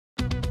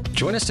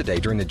Join us today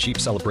during the Jeep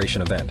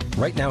Celebration event.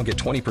 Right now, get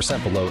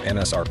 20% below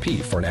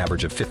MSRP for an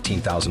average of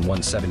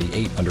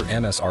 $15,178 under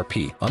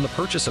MSRP on the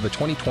purchase of a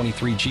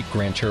 2023 Jeep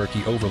Grand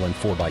Cherokee Overland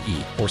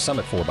 4xE or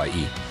Summit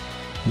 4xE.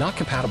 Not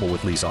compatible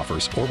with lease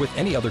offers or with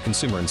any other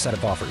consumer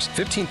incentive offers.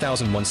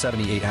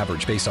 $15,178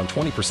 average based on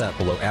 20%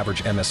 below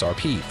average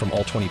MSRP from all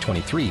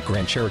 2023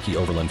 Grand Cherokee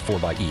Overland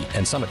 4xE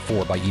and Summit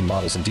 4xE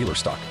models in dealer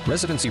stock.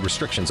 Residency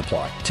restrictions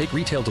apply. Take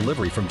retail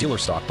delivery from dealer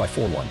stock by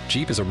 4/1.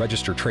 Jeep is a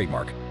registered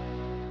trademark.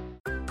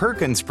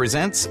 Perkins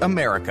presents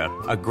America,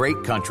 a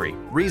great country.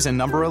 Reason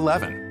number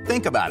 11.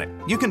 Think about it.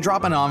 You can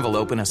drop an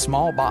envelope in a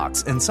small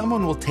box and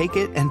someone will take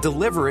it and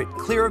deliver it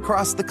clear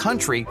across the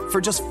country for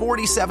just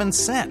 47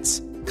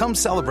 cents. Come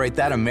celebrate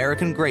that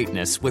American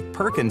greatness with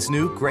Perkins'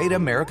 new Great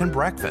American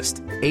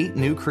Breakfast. 8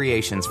 new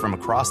creations from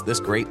across this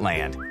great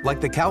land,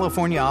 like the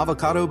California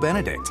Avocado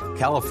Benedict.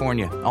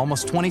 California,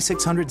 almost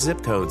 2,600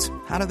 zip codes.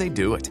 How do they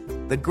do it?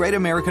 The Great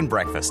American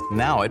Breakfast,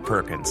 now at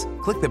Perkins.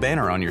 Click the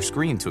banner on your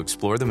screen to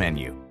explore the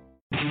menu.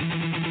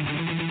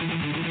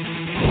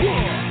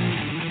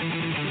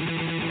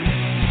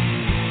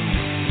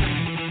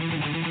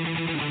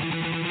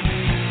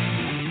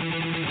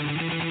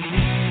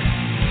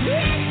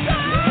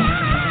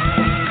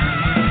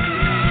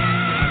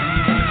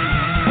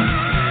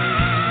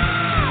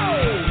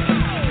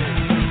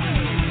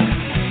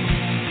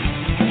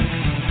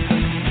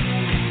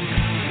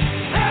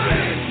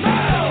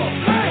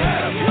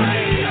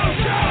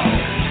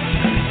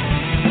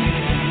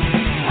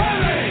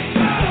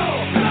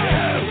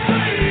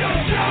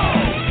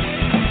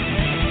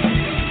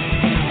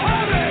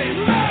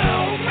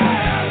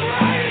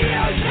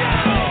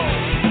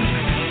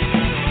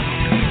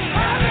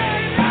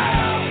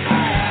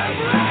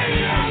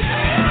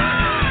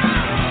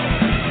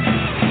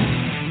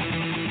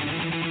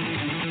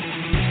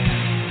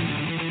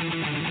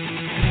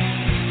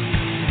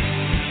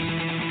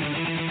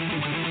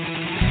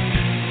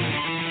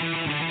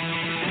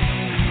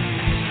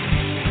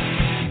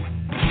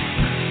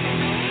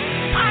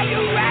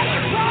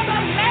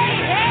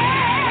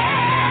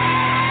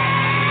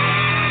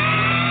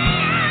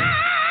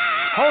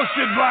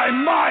 Hosted by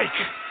Mike,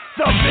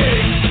 the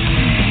Big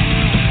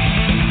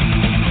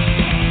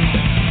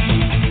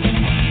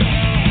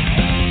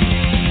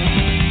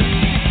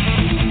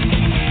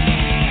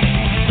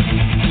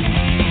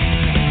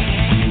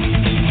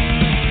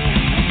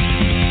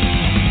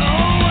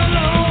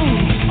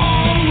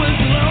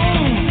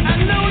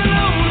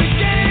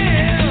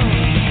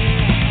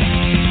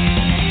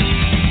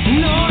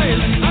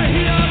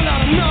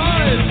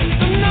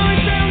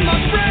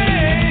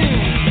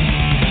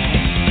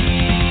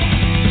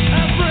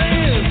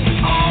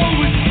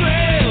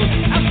always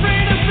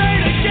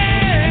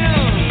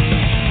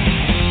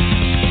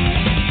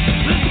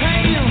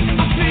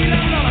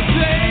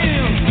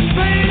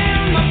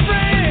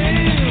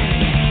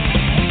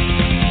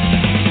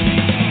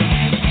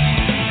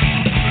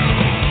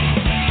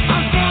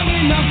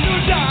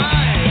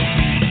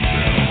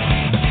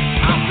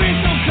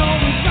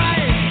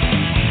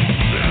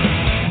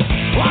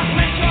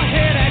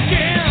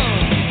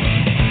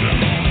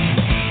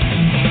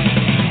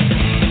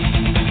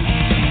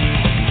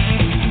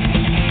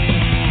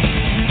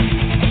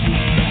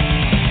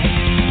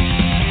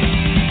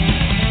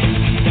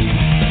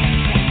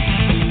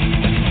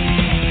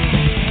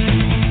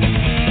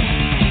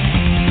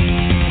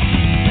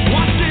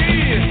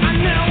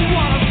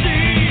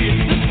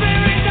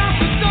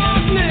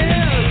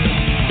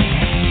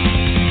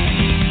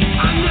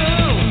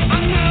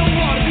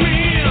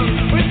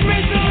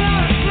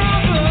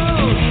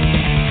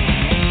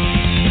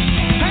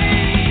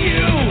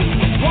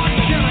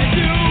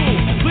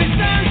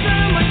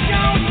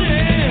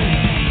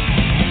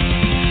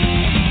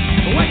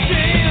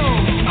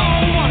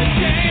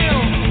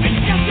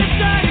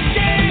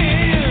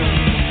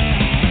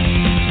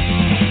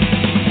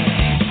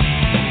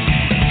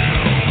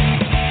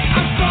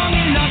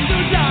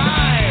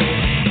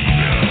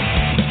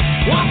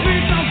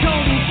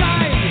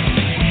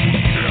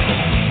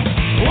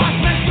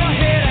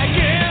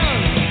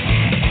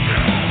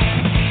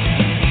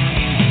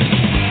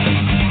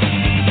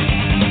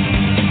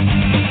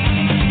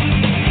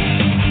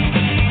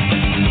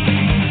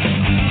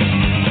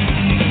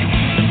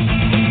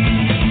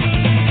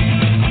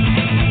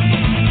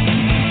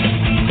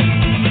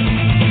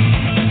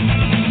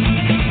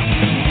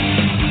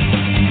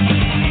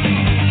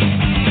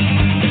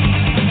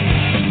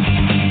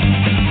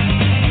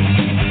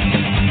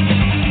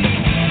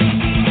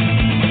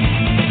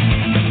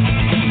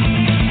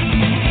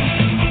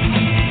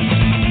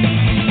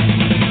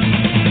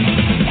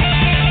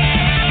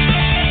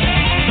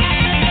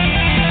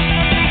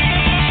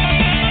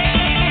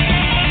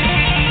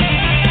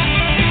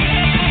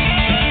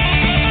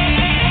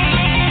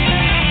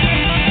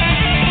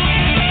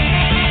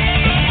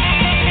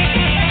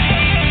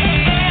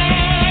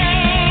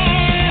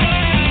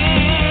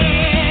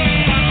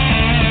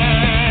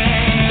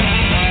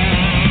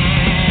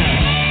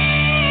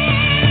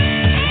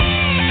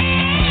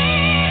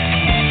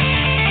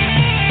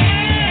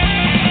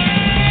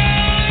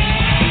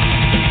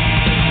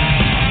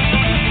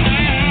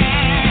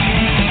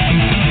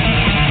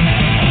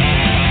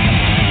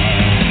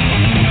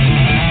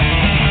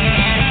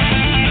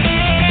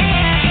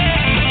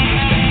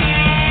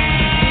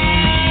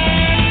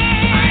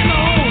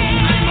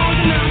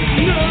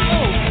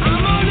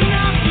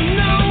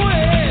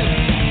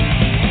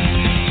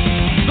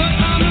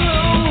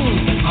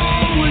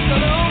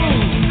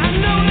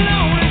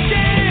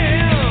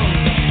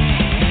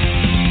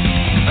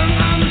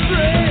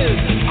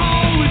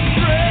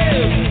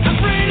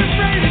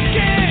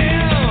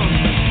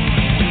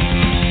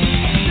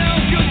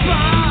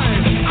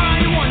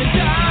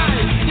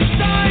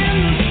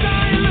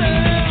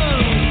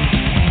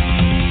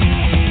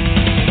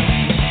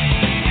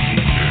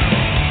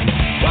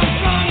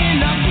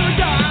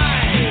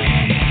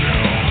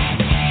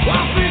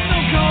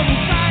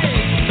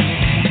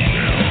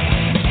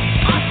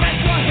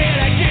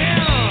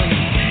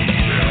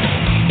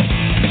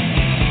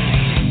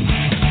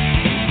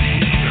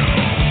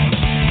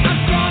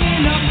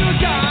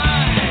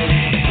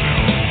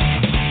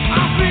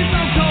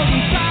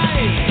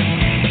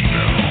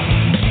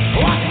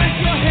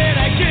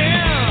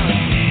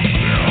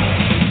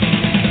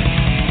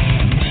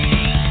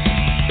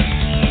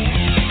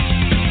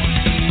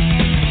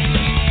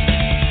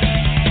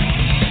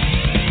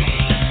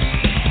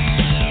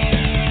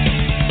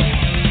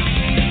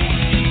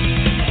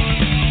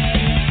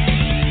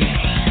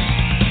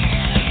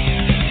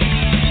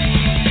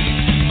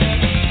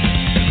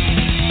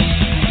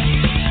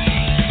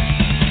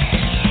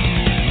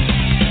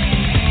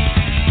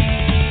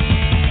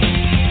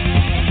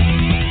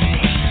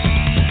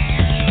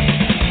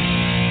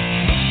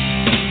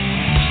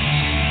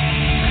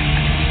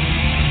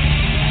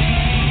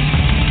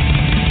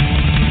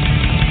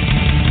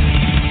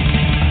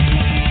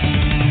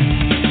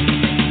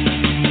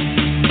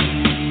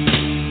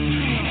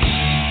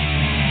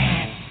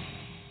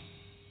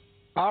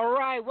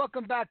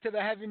welcome back to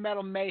the Heavy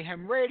Metal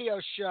Mayhem Radio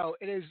Show.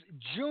 It is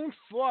June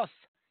 4th,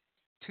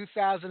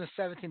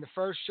 2017, the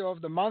first show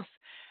of the month,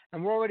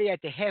 and we're already at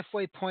the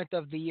halfway point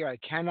of the year. I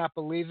cannot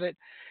believe it.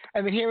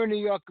 I mean, here in New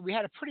York, we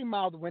had a pretty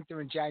mild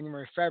winter in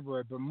January,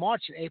 February, but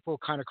March and April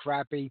kind of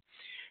crappy.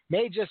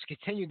 May just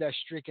continue that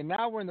streak, and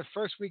now we're in the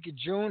first week of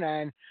June,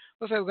 and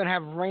looks like we're going to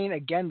have rain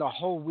again the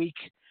whole week.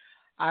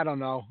 I don't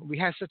know. We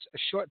had such a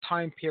short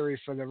time period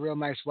for the real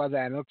nice weather,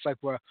 and it looks like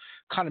we're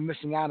kind of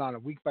missing out on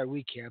it week by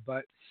week here,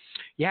 but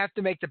you have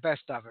to make the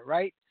best of it,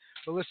 right?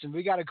 But listen,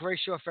 we got a great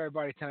show for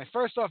everybody tonight.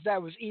 First off,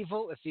 that was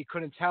Evil, if you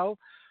couldn't tell,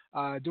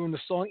 doing the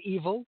song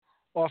Evil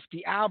off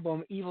the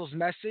album Evil's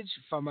Message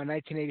from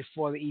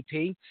 1984, the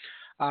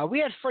EP. We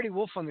had Freddie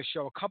Wolf on the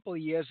show a couple of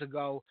years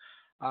ago.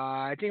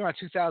 I think around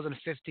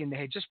 2015, they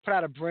had just put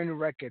out a brand new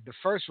record, the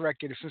first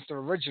record since the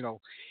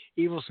original,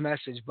 Evil's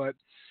Message, but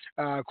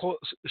called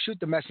Shoot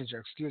the Messenger,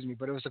 excuse me.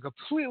 But it was a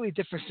completely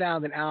different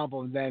sounding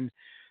album than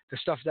the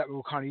stuff that we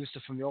were kind of used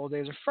to from the old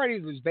days. And Freddie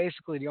was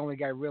basically the only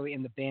guy really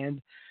in the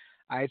band.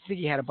 I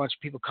think he had a bunch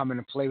of people come in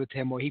and play with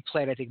him, or he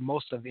played, I think,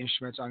 most of the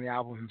instruments on the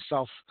album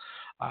himself.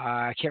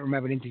 I can't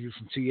remember an interview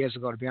from 2 years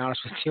ago, to be honest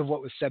with you,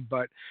 what was said,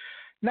 but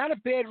not a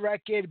bad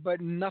record, but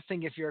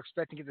nothing if you're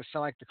expecting it to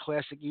sound like the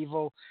classic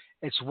Evil.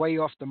 It's way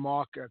off the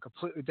mark, a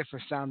completely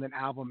different sound than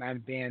album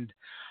and band.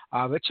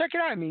 But check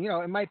it out. I mean,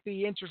 it might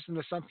be interesting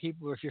to some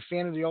people. If you're a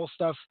fan of the old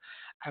stuff,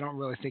 I don't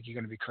really think you're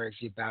going to be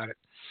crazy about it.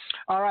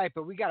 All right,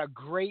 but we got a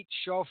great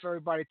show for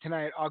everybody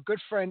tonight. Our good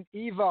friend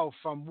Evo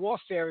from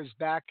Warfare is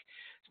back.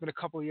 It's been a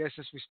couple of years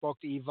since we spoke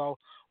to Evo.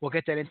 We'll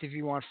get that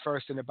interview on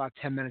first in about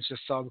 10 minutes or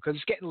so because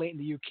it's getting late in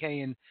the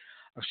UK, and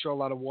I'm sure a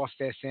lot of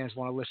Warfare fans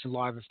want to listen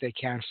live if they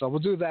can. So we'll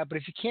do that. But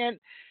if you can't,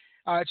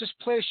 just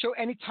play the show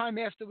anytime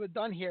after we're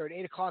done here at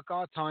 8 o'clock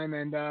our time,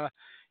 and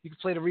you can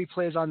play the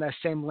replays on that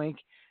same link.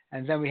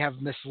 And then we have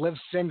Miss Liv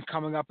Sin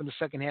coming up in the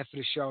second half of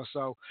the show.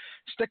 So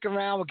stick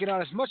around. We'll get on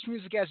as much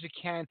music as we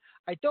can.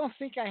 I don't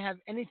think I have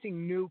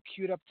anything new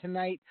queued up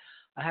tonight.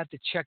 I have to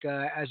check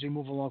as we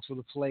move along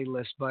through the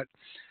playlist. But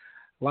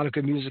a lot of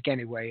good music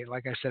anyway.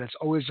 Like I said, it's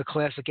always the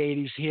classic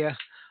 80s here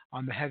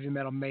on the Heavy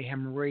Metal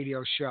Mayhem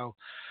Radio Show.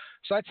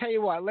 So I tell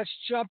you what, let's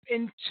jump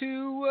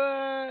into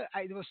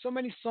there were so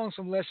many songs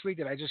from last week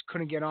that I just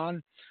couldn't get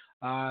on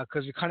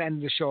because we kind of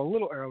ended the show a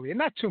little early. And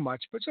not too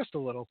much, but just a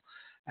little.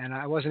 And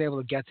I wasn't able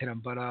to get to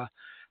them. But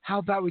how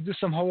about we do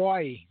some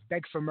Hawaii,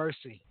 Beg for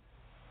Mercy.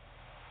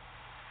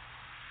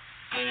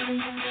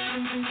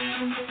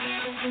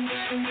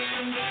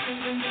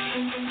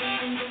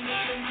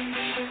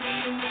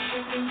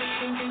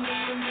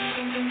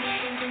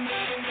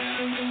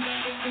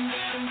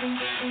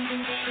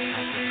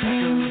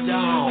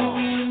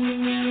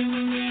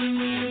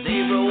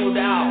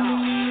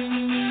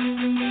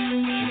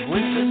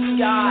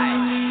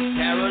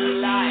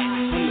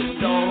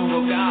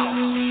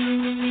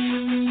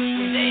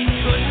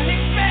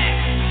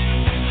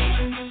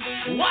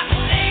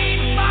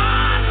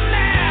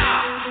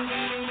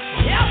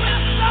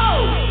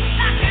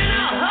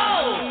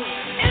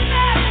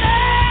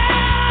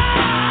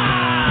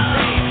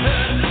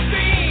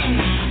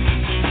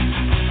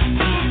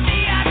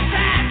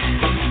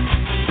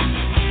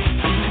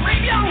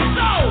 Young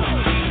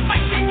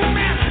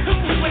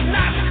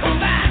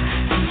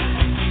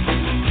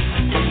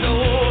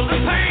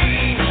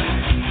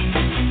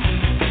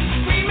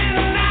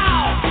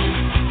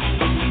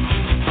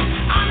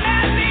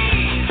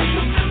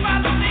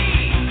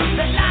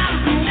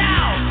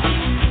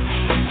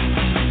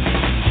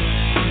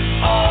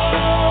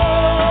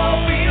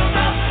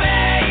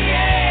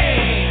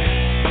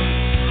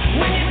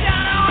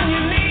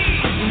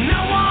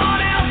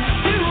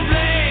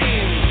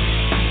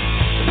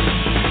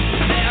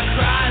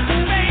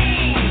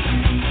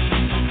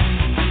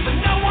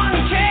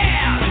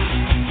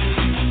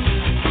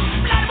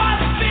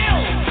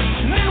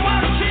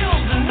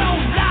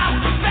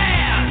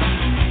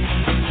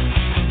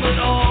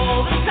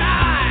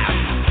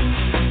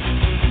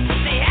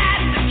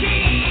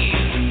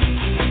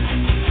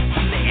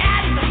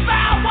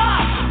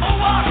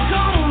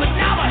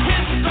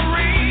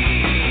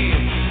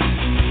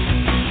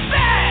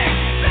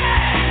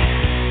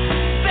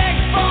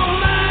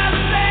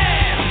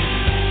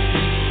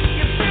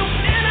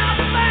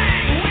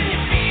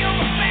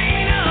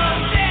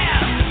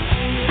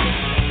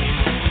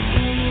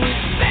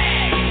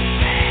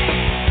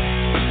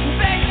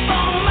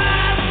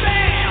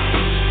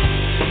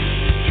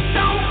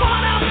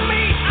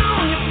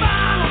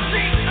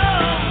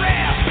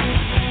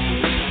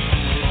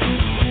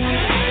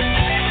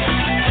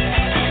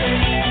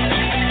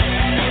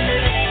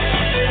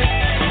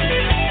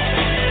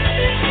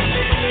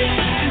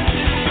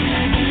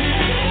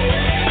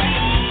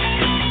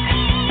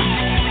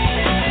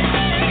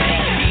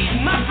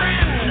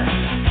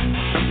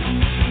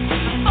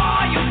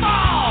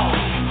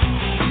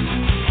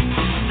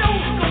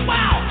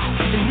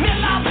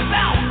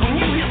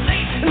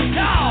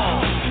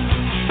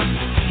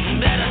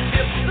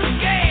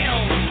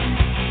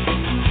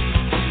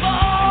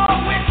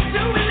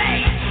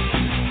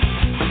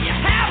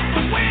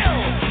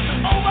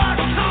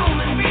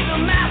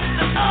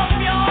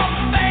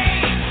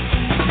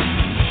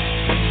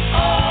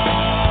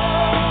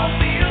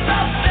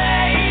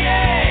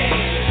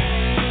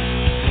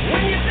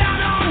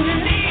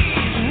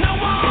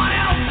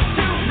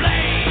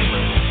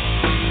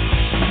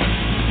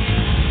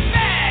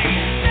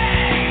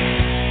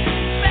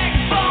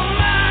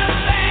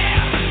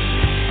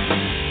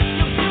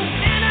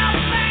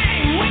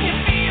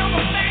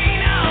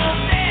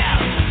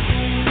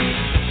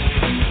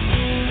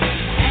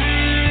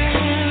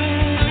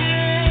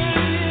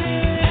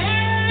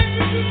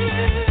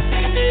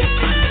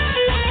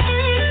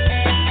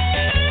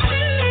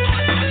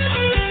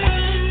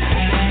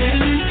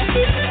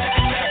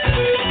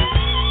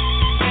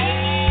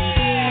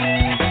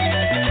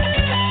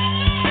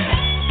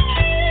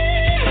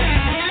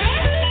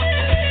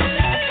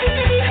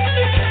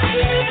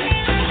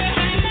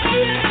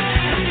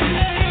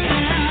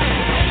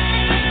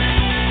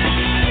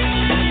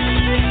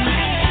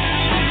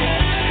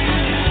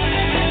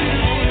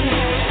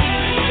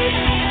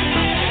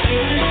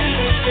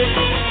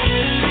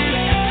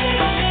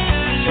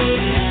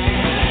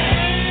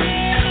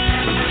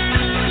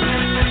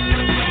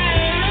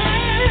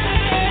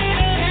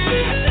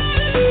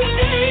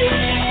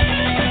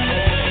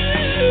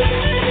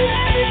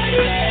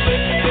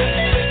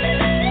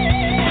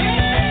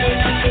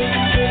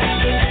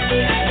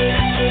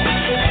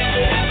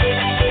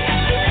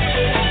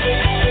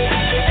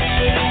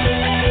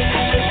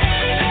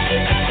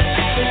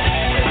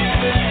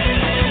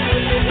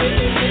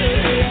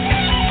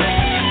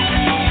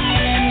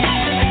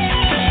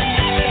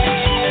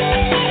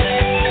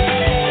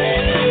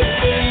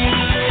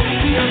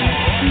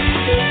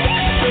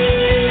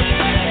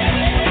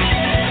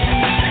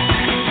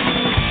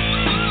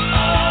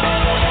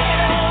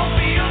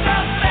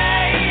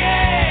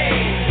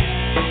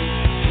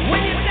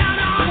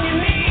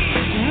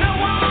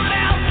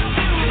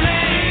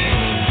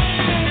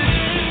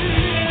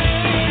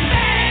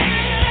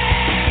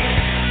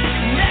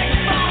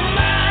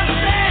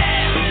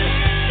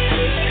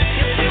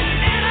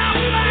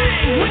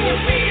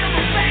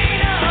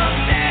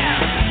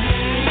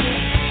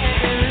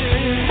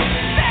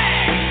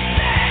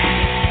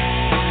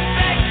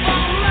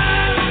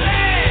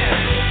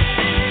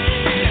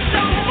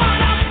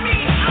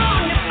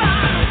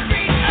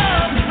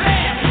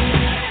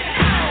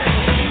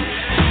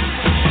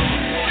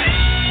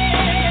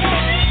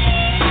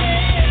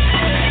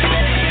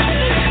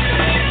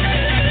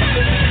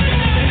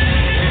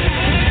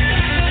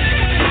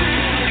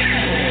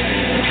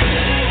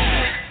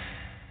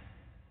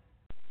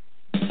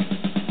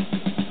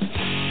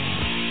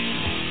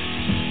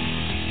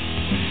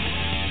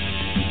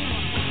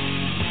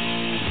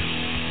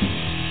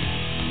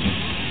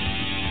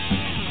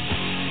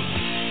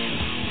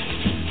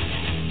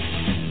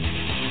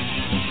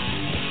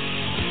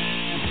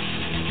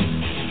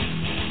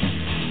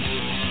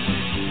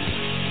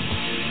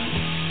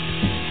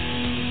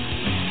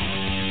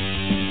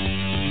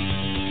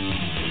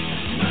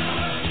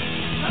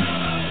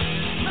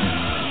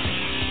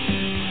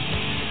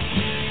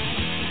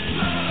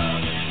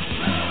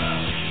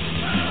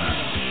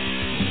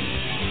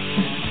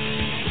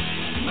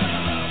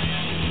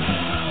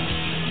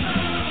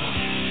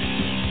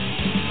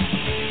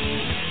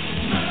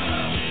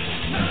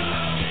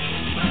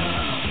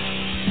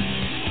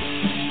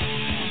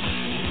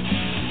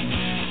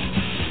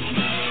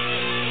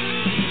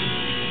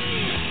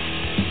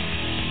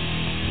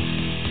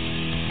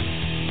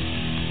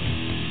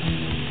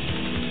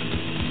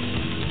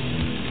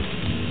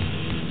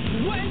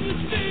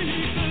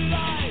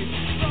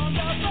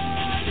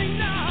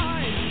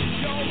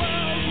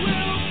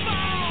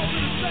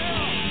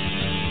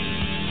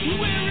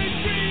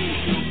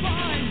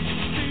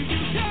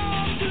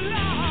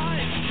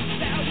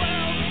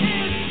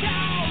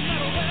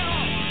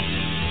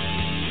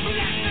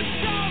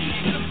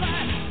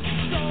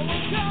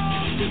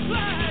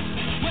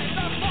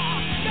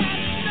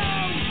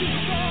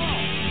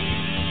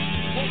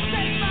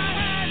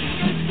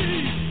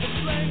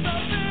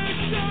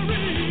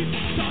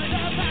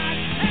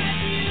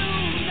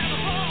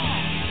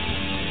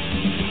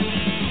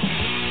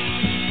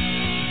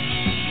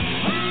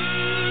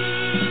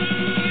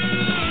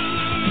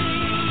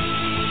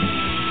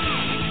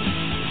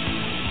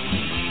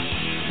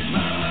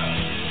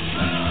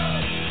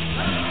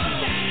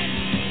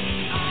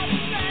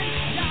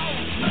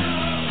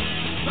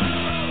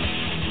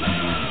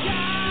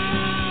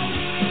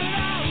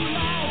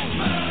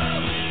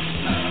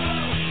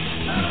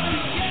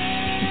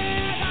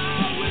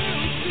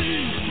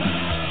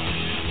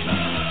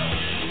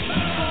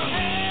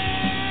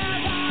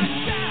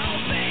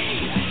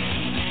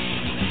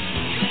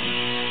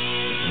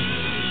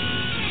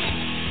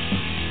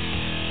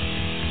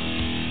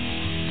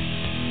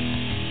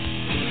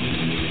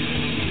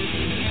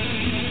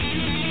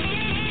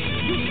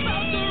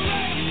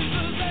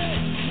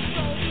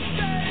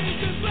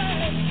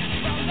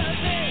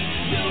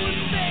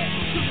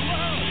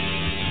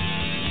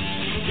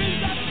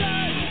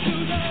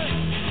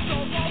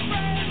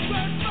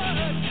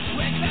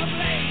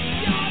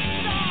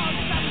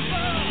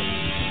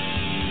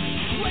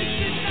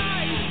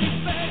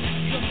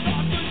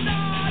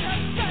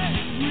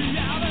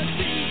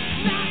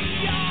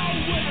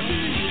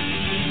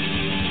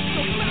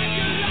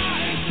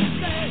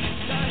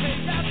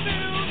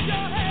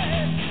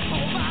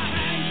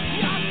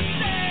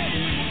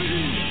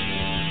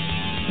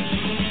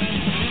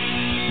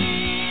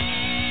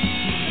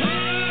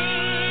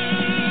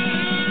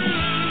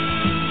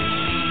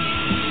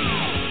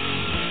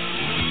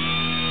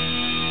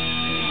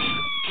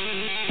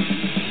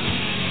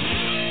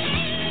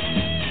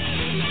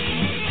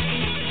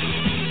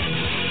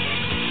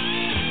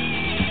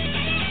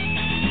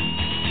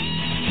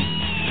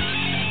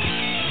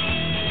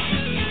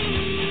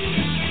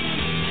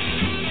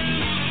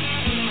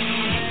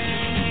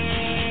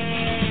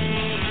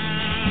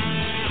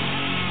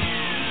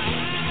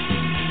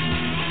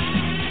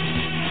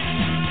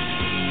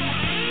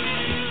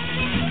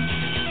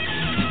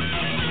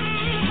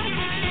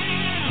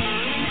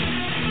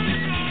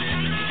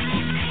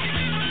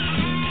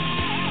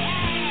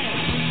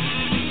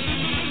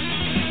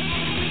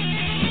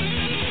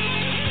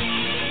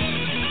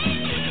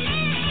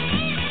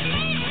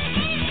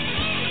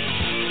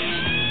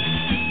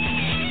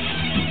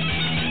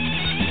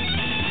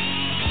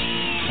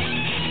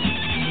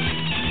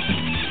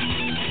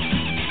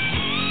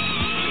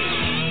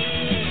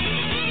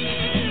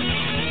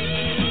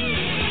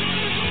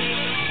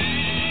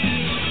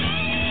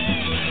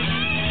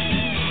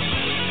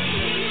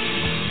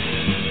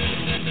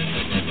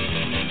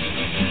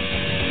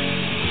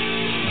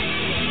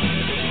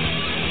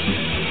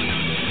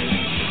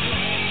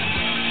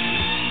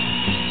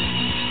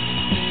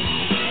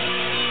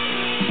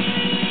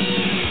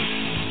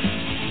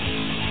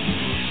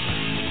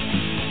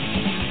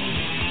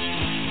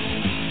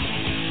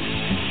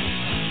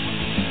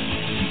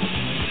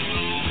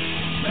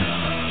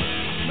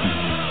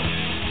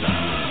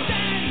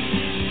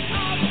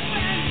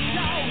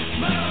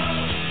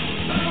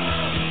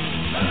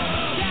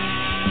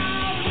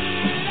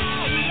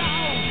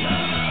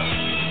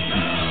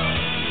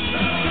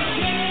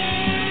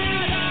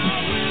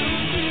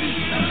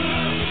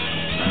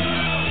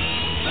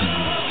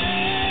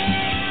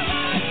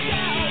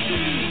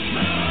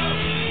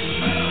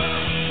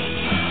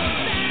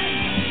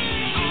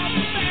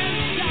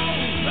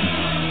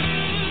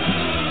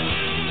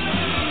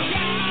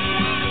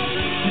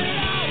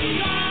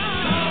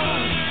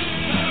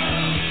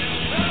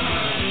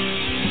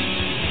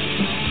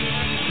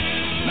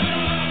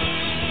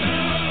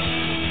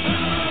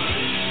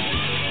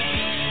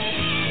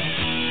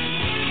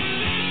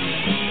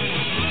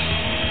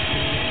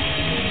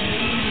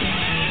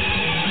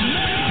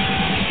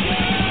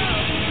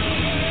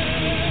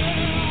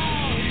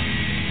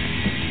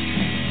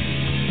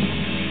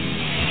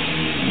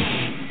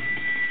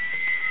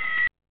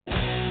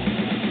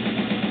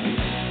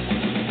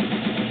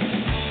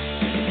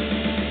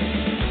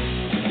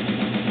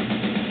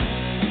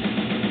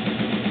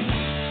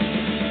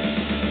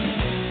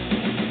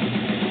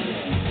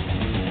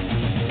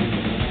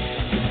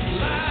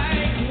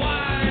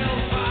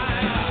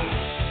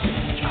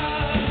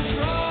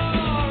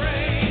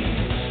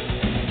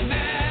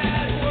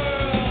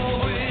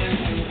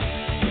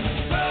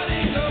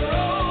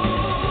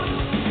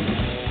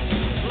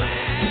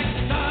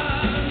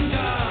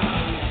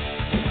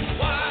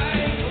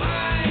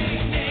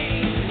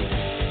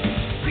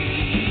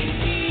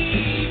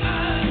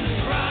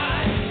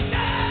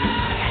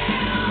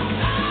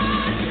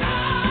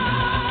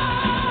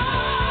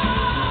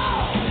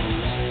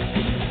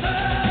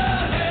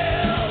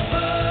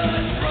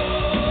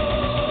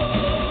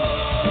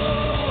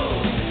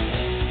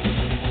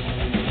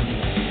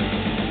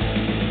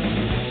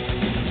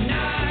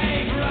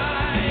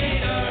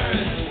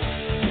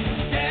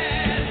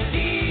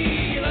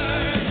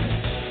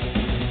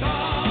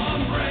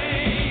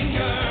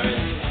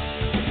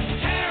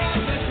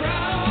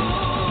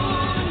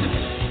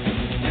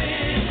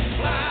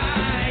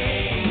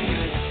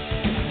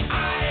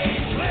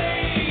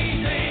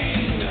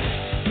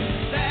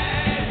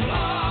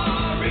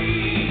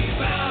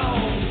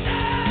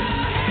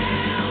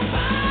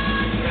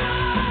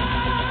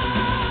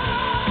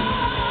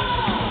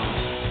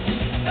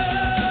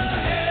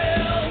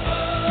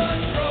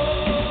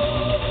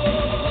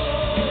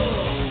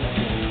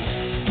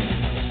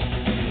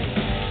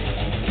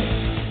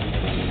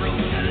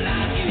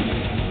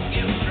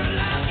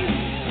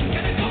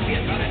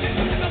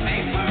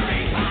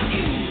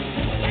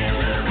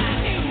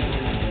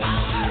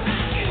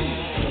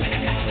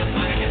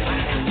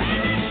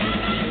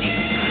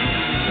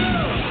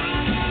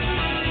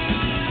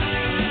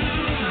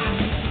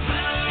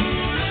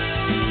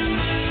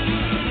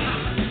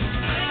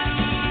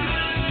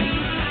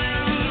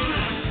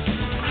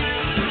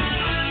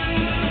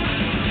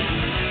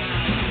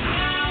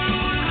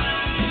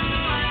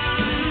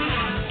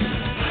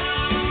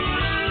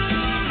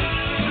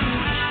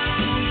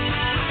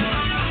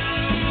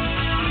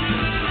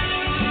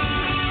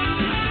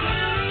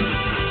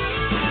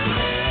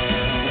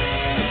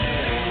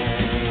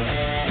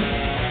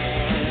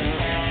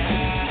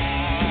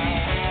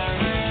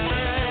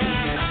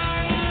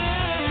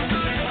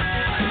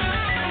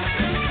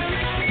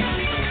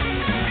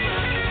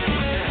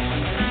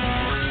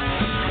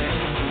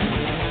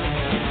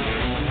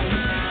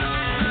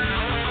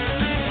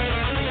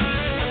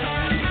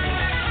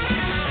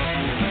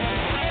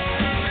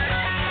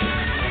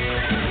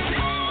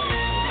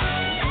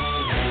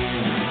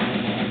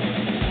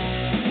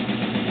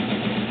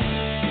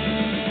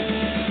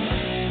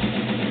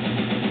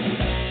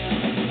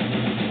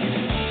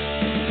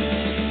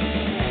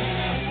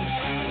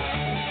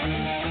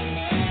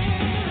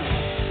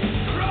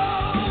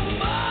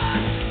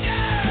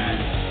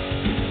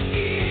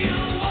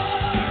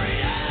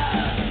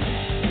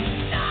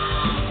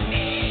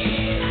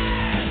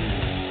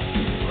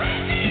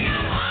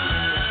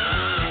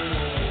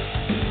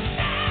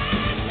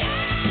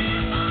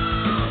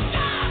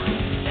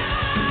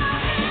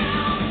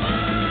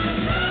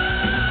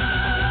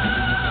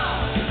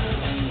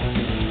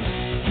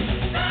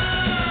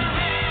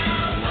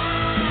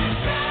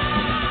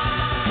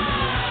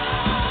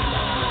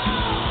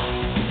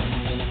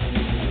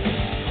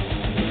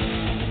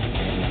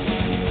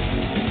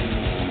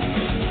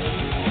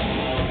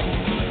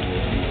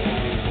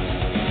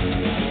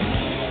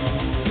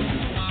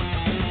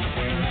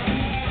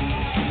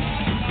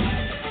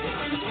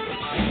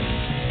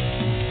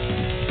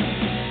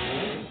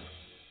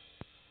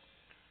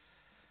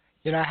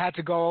I had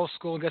to go old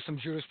school and get some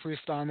Judas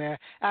Priest on there.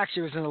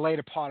 Actually, it was in the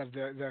later part of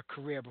their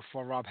career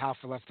before Rob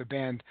Halford left the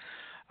band.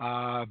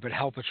 But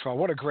Hell Patrol,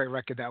 what a great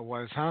record that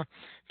was, huh?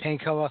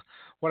 Painkiller,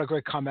 what a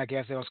great comeback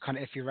after those kind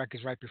of iffy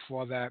records right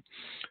before that.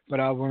 But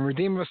when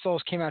Redeemer of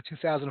Souls came out in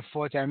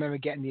 2014, I remember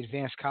getting the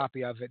advanced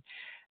copy of it.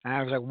 And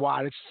I was like,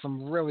 wow, this is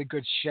some really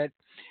good shit.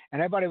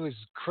 And everybody was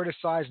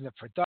criticizing the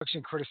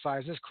production,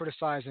 criticizing this,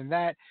 criticizing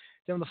that.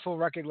 Then when the full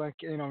record, when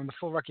the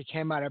full record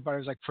came out, everybody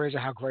was like praising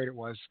how great it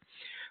was.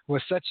 It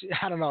was such,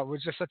 I don't know, it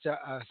was just such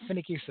a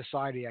finicky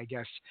society, I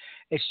guess.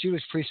 It's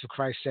Judas Priest, for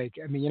Christ's sake.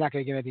 I mean, you're not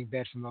going to get anything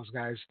bad from those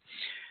guys.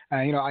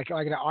 Like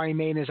the Iron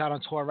Maiden is out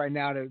on tour right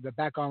now. They're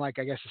back on, like,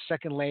 I guess, the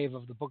second wave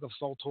of the Book of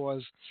Soul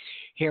tours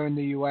here in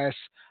the U.S.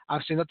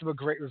 I've seen nothing but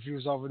great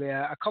reviews over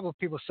there. A couple of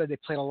people said they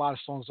played a lot of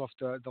songs off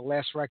the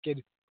last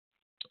record.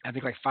 I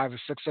think like 5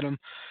 or 6 of them.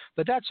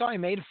 But that's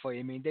Iron Maiden for you.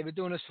 I mean, they've been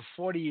doing this for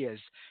 40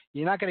 years.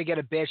 You're not going to get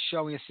a bad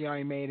show when you see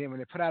Iron Maiden. When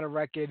they put out a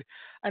record,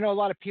 I know a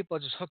lot of people are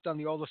just hooked on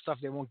the older stuff.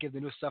 They won't give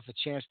the new stuff a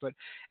chance. But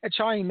it's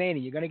Iron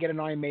Maiden. You're going to get an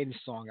Iron Maiden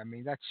song. I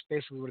mean, that's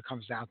basically what it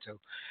comes down to.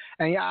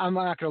 And yeah, I'm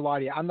not going to lie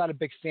to you. I'm not a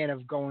big fan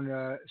of going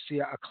to see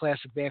a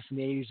classic band from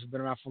the 80s who's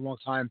been around for a long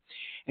time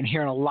and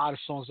hearing a lot of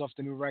songs off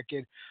the new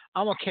record.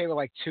 I'm okay with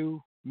like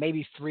 2,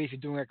 maybe 3 if you're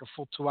doing like a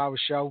full 2-hour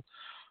show.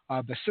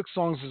 But 6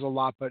 songs is a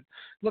lot. But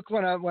look,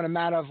 when A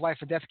Matter of Life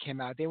or Death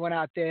came out, they went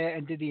out there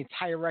and did the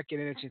entire record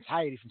in its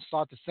entirety from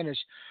start to finish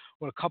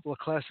with a couple of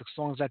classic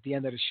songs at the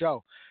end of the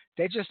show.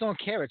 They just don't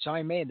care. It's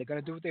Iron Maiden. They're going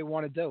to do what they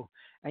want to do.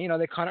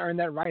 And, they kind of earned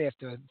that right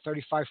after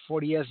 35,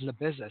 40 years in the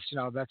business.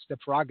 That's their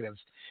prerogative.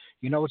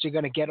 You know what you're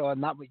going to get or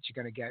not what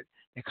you're going to get.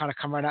 They kind of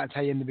come right out and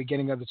tell you in the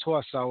beginning of the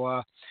tour.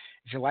 So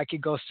if you like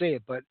it, go see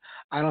it. But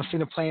I don't see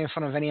them playing in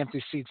front of any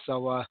empty seats,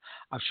 so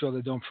I'm sure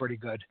they're doing pretty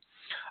good.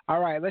 All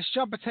right, let's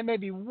jump into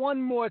maybe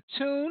one more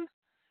tune.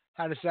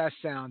 How does that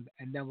sound?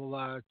 And then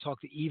we'll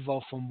talk to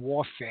Evo from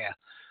Warfare.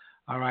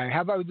 All right,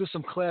 how about we do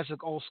some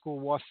classic old school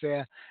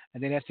Warfare,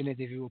 and then after the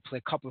interview, we'll play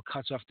a couple of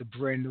cuts off the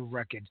brand new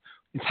record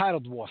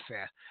entitled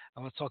Warfare.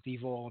 And we'll talk to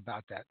Evo all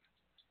about that.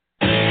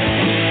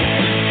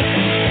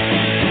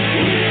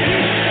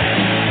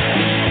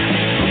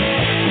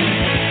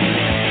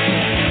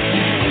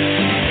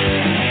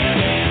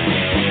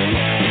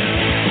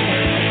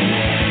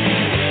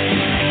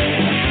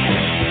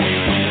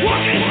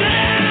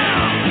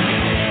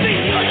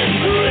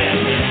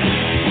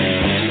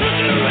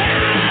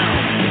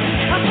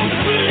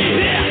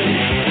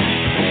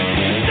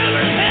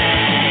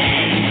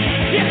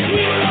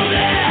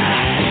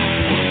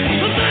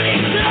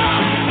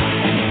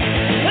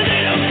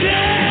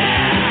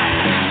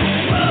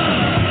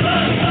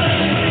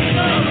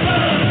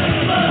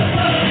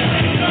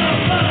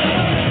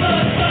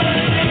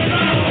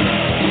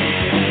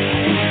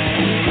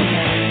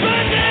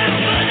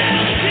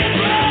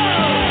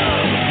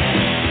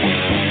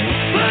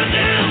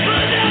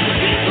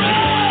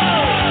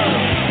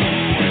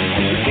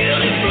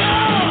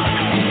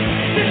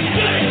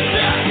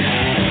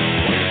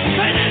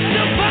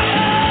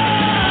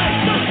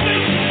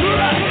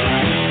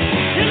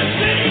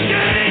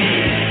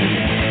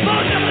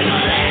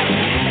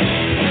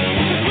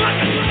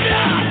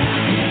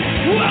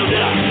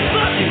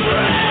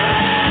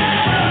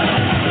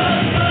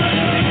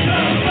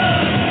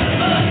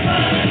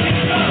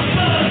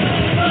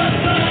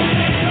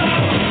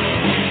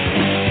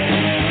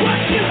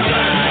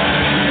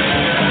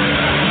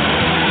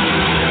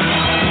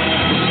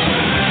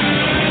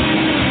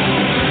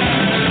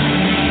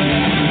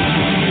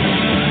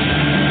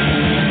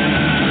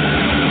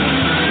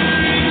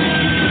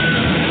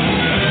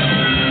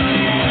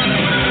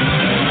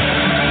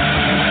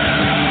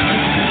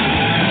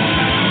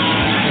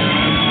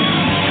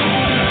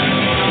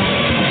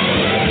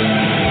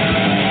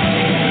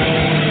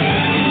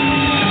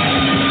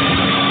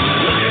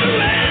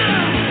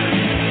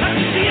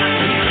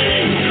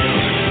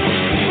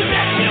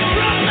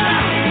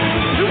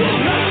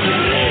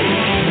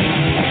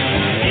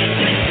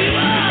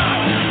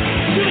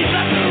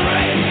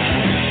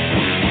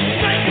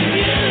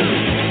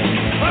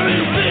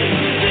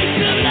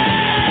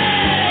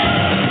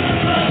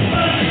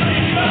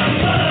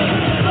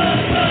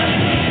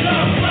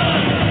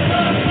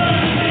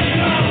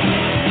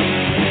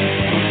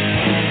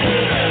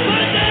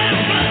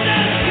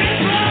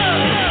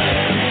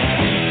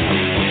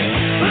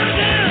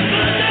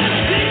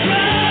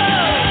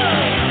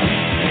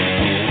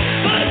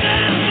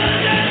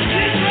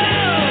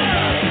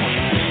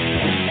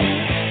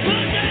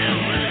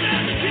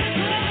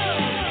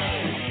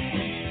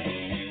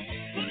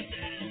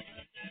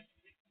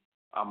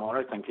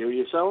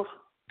 Yourself?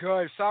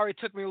 Good. Sorry it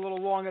took me a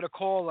little longer to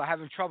call. I'm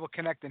having trouble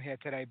connecting here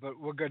today, but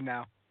we're good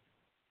now.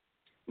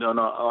 No,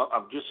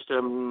 I've just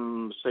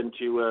sent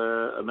you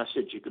a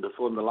message. You could have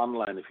phoned the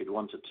landline if you'd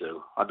wanted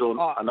to. I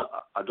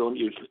don't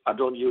use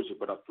it,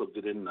 but I've plugged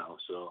it in now.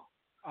 So.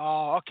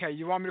 Oh, okay.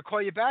 You want me to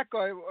call you back,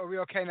 or are we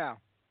okay now?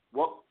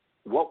 What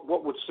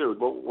would suit?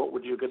 What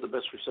would you get the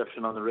best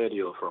reception on the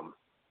radio from?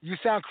 You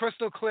sound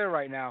crystal clear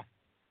right now.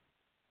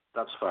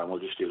 That's fine. We'll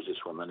just use this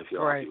one then if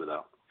you're happy with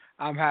that.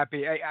 I'm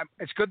happy.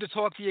 It's good to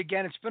talk to you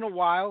again. It's been a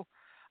while.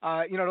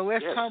 The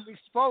last Yes. time we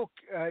spoke,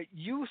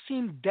 you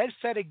seemed dead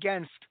set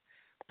against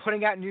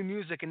putting out new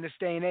music in this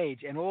day and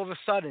age, and all of a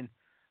sudden,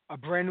 a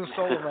brand new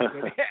solo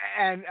record.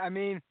 And I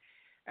mean,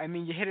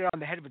 you hit it on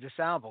the head with this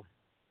album.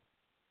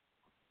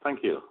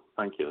 Thank you.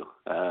 Do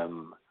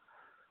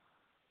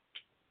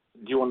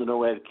you want to know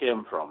where it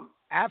came from?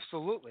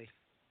 Absolutely.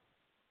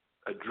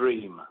 A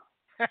dream.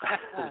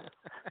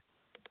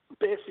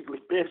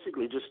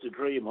 Basically just a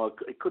dream, or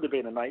it could have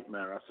been a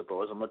nightmare, I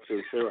suppose. I'm not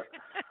too sure.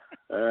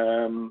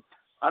 To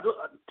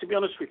be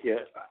honest with you,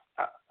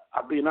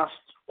 I've been asked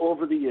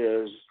over the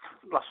years,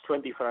 last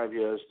 25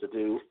 years, to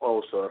do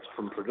all sorts,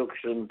 from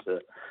production to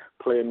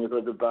playing with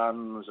other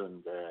bands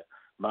and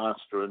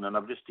mastering, and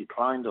I've just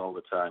declined all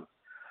the time.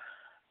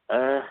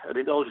 And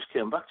it all just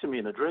came back to me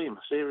in a dream,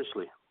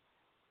 seriously.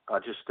 I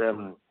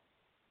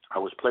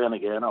was playing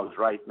again, I was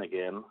writing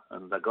again,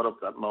 and I got up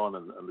that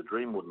morning and the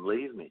dream wouldn't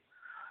leave me.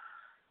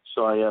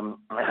 So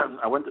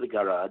I went to the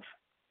garage,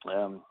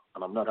 and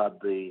I've not had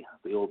the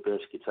old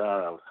bass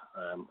guitar out.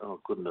 Oh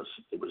goodness,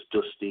 it was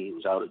dusty, it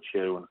was out of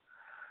tune.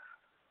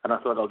 And I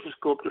thought I'll just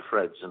go up to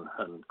Fred's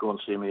and go and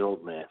see my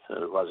old mate,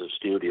 who has a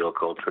studio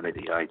called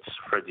Trinity Heights.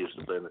 Fred used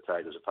to play in the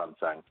Tigers of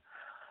Pantang.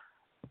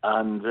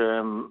 And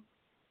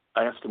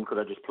I asked him, could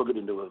I just plug it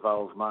into a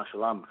Valve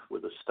Marshall amp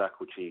with a stack,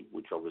 which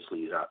obviously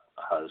he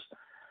has.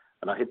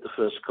 And I hit the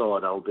first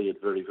chord,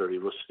 albeit very, very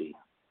rusty.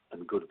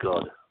 And good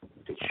God,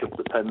 it shook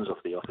the pens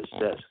off the office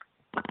desk.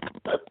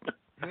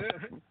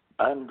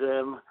 And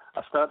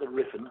I started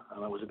riffing,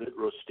 and I was a bit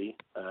rusty.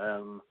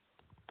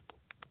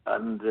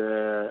 And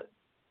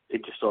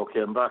it just all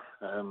came back.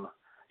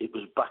 It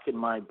was back in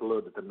my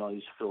blood, the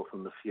noise, filth,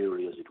 and the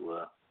fury, as it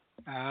were.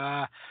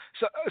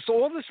 So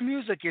all this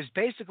music is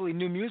basically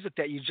new music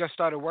that you just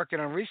started working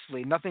on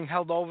recently. Nothing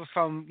held over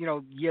from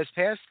years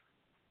past.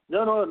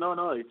 No.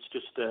 It's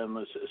just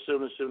as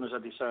soon as I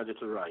decided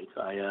to write,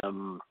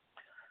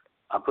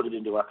 I put it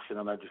into action,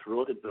 and I just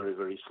wrote it very,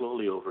 very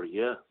slowly over a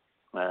year.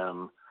 I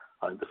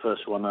think the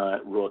first one I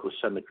wrote was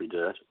Cemetery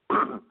Dirt,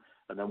 and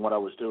then what I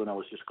was doing, I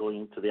was just going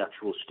into the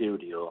actual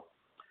studio,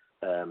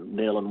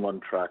 nailing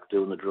one track,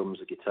 doing the drums,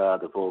 the guitar,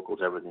 the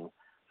vocals, everything,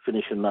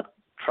 finishing that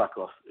track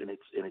off in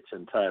its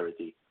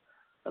entirety,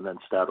 and then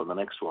start on the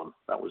next one.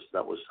 That was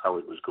how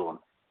it was going.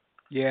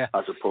 Yeah.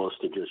 As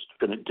opposed to just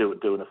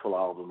doing a full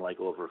album like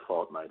over a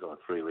fortnight or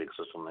 3 weeks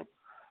or something.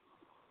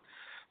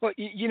 Well,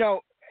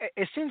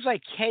 it seems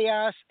like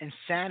chaos,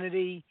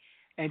 insanity,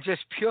 and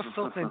just pure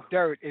filth and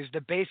dirt is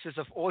the basis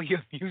of all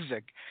your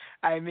music.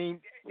 I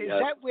mean, is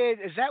that where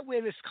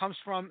this comes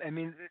from? I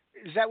mean,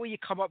 is that where you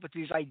come up with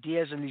these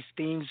ideas and these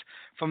themes,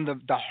 from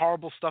the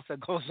horrible stuff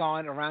that goes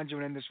on around you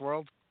and in this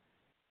world?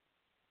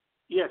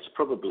 Yes,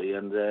 probably,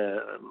 and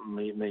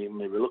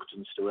my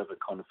reluctance to ever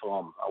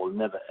conform. I will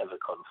never, ever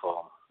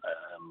conform.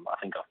 I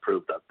think I've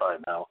proved that by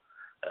now.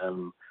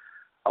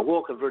 I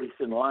walk a very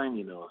thin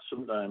line,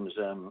 Sometimes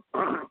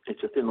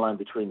it's a thin line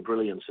between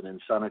brilliance and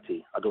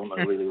insanity. I don't know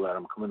really where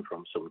I'm coming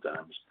from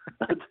sometimes.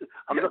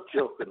 I'm not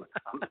joking.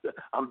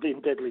 I'm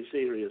being deadly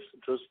serious,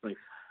 trust me.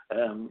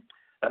 And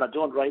I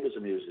don't write as a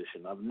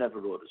musician. I've never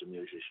wrote as a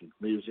musician.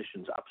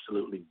 Musicians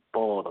absolutely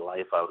bore the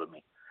life out of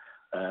me.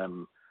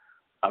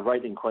 I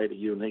write in quite a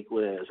unique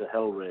way as a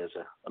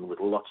hellraiser, and with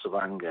lots of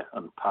anger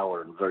and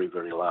power, and very,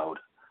 very loud.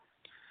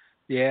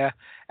 Yeah.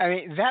 I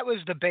mean, that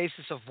was the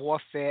basis of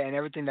Warfare and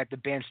everything that the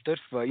band stood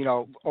for,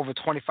 over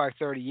 25,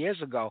 30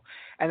 years ago.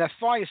 And that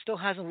fire still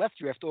hasn't left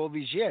you after all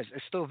these years.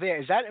 It's still there.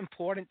 Is that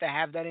important to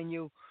have that in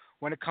you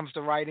when it comes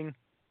to writing?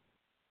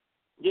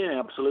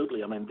 Yeah,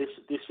 absolutely. I mean, this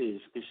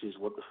is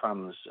what the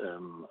fans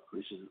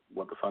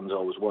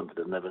always wanted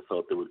and never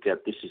thought they would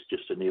get. This is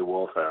just a new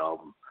Warfare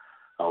album,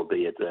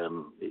 albeit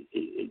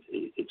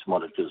it's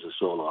monitored as a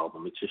solo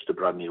album. It's just a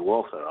brand new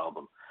Warfare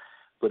album.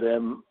 But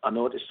I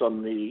noticed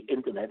on the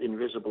internet,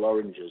 Invisible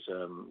Oranges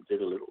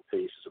did a little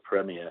piece as a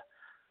premiere,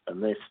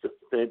 and they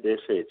say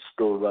it's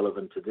still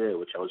relevant today,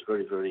 which I was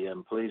very, very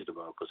pleased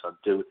about, because I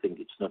do think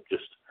it's not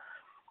just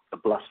a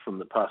blast from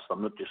the past.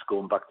 I'm not just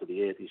going back to the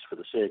 80s for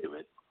the sake of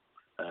it,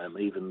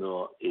 even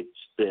though it's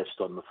based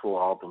on the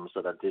 4 albums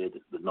that I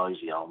did, the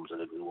noisy albums I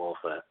did with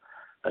Warfare.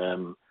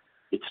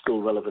 It's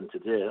still relevant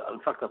today. In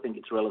fact, I think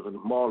it's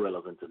more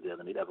relevant today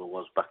than it ever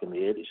was back in the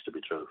 80s, to be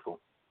truthful.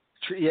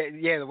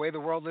 Yeah, the way the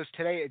world is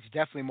today, it's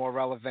definitely more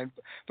relevant.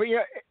 But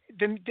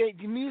the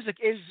music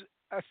is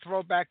a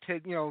throwback to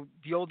the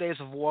old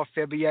days of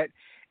Warfare, but yet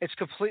it's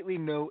completely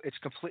new, it's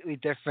completely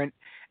different,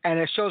 and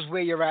it shows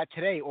where you're at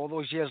today, all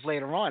those years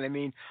later on. I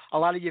mean, a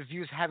lot of your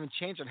views haven't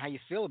changed on how you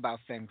feel about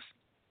things.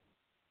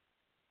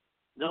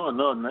 No,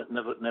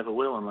 never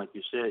will. And like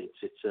you say,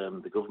 it's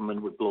the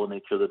government would blow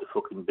each other to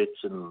fucking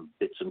bits and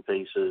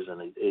pieces,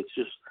 and it's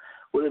just,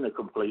 we're in a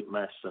complete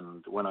mess.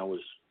 And when I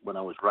was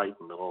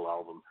writing the whole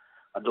album,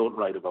 I don't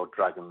write about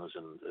dragons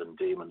and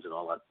demons and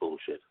all that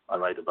bullshit. I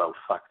write about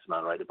facts, and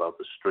I write about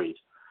the street.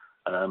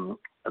 And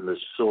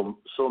there's so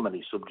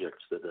many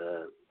subjects that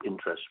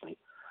interest me.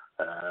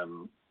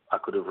 I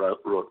could have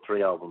wrote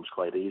 3 albums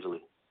quite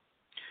easily.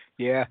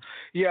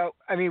 Yeah.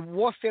 I mean,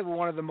 Warfare were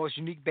one of the most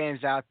unique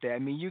bands out there. I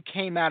mean, you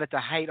came out at the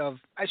height of,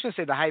 I shouldn't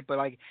say the height, but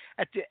like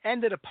at the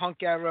end of the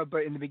punk era,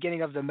 but in the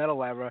beginning of the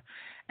metal era,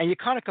 and you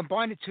kind of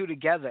combined the two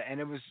together, and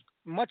it was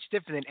much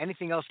different than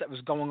anything else that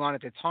was going on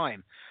at the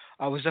time.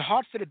 Was it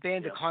hard for the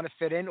band to kind of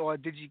fit in, or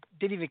did you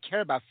didn't even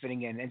care about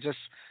fitting in and just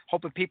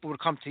hoping people would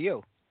come to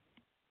you?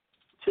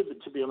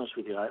 To be honest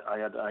with you, I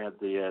had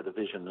the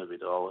vision of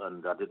it all,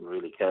 and I didn't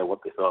really care what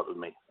they thought of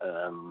me.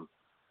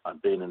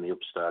 I'd been in the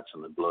upstarts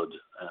and the blood,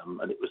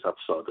 and it was that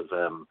sort of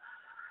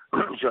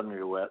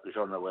genre where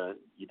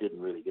you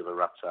didn't really give a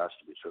rat's ass,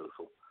 to be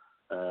truthful.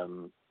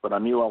 But I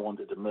knew I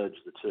wanted to merge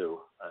the two,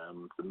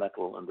 the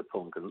metal and the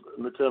punk, and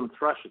the term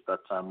thrash at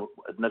that time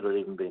had never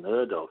even been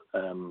heard of.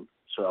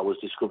 So I was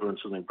discovering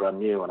something brand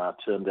new, and I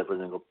turned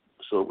everything up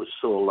so it was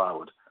so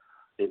loud.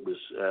 It was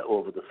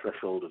over the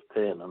threshold of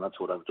pain, and that's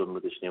what I've done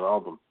with this new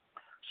album.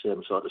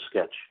 Same sort of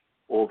sketch,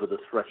 over the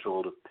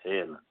threshold of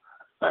pain.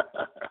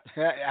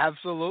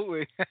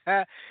 Absolutely.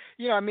 I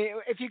mean,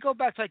 if you go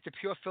back to like the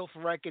Pure Filth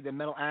record, the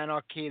Metal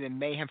Anarchy, the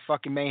Mayhem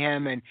fucking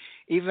Mayhem, and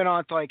even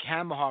on to like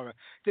Hammer Horror,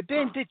 the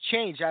band did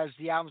change as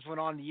the albums went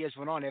on, the years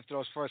went on after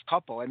those first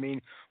couple. I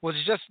mean, was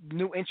it just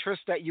new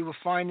interest that you were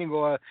finding,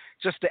 or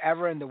just the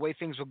era and the way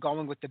things were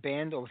going with the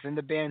band or within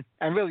the band?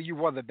 And really, you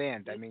were the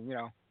band. I mean,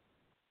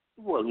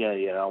 Well,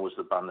 yeah, I was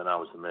the band and I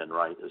was the main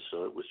writer,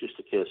 so it was just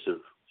a case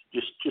of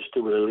just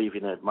to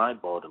alleviate my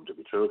boredom, to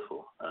be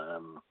truthful.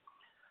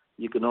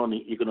 You can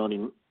only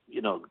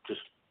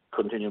just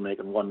continue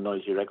making one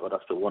noisy record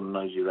after one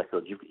noisy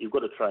record. You've got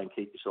to try and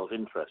keep yourself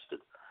interested.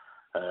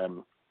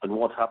 And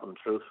what happened,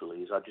 truthfully,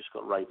 is I just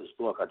got writer's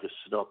block. I just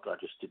stopped. I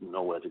just didn't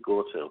know where to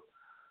go to.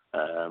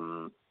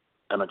 And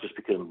I just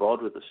became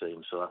bored with the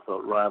scene. So I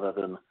thought, rather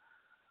than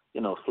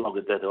flog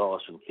a dead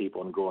horse and keep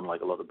on going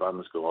like a lot of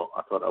bands go,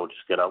 I thought I would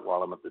just get out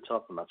while I'm at the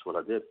top, and that's what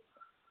I did.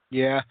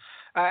 Yeah.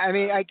 I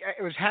mean,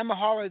 it was Hammer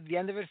Horror at the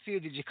end of it for you?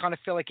 Did you kind of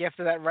feel like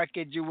after that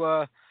record you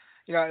were,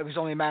 it was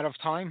only a matter of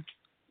time?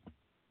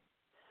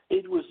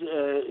 It was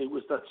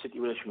that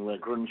situation where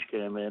grunge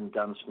came in,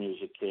 dance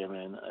music came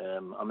in.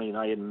 I mean,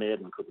 Iron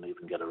Maiden couldn't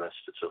even get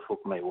arrested, so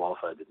fuck me,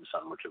 Warfare didn't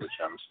stand much of a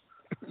chance.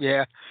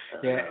 Yeah.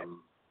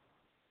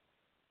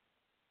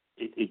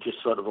 It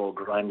just sort of all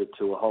grinded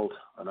to a halt,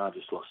 and I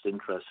just lost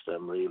interest.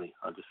 Really,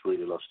 I just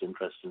really lost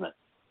interest in it.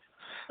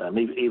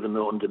 Even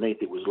though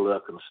underneath it was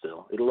lurking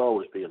still, it'll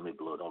always be in my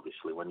blood.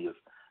 Obviously, when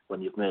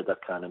you've made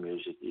that kind of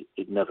music,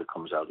 it never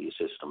comes out of your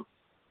system.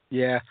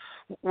 Yeah.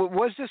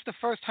 Was this the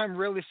first time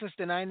really since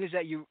the 90s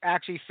that you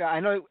actually felt, I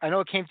know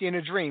it came to you in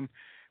a dream,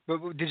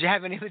 but did you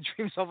have any other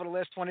dreams over the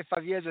last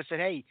 25 years that said,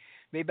 hey,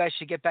 maybe I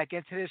should get back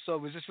into this? Or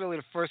was this really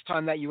the first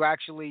time that you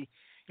actually,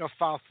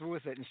 followed through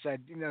with it and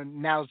said,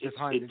 now's the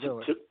time to do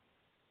it?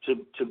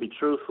 To be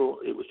truthful,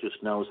 it was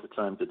just now's the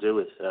time to do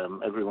it.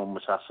 Everyone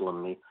was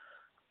hassling me,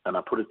 and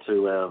I put it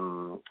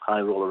to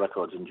High Roller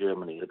Records in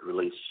Germany. Had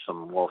released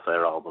some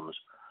Warfare albums,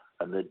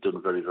 and they'd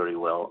done very, very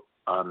well.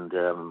 And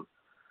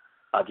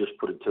I just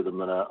put it to them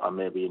that I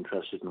may be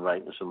interested in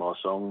writing some more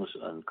songs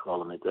and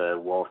calling it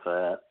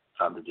Warfare,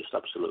 and they just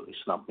absolutely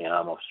snapped my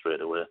arm off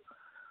straight away.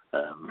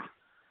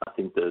 I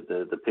think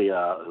the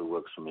PR who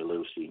works for me,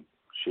 Lucy,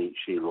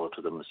 she wrote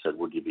to them and said,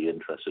 would you be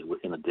interested?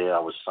 Within a day I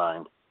was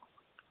signed.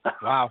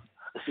 Wow.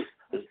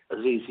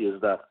 as easy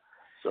as that.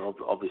 So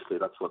obviously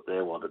that's what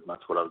they wanted, and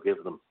that's what I'll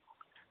give them.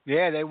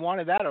 Yeah, they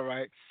wanted that, all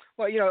right.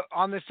 Well,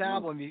 on this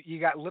album, you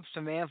got Lips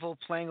of Anvil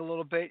playing a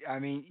little bit. I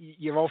mean,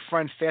 your old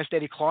friend Fast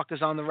Eddie Clark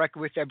is on the record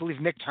with you. I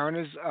believe Nick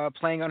Turner's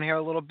playing on here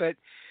a little bit.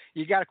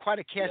 You got quite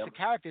a cast of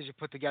characters you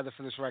put together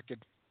for this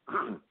record.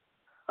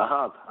 I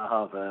have.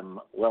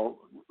 Well,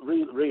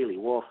 really,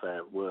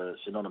 Warfare were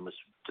synonymous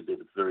to be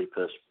the very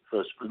first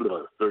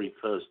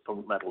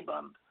punk metal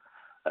band.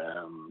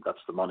 That's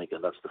the moniker,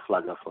 that's the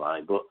flag I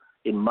fly. But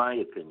in my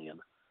opinion,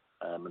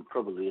 and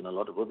probably in a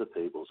lot of other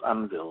people's,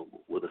 Anvil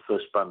were the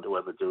first band to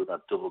ever do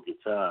that double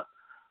guitar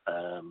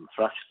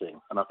thrash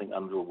thing. And I think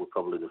Anvil were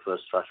probably the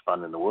first thrash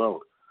band in the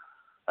world.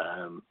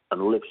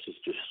 And Lips is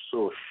just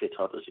so shit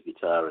hot as a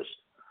guitarist.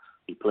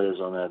 He plays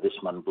on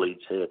This Man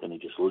Bleeds Hate, and he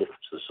just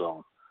lifts the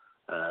song.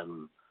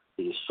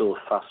 He is so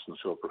fast and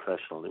so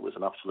professional. It was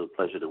an absolute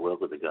pleasure to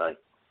work with the guy.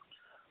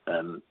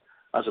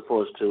 As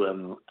opposed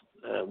to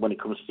when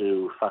it comes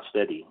to Fast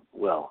Eddie,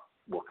 well,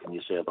 what can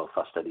you say about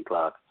Fast Eddie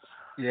Clark?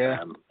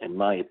 Yeah. In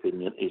my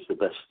opinion, he's the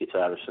best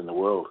guitarist in the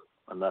world,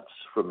 and that's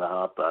from the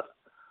heart. That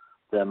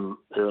them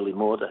early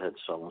Motorhead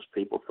songs,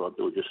 people thought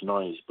they were just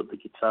noise, but the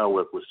guitar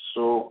work was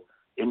so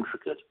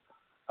intricate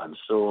and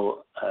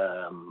so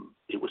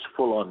it was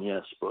full on,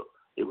 yes, but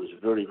it was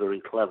very, very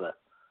clever.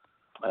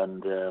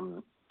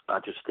 And I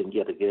just think,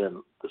 yet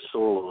again, the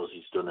solos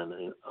he's done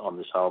on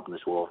this album,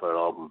 this Warfare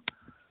album,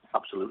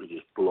 absolutely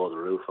just blow the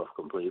roof off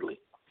completely.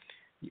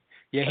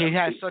 Yeah, he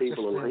has such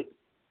a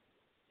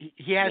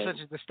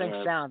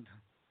distinct sound.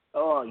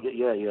 Oh,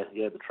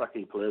 yeah. The track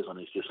he plays on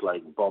is just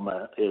like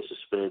Bomber, Ace of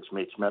Spades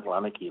meets Metal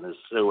Anarchy in his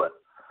sewer.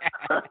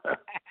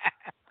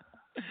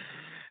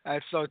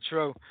 That's so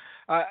true.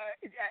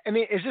 I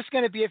mean, is this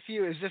going to be it for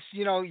you? Is this,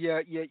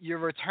 your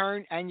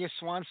return and your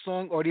swan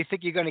song, or do you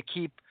think you're going to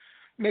keep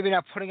maybe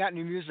not putting out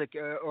new music,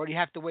 or do you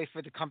have to wait for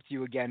it to come to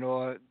you again,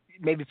 or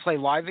maybe play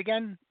live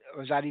again,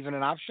 or is that even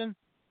an option?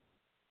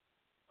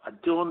 I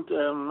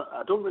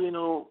don't really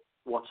know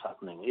what's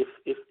happening.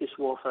 If this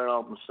Warfare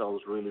album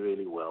sells really,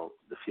 really well,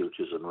 the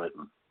future's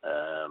unwritten.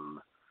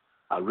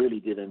 I really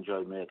did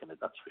enjoy making it,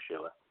 that's for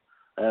sure.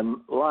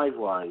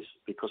 Live-wise,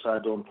 because I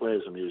don't play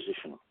as a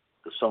musician,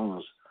 the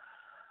songs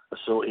are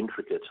so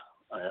intricate.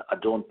 I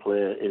don't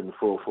play in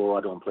 4/4,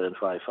 I don't play in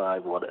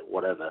 5/5,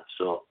 whatever.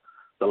 So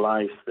the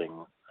live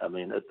thing, I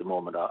mean, at the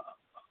moment,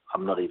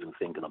 I'm not even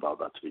thinking about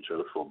that, to be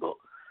truthful. But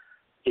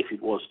if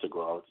it was to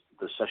go out,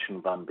 the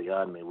session band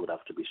behind me would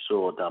have to be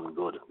so damn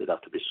good. They'd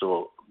have to be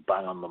so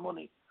bang on the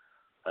money.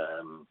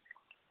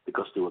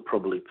 Because they would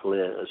probably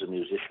play as a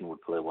musician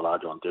would play. Well, I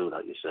don't do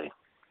that, you see.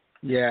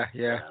 Yeah.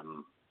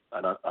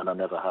 And I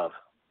never have.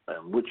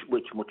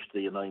 Which much to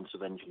the annoyance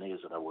of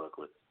engineers that I work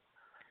with,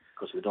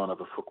 because we don't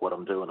have a fuck what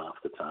I'm doing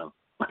half the time.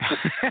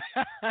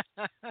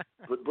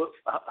 but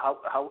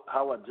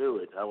how I do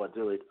it,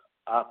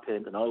 I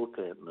paint an oil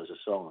painting as a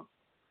song.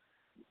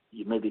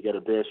 You maybe get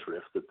a bass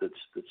riff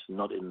that's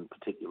not in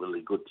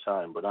particularly good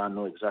time, but I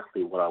know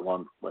exactly what I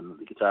want when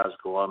the guitars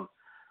go on.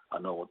 I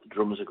know what the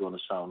drums are going to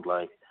sound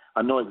like.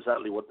 I know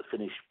exactly what the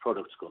finished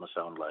product's going to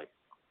sound like.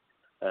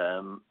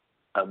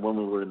 And when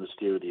we were in the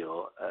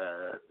studio,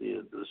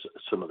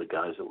 some of the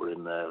guys that were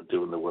in there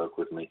doing the work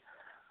with me,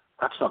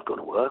 that's not going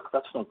to work.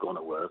 That's not going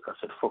to work. I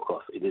said, fuck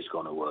off. It is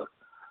going to work.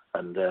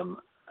 And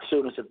as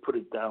soon as I put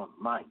it down,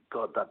 my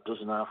God, that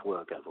doesn't half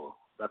work, Evo.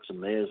 That's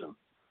amazing.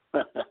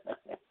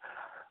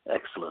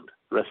 Excellent.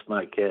 Rest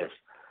my case.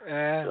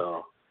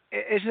 So,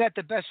 isn't that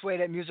the best way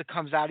that music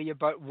comes out of you?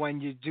 But when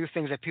you do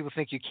things that people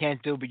think you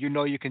can't do, but you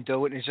know you can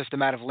do it, and it's just a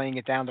matter of laying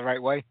it down the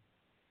right way?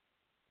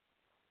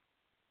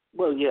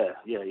 Well, yeah,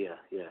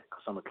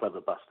 because I'm a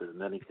clever bastard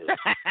in any case.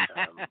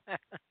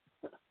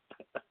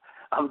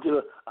 I'm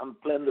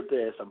playing the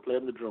bass, I'm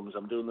playing the drums,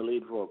 I'm doing the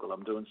lead vocal,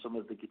 I'm doing some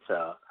of the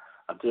guitar,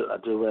 I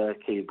do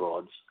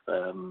keyboards.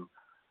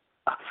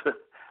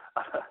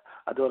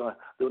 I don't know.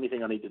 The only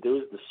thing I need to do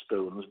is the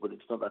spoons, but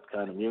it's not that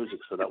kind of music,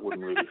 so that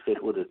wouldn't really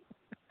fit, would it?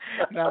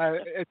 No,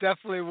 it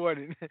definitely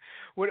wouldn't.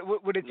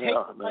 Would it take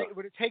No.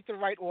 would it take the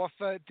right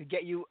offer to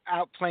get you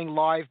out playing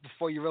live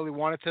before you really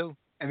wanted to?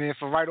 I mean, if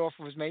a right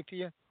offer was made to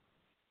you.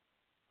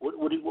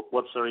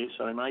 What?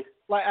 Sorry, Mike.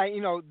 Like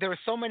there are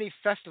so many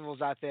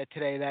festivals out there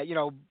today that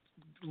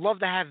love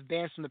to have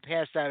bands from the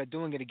past that are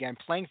doing it again,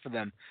 playing for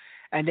them,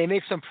 and they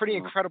make some pretty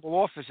incredible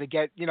offers to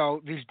get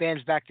these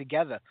bands back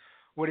together.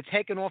 Would it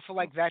take an offer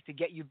like that to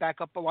get you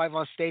back up alive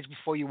on stage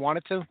before you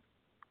wanted to?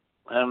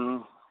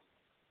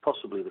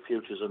 Possibly. The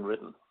future's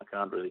unwritten. I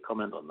can't really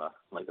comment on that.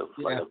 Like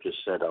I've just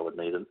said, I would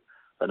need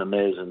an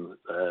amazing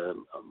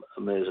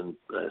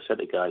set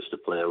of guys to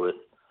play with.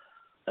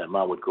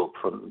 I would go up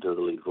front and do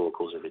the lead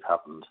vocals if it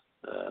happened.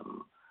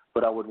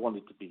 But I would want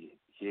it to be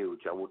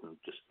huge. I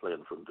wouldn't just play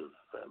in front of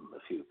a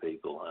few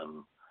people.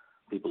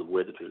 People have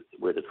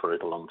waited for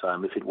it a long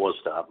time. If it was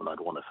to happen, I'd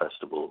want a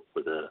festival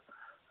with a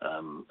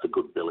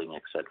good billing,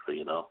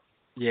 etc.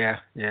 Yeah,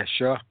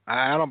 sure.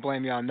 I don't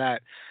blame you on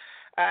that.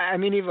 I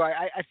mean, Evo,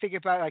 I think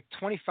about like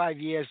 25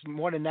 years,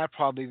 more than that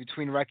probably,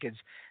 between records.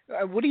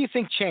 What do you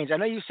think changed? I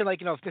know you said,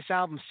 if this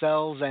album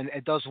sells and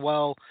it does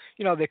well,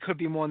 there could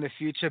be more in the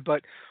future,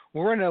 but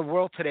we're in a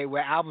world today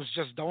where albums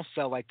just don't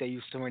sell like they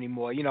used to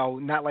anymore,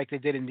 not like they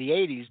did in the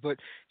 80s, but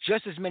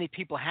just as many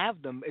people have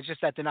them. It's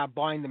just that they're not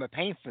buying them or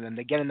paying for them.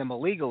 They're getting them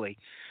illegally.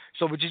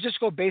 So would you just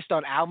go based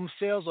on album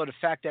sales, or the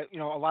fact that, a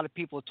lot of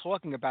people are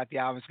talking about the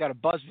album? It's got a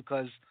buzz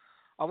because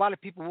a lot of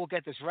people will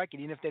get this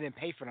record even if they didn't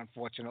pay for it,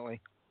 unfortunately.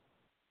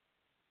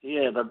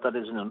 Yeah, that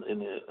is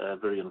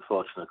very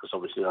unfortunate, because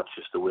obviously that's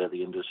just the way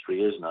the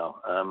industry is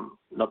now.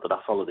 Not that I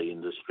follow the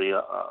industry,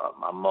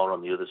 I'm more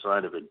on the other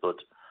side of it, but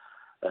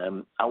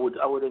I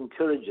would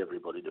encourage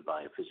everybody to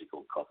buy a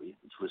physical copy.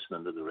 It's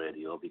listening to the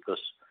radio, because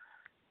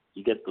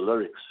you get the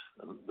lyrics,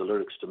 and the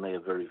lyrics to me are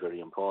very, very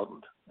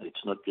important.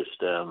 It's not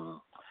just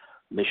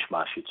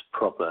mishmash, it's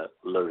proper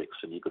lyrics,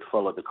 and you could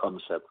follow the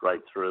concept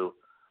right through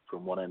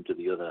from one end to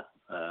the other.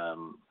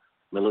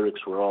 My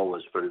lyrics were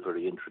always very,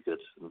 very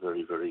intricate and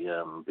very, very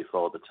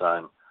before the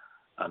time.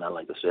 And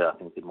like I say, I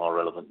think they're more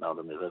relevant now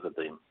than they've ever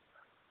been.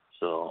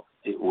 So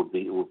it would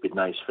be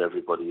nice for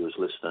everybody who's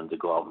listening to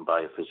go out and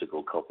buy a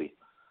physical copy.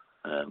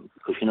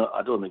 Because,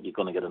 I don't think you're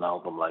going to get an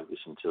album like this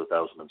in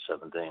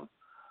 2017.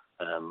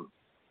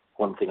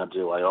 One thing I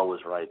do, I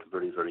always write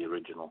very, very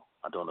original.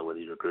 I don't know whether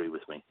you agree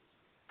with me.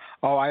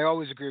 Oh, I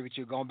always agree with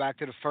you. Going back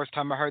to the first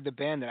time I heard the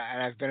band, and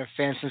I've been a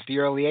fan since the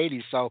early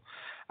 80s, so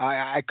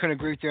I couldn't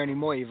agree with you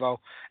anymore, Evo.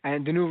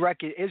 And the new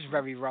record is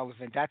very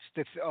relevant. That's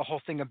the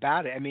whole thing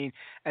about it. I mean,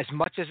 as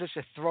much as it's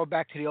a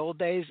throwback to the old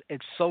days,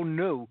 it's so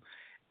new.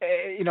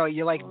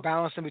 You're like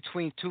balancing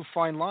between two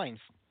fine lines.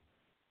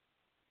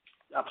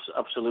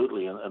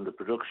 Absolutely, and the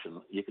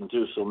production. You can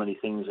do so many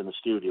things in the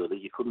studio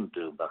that you couldn't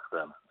do back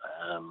then.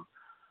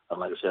 And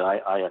like I say,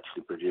 I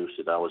actually produced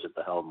it. I was at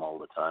the helm all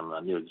the time. I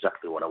knew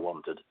exactly what I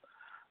wanted.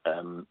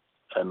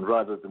 And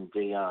rather than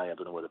DI, I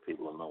don't know whether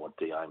people will know what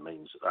DI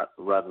means.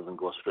 Rather than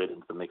go straight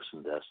into the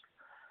mixing desk,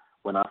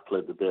 when I've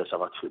played the bass,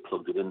 I've actually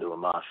plugged it into a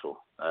Marshall,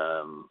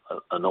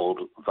 an old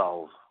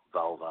valve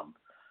amp,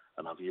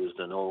 and I've used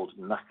an old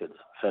knackered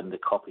Fender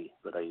copy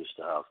that I used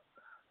to have.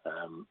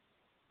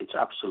 It's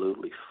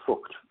absolutely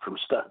fucked from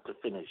start to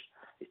finish.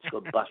 It's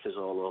got bashes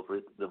all over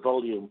it. The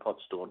volume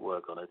pots don't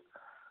work on it.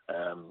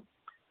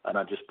 And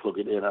I just plug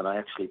it in, and I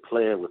actually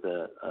play with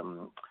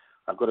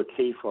I've got a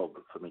key fob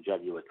for my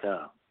Jaguar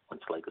car.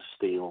 It's like a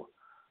steel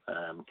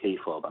key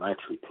fob, and I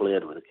actually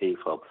played with a key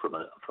fob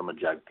from a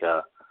Jag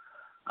car,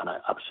 and I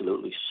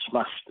absolutely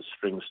smashed the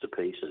strings to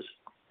pieces.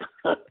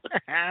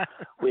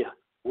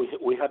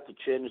 we had to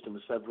change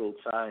them several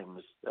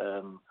times,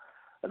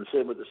 and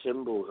same with the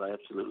cymbals. I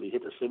absolutely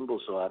hit a cymbal,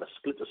 so I had to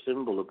split a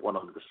cymbal up one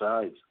of the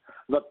sides,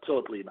 not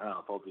totally in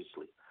half,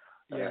 obviously.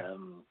 Yeah.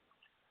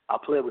 I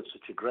play with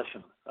such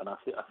aggression, and I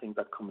think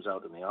that comes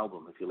out in the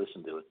album if you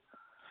listen to it.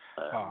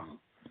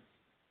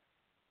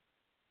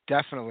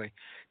 Definitely.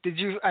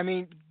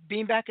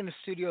 Being back in the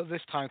studio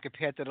this time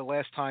compared to the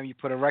last time you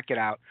put a record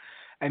out,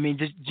 do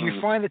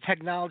you find the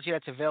technology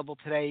that's available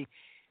today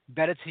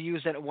better to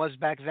use than it was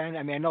back then?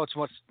 I know it's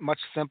much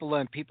simpler,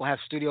 and people have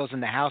studios in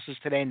their houses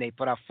today, and they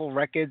put out full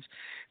records.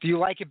 Do you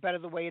like it better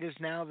the way it is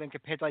now than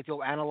compared to like the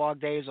old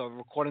analog days or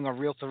recording on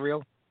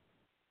reel-to-reel?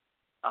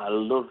 I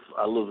love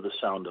the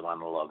sound of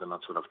analog, and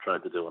that's what I've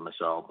tried to do on this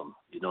album.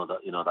 You know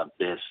that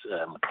bass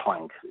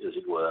clank, as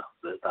it were,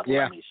 that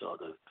Lemmy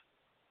sort of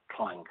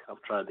clank.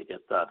 I've tried to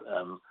get that.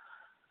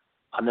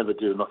 I never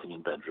do nothing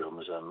in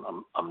bedrooms.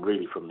 I'm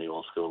really from the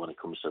old school when it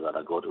comes to that.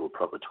 I go to a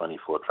proper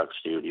 24-track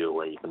studio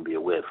where you can be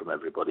away from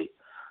everybody.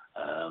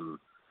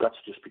 That's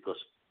just because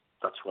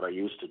that's what I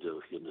used to do,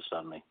 if you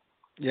understand me.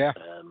 Yeah.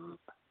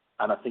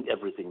 And I think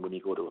everything, when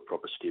you go to a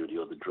proper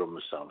studio, the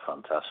drums sound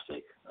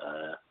fantastic.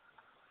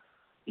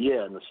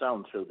 And the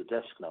sound through the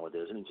desk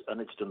nowadays,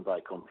 and it's done by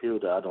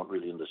computer. I don't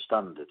really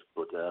understand it,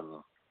 but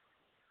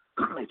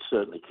it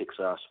certainly kicks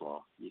ass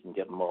more. You can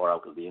get more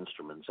out of the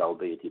instruments,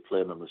 albeit you're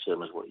playing them the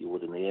same as what you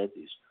would in the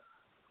 80s.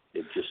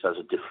 It just has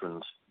a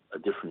different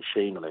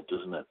sheen on it,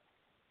 doesn't it?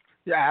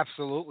 Yeah,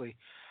 absolutely.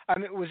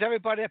 Was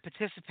everybody that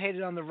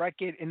participated on the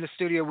record in the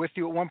studio with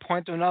you at one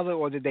point or another,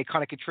 or did they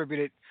kind of contribute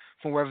it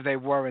from wherever they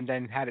were and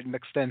then had it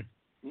mixed in?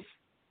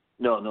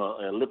 No.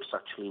 Lips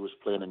actually was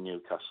playing in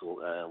Newcastle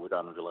with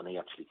Anvil, and he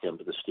actually came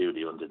to the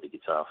studio and did the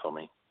guitar for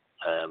me.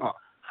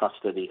 Fast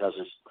Eddie has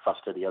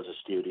a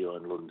studio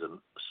in London,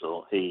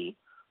 so he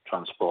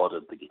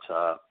transported the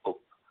guitar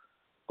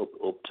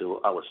up to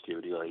our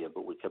studio here,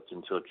 but we kept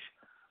in touch.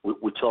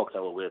 We talked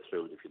our way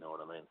through it, if you know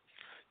what I mean.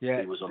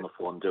 Yeah. He was on the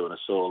phone doing a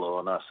solo,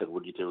 and I said,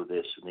 would you do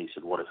this? And he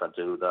said, what if I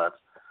do that?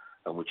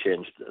 And we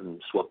changed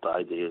and swapped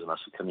ideas, and I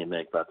said, can you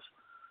make that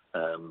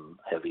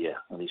heavier?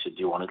 And he said, do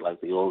you want it like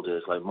the old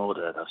days, like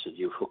Motorhead? I said,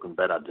 you fucking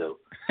bet I do.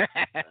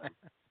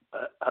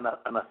 And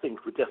I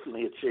think we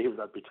definitely achieved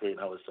that between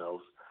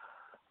ourselves.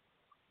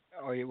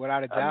 Oh,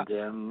 without a doubt.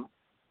 And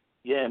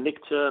Nick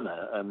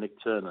Turner.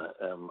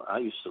 I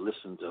used to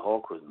listen to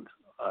Hawkwind.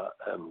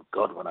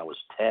 When I was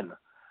 10,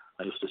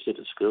 I used to sit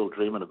at school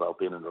dreaming about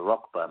being in a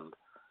rock band.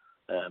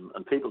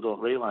 And people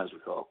don't realise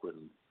with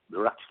Hawkwind,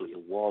 they're actually a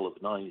wall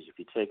of noise. If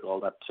you take all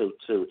that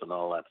toot and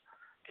all that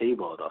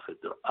keyboard off it,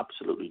 they're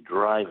absolutely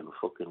driving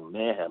fucking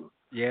mayhem.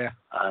 Yeah.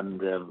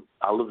 And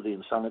I love the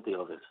insanity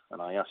of it.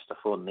 And I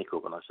phoned Nick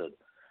up and I said,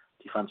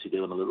 do you fancy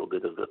doing a little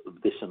bit of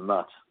this and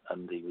that?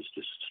 And he was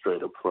just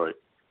straight up for it.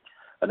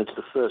 And it's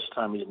the first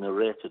time he's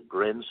narrated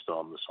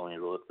Brainstorm, the song he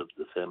wrote,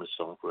 the famous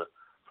song for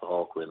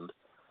Hawkwind.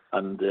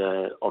 And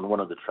on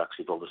one of the tracks,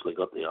 you've obviously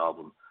got the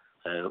album.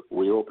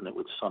 We open it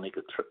with Sonic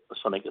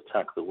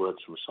Attack, the words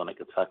from Sonic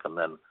Attack, and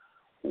then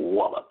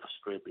wallop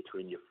straight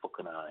between your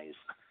fucking eyes.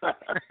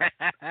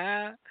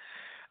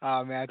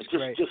 Oh man, that's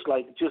great. Just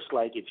like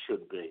it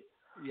should be.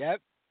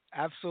 Yep,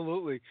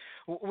 absolutely.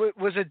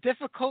 Was it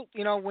difficult,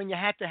 when you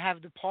had to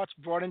have the parts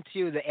brought into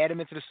you, to add them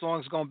into the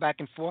songs, going back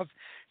and forth,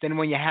 than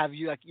when you have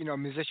a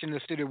musician in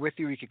the studio with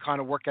you could kind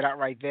of work it out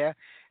right there?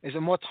 Is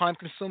it more time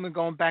consuming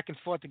going back and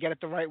forth to get it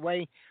the right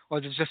way, or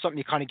is it just something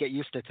you kind of get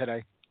used to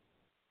today?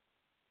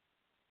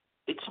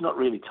 It's not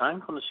really time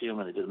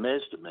consuming. It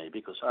amazed me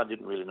because I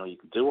didn't really know you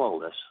could do all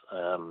this.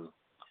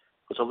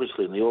 Because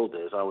obviously in the old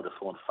days I would have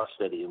phoned Fast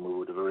Eddie and we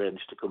would have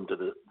arranged to come to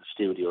the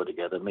studio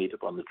together, meet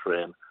up on the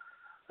train.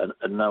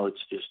 And now it's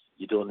just,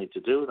 you don't need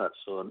to do that.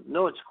 So,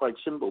 no, it's quite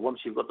simple. Once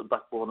you've got the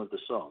backbone of the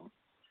song,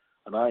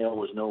 and I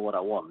always know what I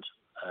want,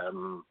 I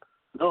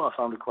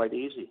found it quite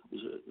easy.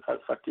 In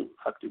fact,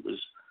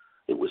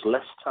 it was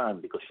less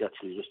time because you're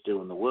actually just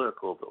doing the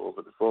work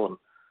over the phone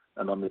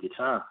and on the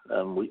guitar.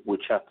 We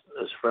chat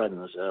as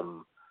friends.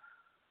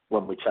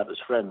 When we chat as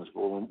friends,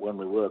 but when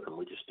we work, and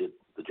we just did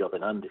the job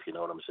in hand, if you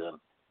know what I'm saying.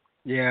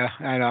 Yeah,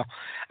 I know.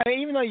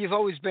 Even though you've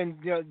always been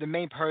the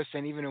main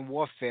person, even in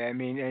Warfare, and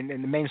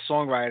the main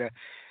songwriter,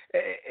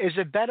 is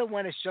it better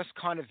when it's just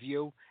kind of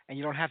you and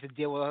you don't have to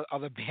deal with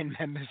other band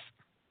members?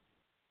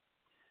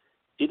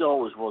 It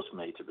always was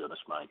me, to be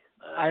honest, Mike.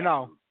 I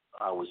know.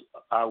 I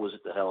was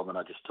at the helm and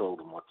I just told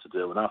them what to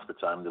do, and half the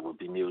time they would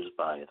be amused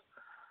by it.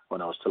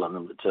 When I was telling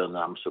them to turn the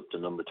amps up to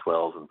number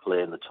 12 and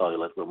play in the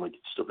toilet when we did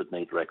stuff at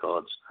Neat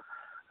Records,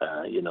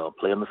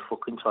 play in the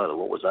fucking toilet.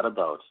 What was that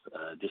about?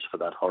 Just for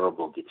that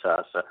horrible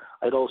guitar. So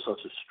I had all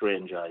sorts of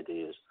strange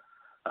ideas,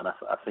 and I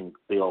think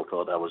they all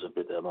thought I was a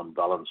bit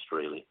unbalanced,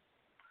 really.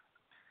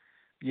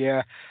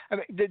 Yeah, I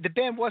mean, the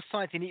band was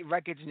signed to Neat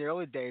Records in the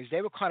early days.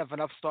 They were kind of an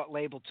upstart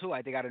label too.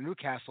 I think out of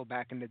Newcastle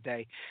back in the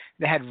day.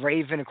 They had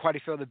Raven and quite a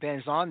few other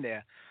bands on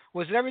there.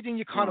 Was it everything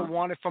you kind of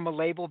wanted from a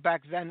label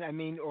back then? I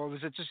mean, or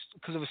was it just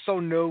because it was so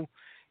new?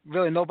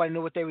 Really, nobody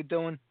knew what they were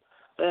doing.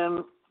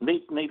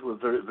 Neat were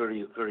very,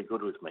 very, very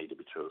good with me, to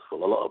be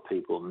truthful. A lot of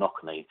people knock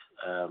Neat,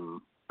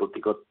 but they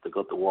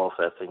got the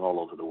Warfare thing all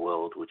over the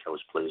world, which I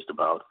was pleased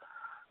about.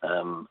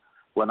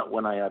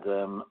 When I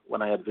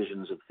had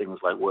visions of things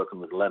like working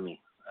with Lemmy.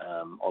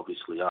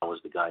 Obviously, I was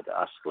the guy to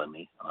ask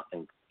Lemmy, and I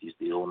think he's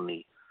the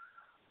only.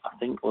 I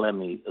think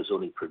Lemmy has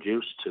only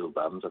produced 2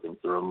 bands. I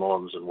think the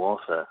Ramones and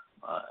Warfare.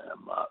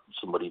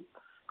 Somebody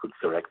could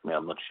correct me.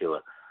 I'm not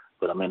sure,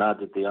 but I mean, I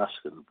did the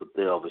asking, but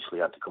they obviously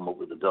had to come up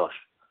with the dosh.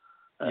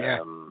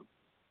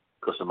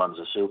 Because the man's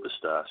a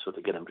superstar, so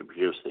to get him to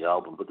produce the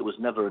album. But there was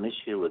never an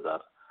issue with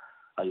that.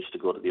 I used to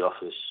go to the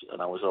office,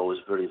 and I was always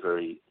very,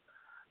 very.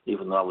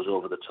 Even though I was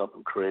over the top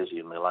and crazy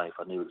in my life,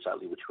 I knew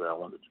exactly which way I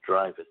wanted to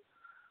drive it.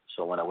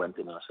 So when I went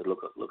in, I said,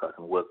 look, I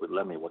can work with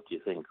Lemmy. What do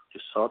you think?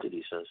 Just sort it,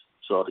 he says.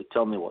 Sort it.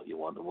 Tell me what you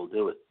want, and we'll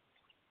do it.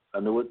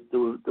 And they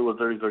were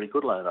very, very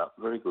good like that.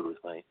 Very good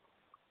with me.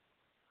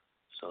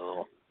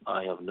 So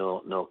I have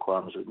no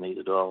qualms with Neat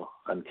at all.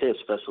 And Kate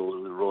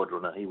Spessel, the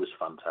Roadrunner, he was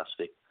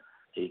fantastic.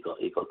 He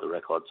got the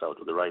records out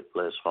of the right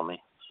place for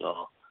me.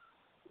 So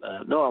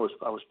I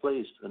was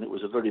pleased, and it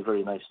was a very,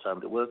 very nice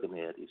time to work in the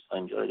 80s. I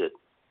enjoyed it.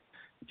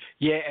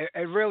 Yeah,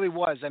 it really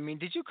was. I mean,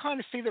 did you kind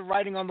of see the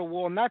writing on the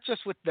wall, not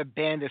just with the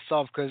band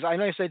itself? Because I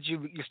know you said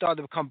you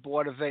started to become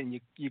bored of it and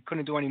you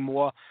couldn't do any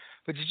more.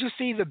 But did you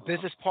see the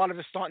business part of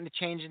it starting to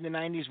change in the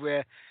 90s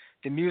where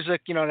the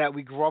music, that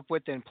we grew up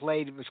with and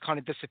played was kind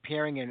of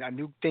disappearing and a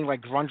new thing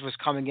like grunge was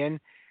coming in?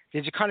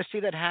 Did you kind of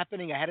see that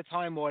happening ahead of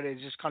time, or did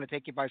it just kind of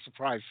take you by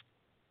surprise?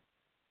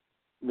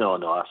 No,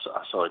 I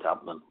saw it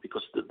happening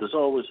because there's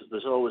always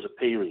a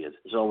period.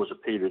 There's always a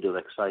period of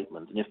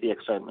excitement, and if the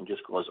excitement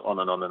just goes on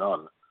and on and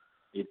on,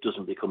 it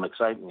doesn't become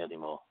exciting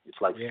anymore. It's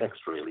like sex,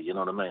 really. You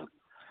know what I mean?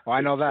 Well,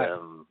 I know that.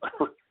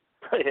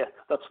 Yeah,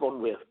 that's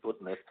one way of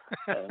putting it.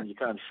 You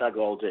can't shag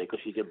all day because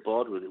you get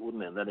bored with it,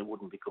 wouldn't it? And then it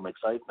wouldn't become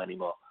exciting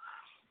anymore.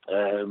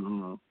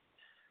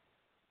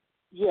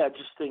 Yeah, I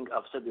just think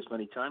I've said this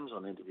many times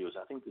on interviews.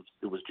 I think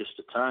there was just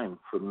a time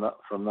from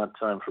that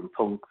time, from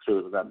punk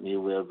through to that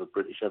new wave of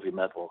British heavy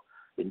metal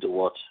into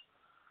what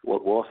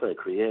Warfare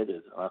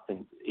created. And I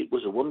think it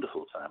was a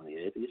wonderful time, the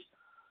 80s.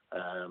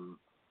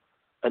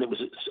 And it was,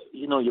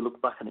 you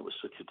look back and it was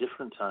such a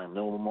different time.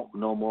 No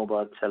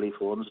mobile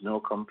telephones, no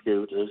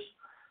computers.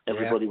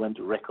 Everybody went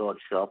to record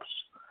shops.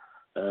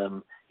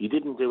 You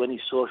didn't do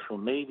any social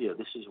media.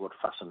 This is what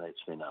fascinates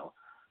me now.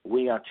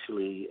 We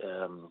actually.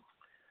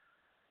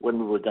 When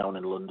we were down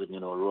in London,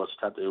 Rose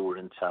Tattoo were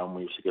in town.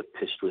 We used to get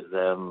pissed with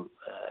them.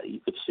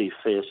 You could see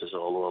faces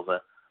all over,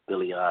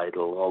 Billy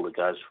Idol, all the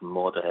guys from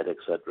Motorhead,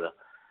 etc.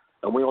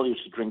 And we all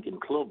used to drink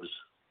in clubs,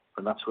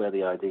 and that's where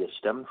the idea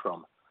stemmed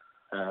from.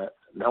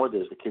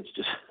 Nowadays, the kids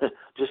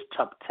just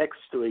tap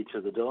text to each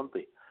other, don't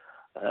they?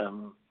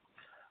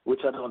 Which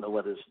I don't know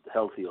whether it's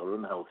healthy or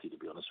unhealthy, to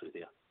be honest with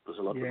you. Because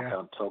a lot of them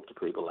can't talk to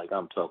people like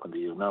I'm talking to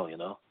you now,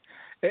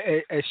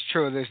 It's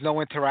true. There's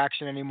no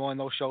interaction anymore,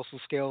 no social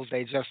skills.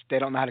 They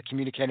don't know how to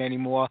communicate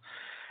anymore.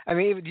 I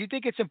mean, do you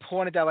think it's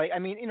important that,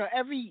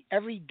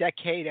 every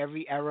decade,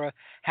 every era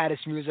had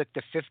its music?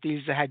 The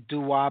 50s, they had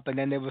doo-wop, and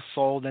then there was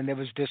soul, and there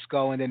was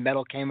disco, and then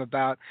metal came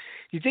about.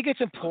 Do you think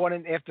it's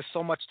important after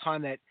so much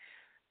time that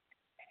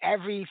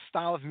every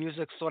style of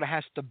music sort of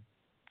has to,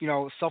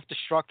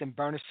 self-destruct and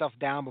burn itself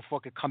down before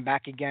it could come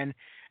back again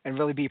and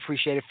really be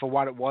appreciated for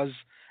what it was?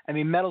 I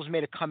mean, metal's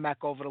made a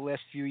comeback over the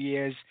last few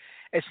years.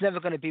 It's never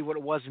going to be what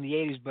it was in the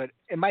 80s, but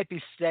it might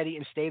be steady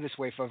and stay this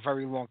way for a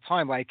very long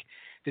time. Like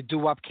the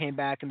doo-wop came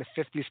back and the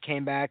 50s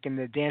came back and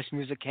the dance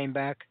music came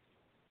back.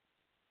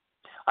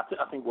 I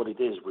think what it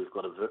is, we've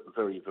got a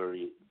very,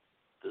 very,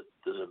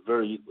 there's a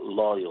very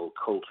loyal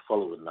cult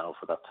following now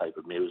for that type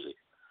of music.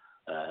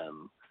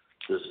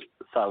 There's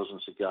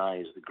thousands of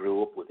guys that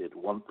grew up with it,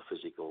 want the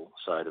physical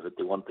side of it.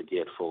 They want the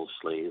gatefold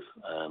sleeve.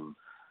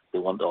 They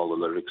want all the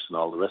lyrics and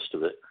all the rest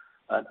of it.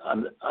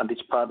 And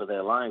it's part of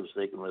their lives.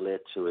 They can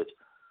relate to it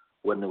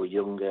when they were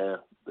younger.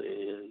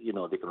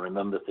 They can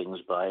remember things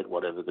by it,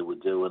 whatever they were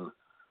doing.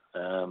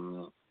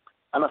 And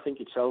I think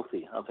it's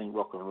healthy. I think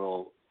rock and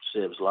roll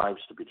saves lives,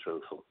 to be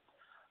truthful.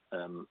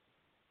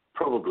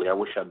 Probably I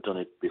wish I'd done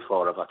it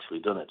before I've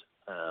actually done it.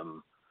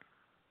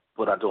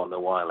 But I don't know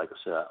why. Like I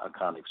say, I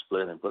can't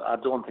explain it. But I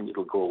don't think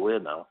it'll go away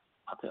now.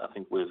 I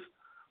think we've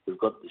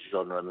got this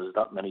genre, and there's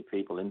that many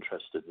people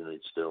interested in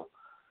it still.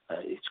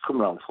 It's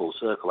come around full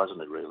circle,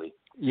 hasn't it, really?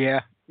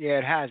 Yeah,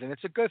 it has. And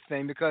it's a good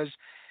thing because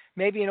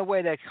maybe in a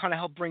way that kind of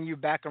helped bring you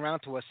back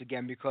around to us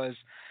again because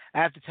I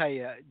have to tell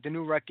you, the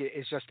new record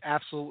is just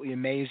absolutely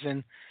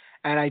amazing,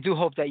 and I do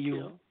hope that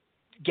you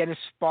get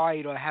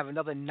inspired or have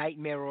another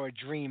nightmare or a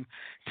dream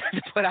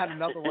to put out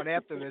another one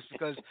after this,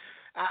 because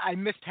I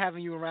missed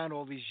having you around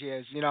all these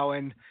years,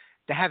 and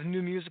to have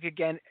new music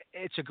again,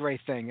 it's a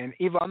great thing. And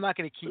Ivo, I'm not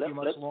going to keep you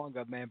much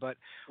longer, man, but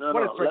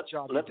what a great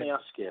job you did. Let me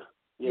ask you.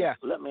 Yeah.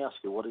 Let me ask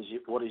you, what is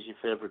your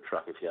favorite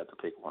track if you had to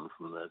pick one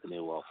from the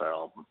New Warfare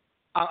album?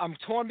 I'm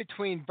torn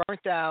between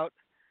Burnt Out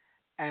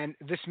and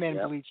This Man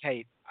Bleeds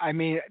Hate. I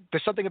mean,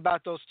 there's something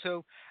about those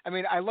two. I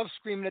mean, I love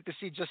Screaming at the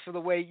Sea just for the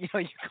way, you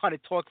kind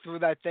of talk through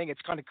that thing.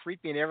 It's kind of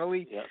creepy and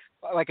eerily,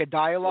 like a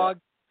dialogue.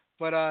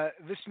 Yeah. But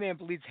This Man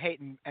Bleeds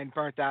Hate and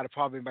Burnt Out are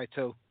probably my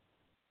two.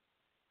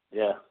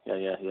 Yeah.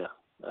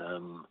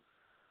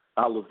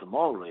 I love them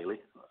all, really.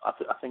 I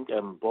think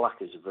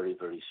Black is very,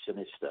 very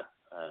sinister.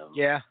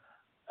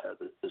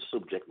 The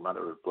subject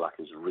matter of Black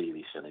is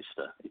really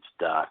sinister. It's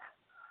dark.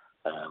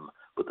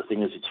 But the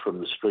thing is, it's from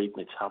the street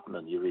and it's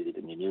happening. You read it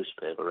in your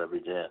newspaper every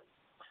day.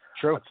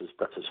 True.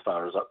 That's as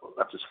far as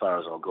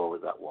I'll go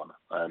with that one.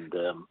 And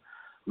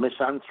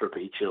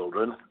misanthropy,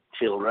 children,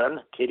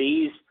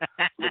 kiddies,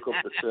 look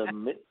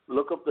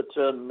up the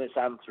term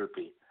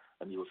misanthropy,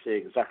 and you'll see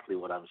exactly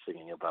what I'm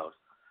singing about.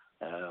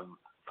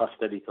 Fast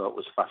Eddie thought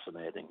was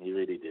fascinating. He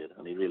really did,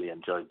 and he really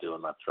enjoyed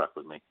doing that track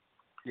with me.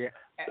 Yeah.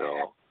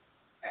 So,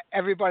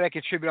 everybody that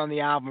contributed on the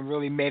album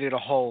really made it a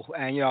whole.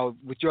 And,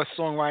 with your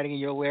songwriting and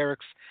your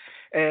lyrics,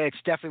 it's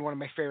definitely one of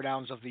my favorite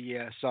albums of the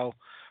year. So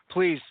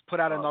please put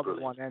out another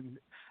one. And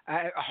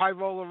High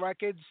Roller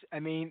Records, I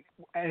mean,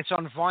 and it's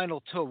on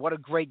vinyl too. What a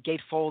great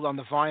gatefold on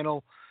the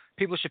vinyl.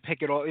 People should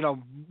pick it all,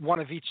 one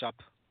of each up.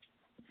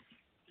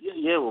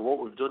 Yeah, well,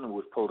 what we've done,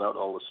 we've pulled out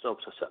all the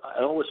stops.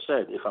 I always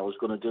said if I was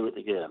going to do it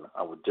again,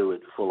 I would do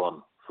it full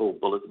on, full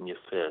bullet in your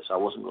face. I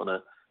wasn't going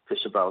to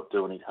piss about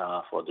doing it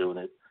half or doing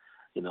it,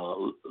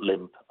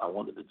 limp. I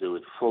wanted to do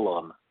it full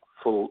on,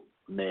 full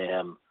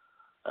mayhem,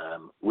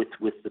 with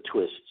the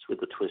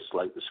twists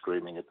like the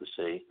Screaming at the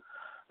Sea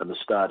and the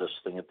Stardust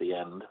thing at the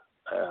end.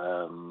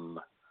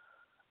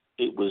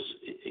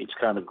 It's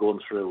kind of going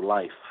through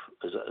life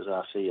as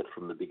I see it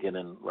from the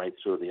beginning right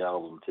through the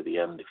album to the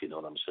end, if you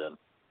know what I'm saying.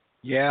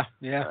 Yeah.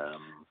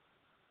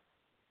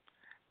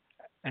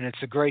 And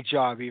it's a great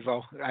job,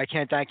 Ivo. I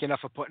can't thank you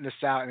enough for putting this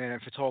out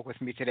and for talking with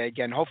me today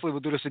again. Hopefully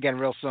we'll do this again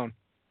real soon.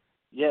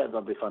 Yeah,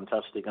 that'd be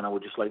fantastic. And I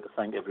would just like to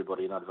thank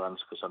everybody in advance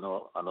because I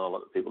know a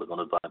lot of people are going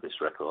to buy this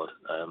record.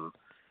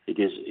 It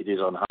is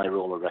on High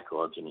Roller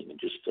Records, and you can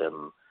just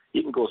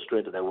you can go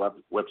straight to their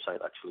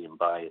website actually and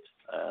buy it.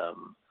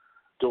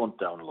 Don't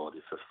download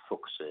it for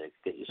fuck's sake.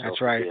 Get yourself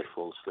a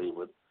full sleeve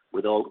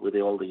with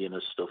all the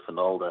inner stuff and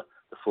all the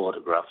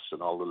photographs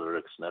and all the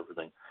lyrics and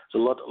everything. It's a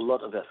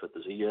lot of effort.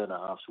 There's a year and a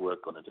half's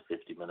work gone into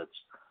 50 minutes.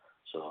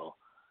 So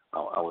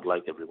I would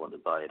like everyone to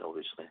buy it,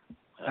 obviously.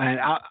 And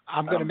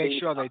I'm going to make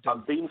sure they do.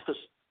 I'm being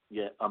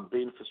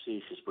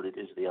facetious, but it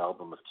is the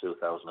album of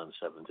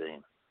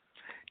 2017.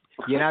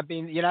 You're not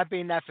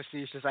being that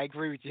facetious. I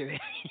agree with you.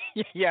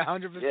 Yeah,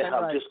 100%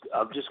 right.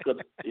 I've just got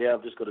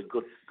a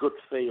good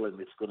feeling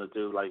it's going to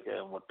do like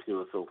what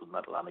Pure Filth and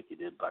Metal Anarchy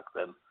did back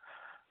then.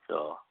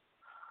 So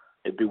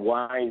it'd be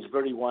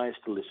very wise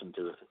to listen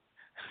to it.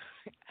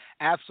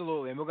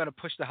 Absolutely, and we're going to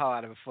push the hell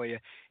out of it for you.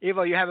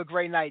 Ivo, you have a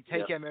great night.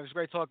 Take care, man. It was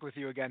great talking with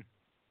you again.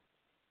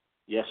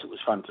 Yes, it was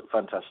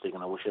fantastic,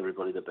 and I wish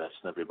everybody the best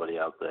and everybody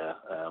out there.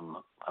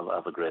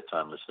 Have a great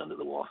time listening to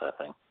the Warfare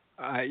thing.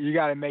 You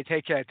got it, mate.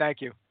 Take care.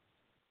 Thank you.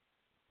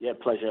 Yeah,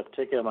 pleasure.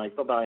 Take care, Mike.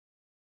 Bye-bye.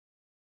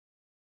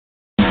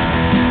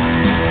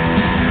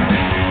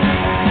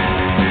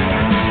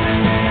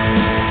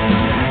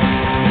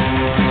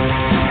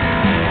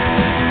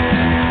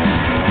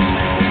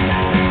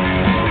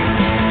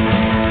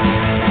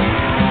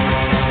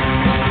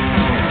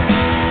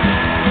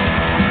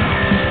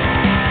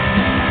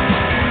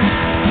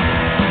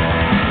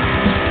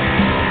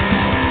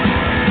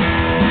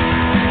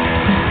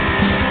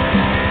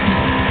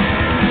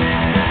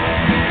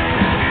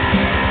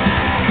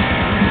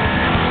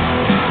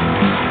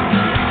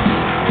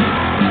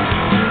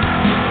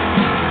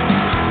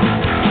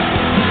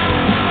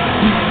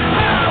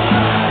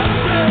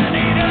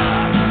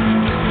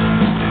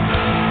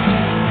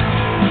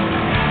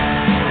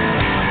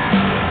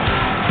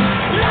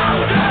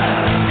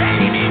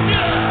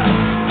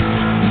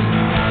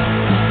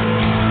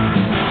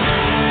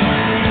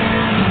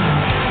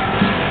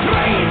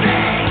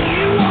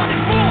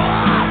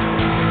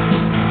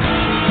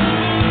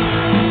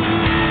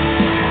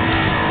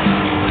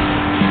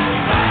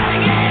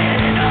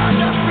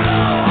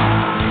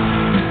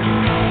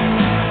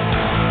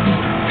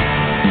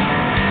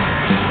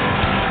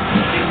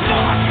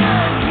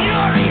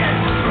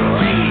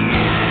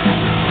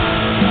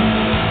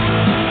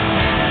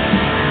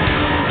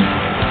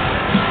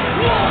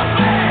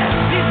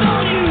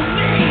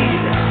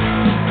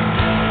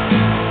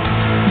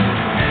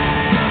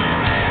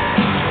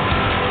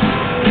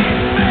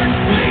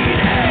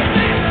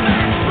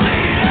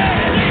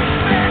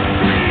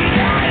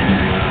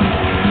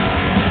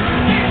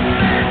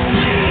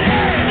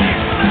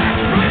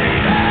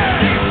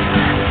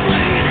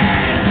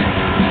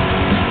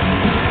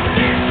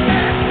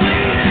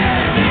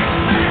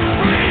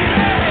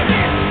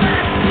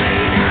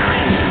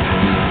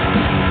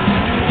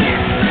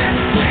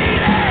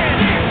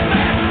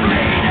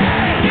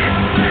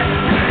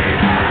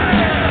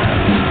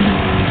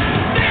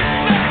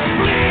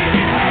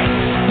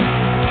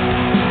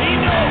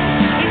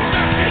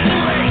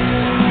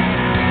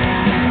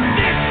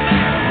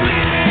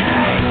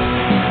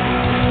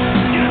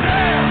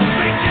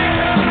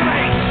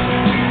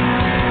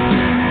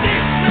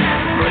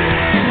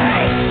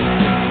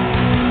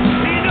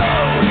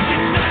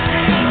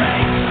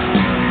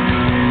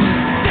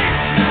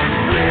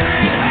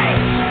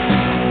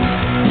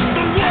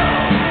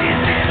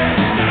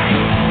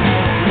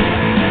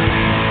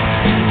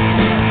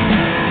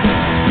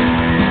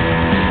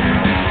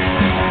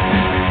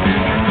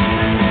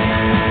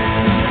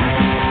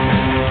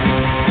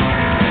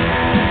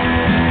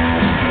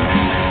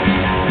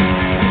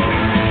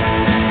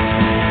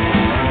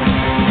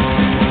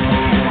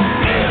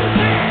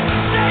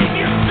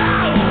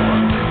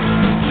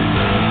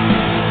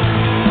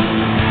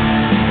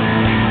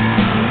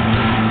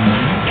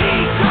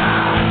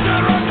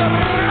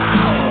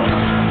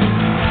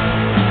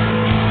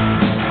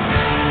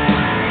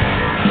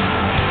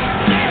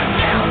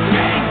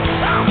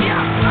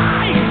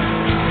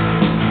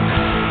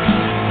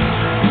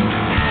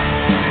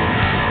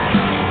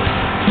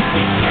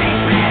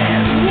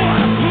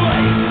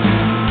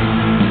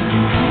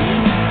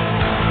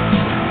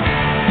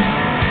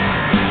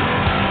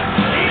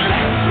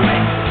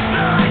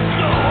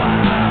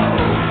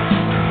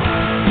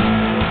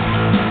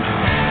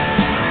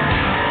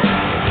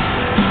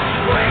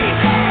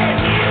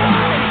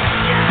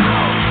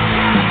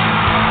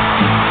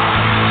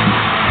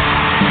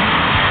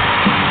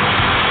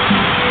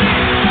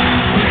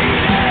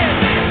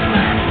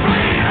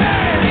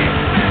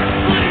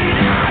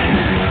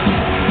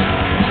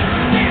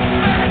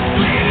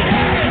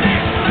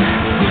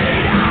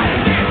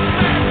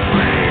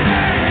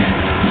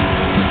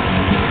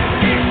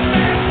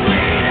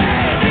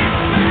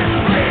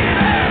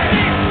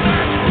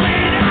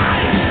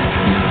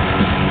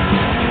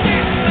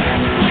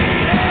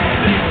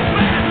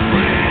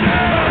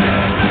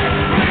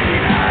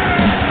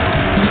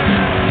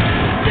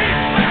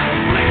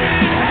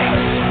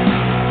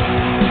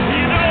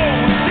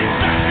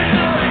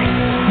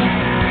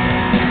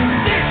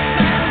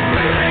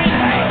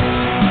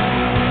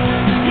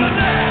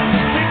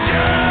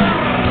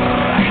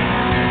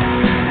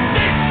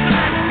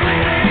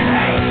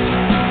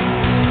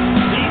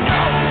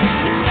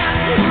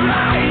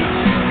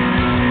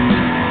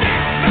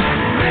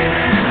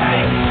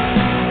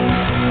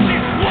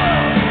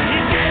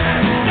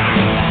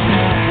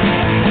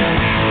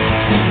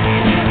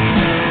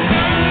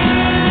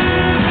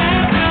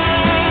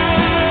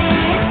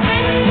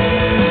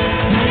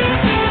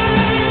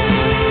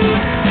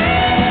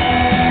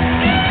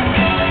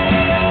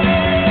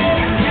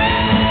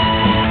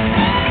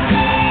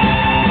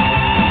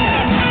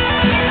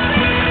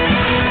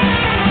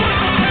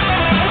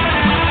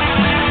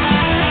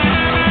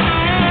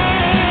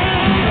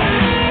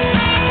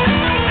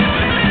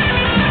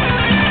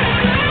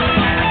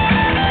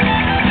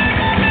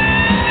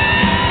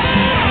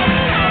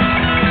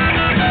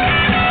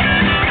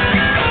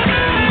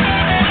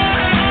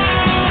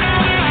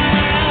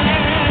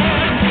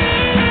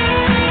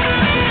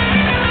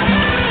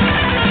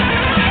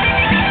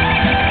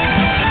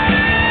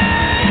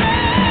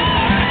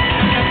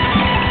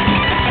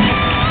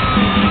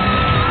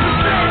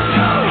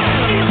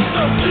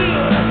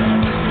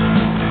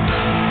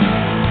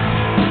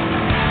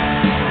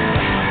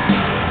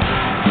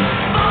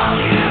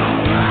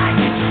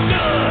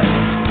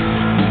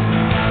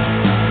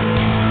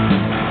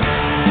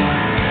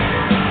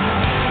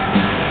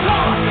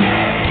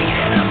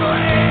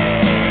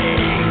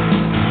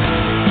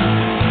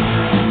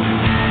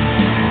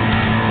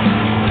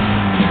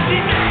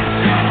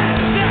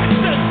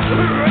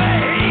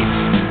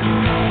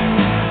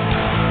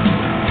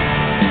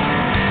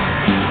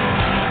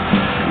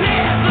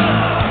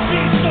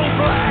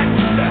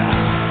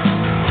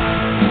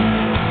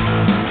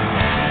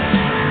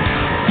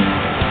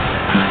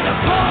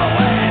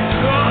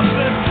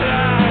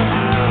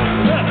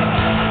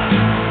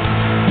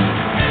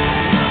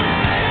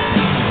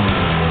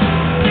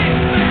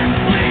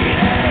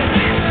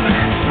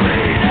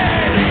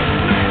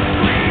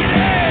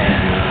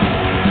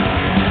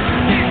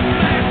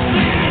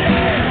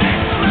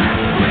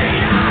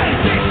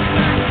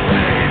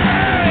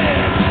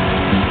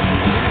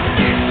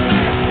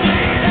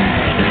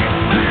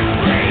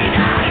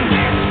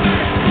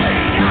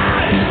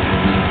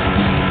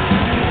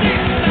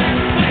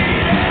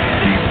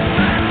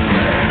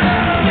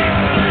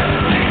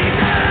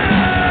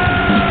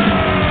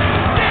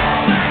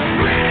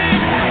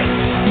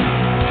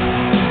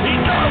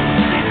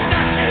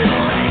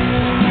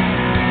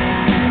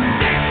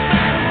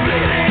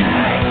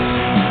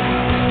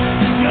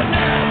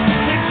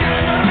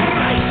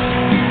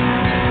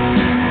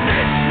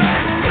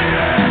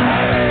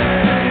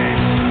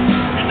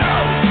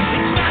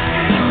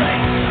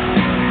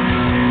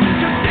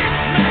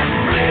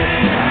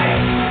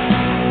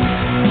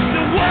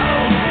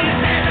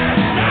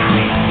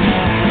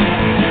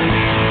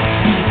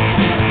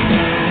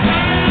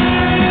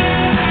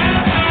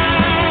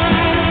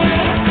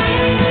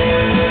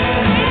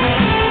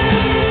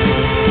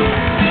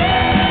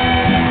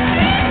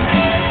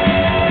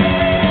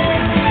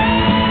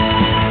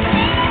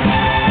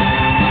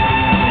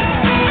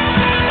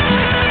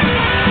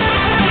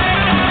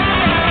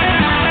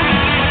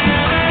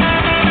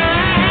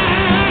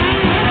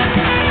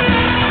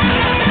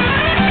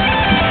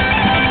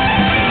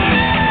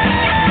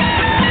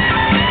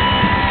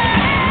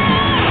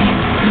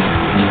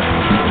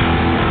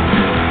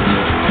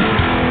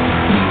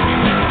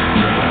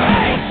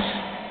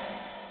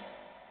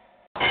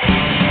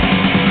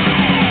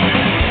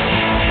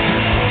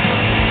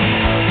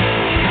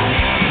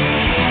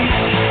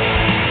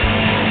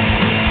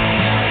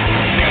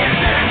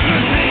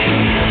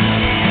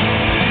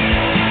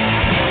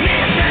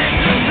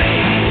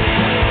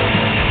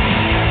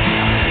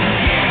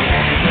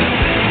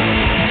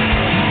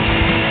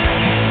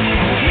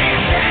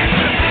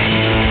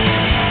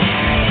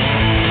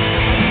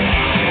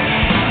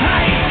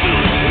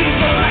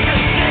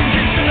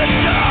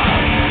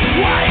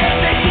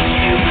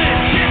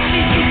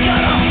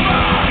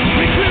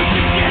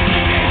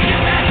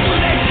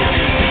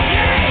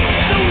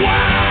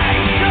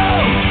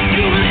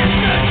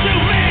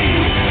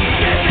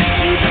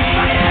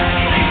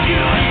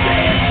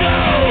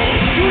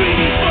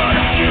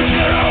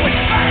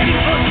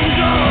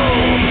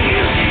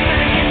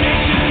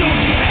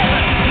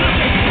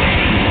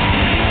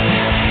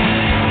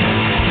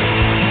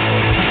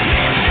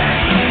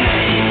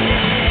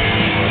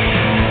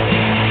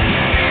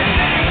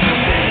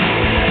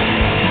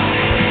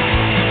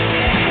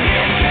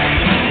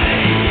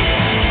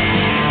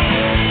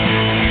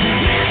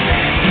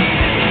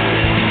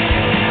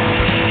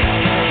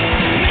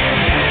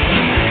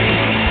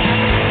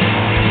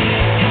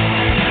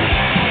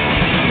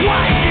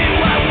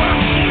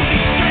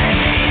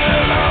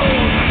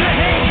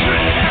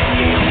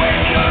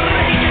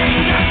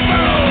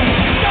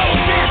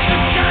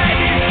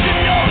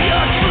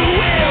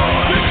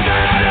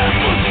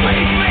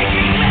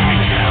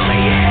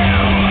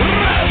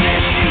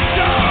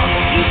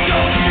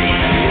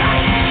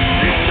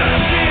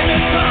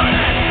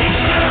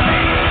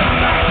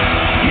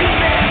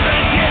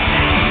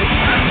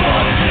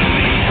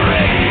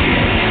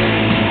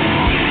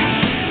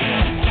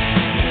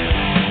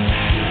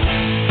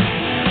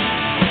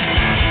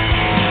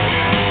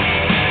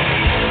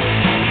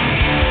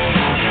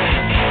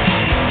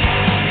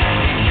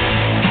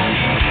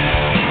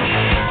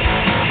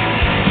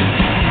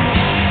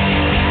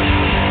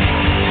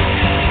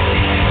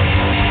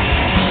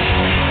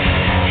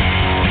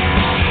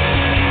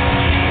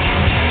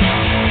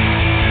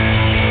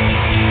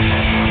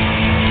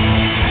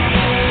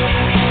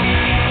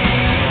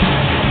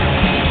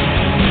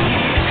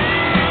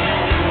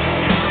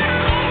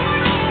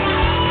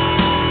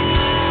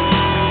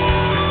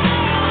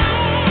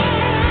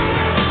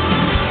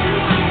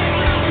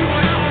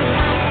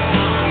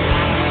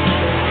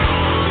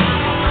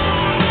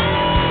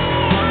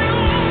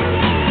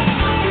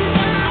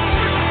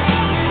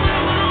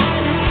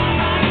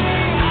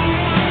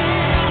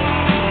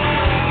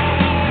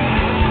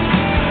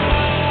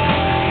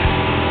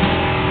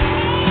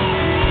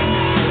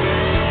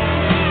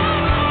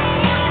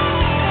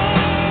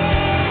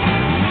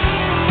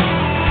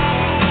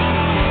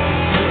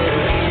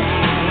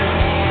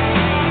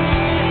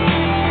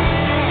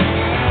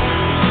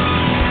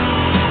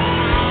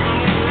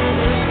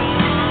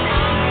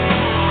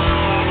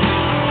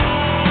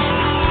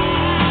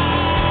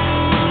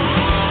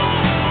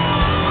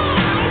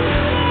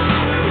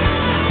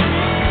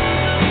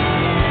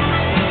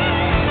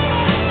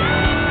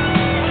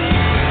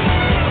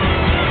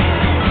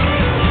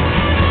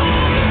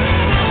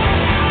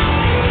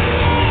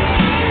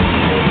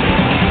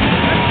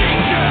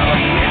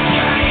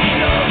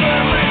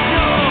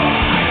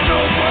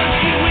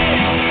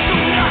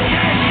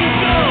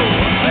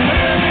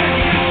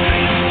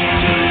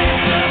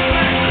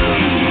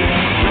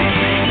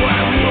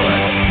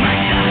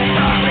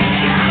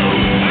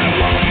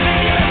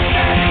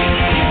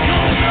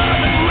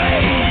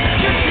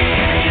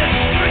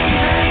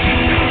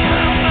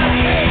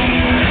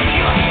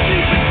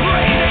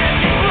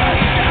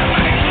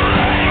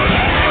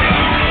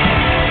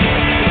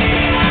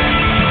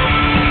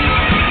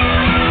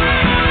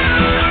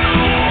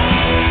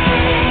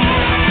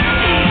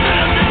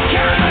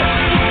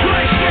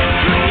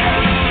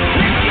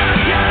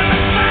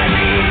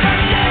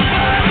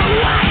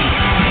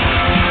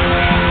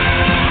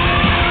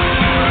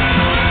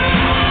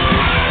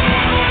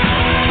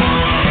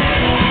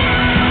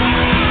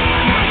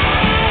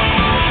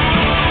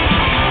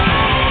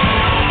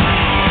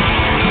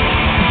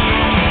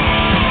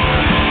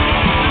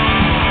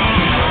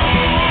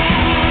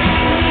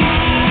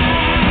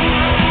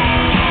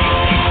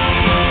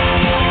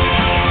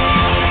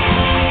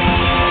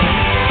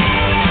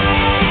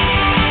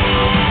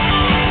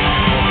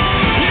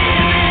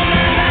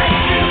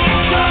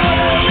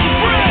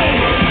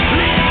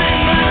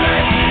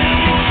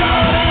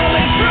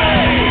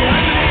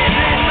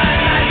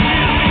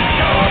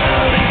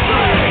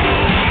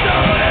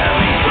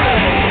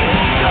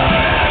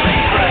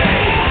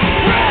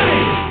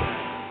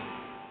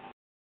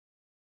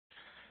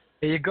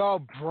 go.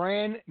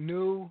 Brand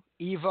new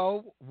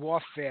Evo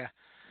Warfare.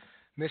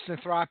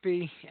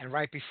 Misanthropy, and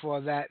right before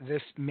that,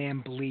 This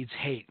Man Bleeds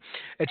Hate.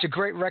 It's a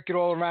great record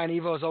all around.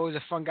 Evo is always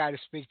a fun guy to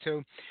speak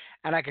to.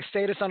 And I can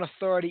say this on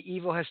authority.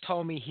 Evo has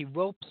told me he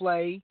will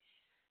play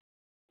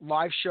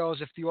live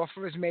shows if the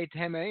offer is made to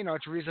him, and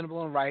it's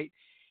reasonable and right.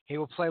 He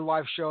will play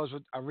live shows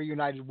with a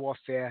reunited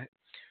Warfare.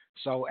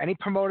 So any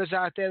promoters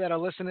out there that are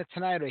listening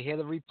tonight or hear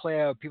the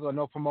replay or people that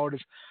know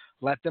promoters,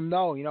 let them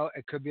know.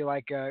 It could be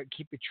like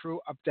Keep It True,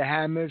 Up the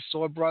Hammers,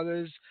 Sword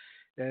Brothers.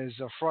 There's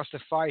a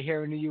Frosted Fire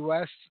here in the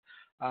U.S.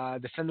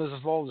 Defenders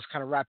of Old is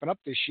kind of wrapping up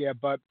this year,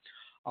 but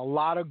a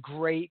lot of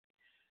great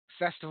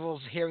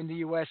festivals here in the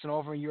U.S. and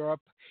over in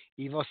Europe.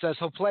 Evo says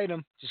he'll play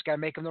them. Just got to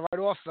make him the right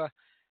offer.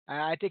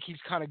 And I think he's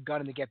kind of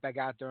gunning to get back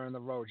out there on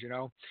the road, It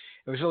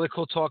was really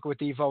cool talking with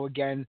Evo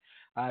again.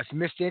 If you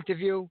missed the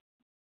interview,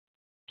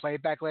 play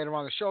it back later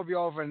on. The show will be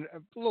over in a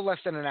little less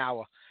than an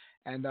hour,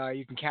 and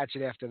you can catch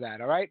it after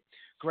that, all right?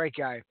 Great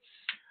guy.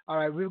 All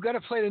right, we've got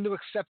to play the new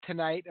Accept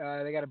tonight.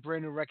 They got a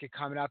brand new record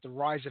coming out, The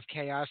Rise of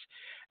Chaos.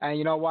 And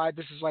you know what?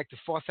 This is like the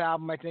fourth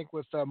album, I think,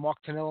 with Mark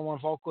Tonillo on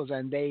vocals,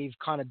 and they've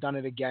kind of done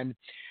it again.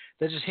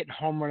 They're just hitting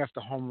home run after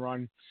home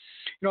run.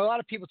 A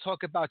lot of people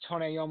talk about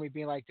Tony Iommi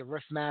being like the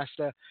riff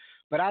master,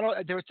 but I'll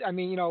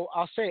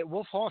say it.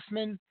 Wolf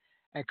Hoffman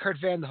and Kurt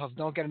Vanderhoof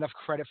don't get enough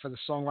credit for the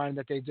songwriting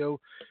that they do.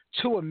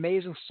 Two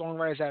amazing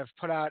songwriters that have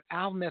put out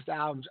album after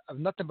album of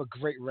nothing but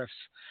great riffs.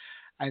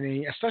 I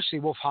mean, especially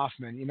Wolf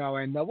Hoffman,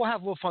 and we'll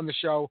have Wolf on the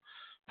show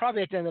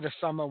probably at the end of the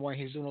summer when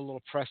he's doing a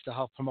little press to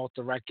help promote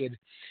the record.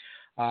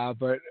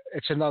 But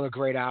it's another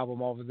great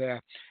album over there.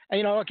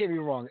 And, don't get me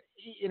wrong,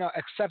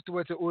 Accept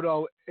with the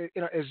Udo,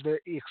 is the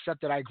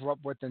Accept that I grew up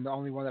with and the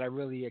only one that I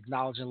really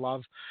acknowledge and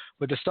love.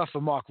 But the stuff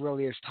of Mark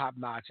really is top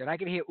notch. And I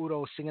can hear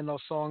Udo singing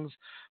those songs,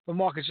 but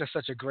Mark is just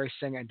such a great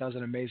singer and does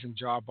an amazing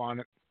job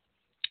on it.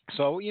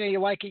 So, you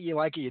like it,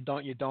 you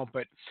don't,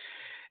 but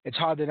it's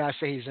hard to not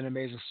say he's an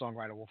amazing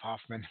songwriter, Wolf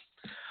Hoffman.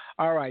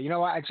 All right, you know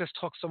what? I just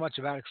talked so much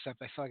about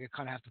Accept, I feel like I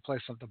kind of have to play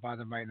something by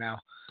them right now.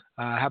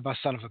 How about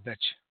Son of a Bitch?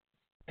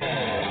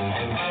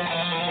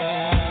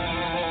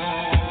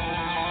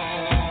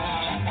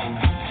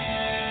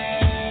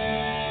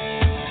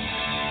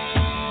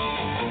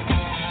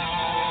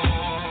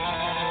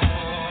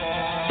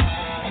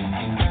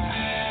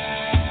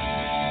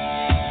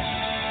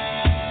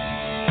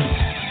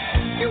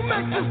 You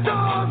make the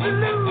stars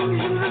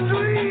illusions and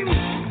dreams.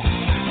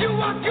 You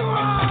want your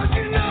heart,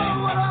 you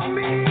know what I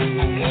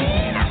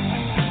mean.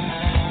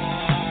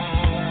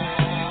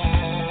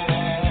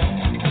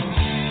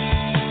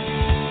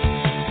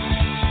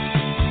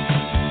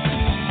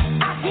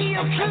 I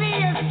feel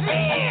clear,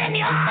 see in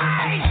your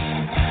eyes.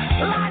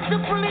 Like the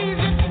please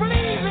it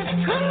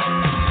collide.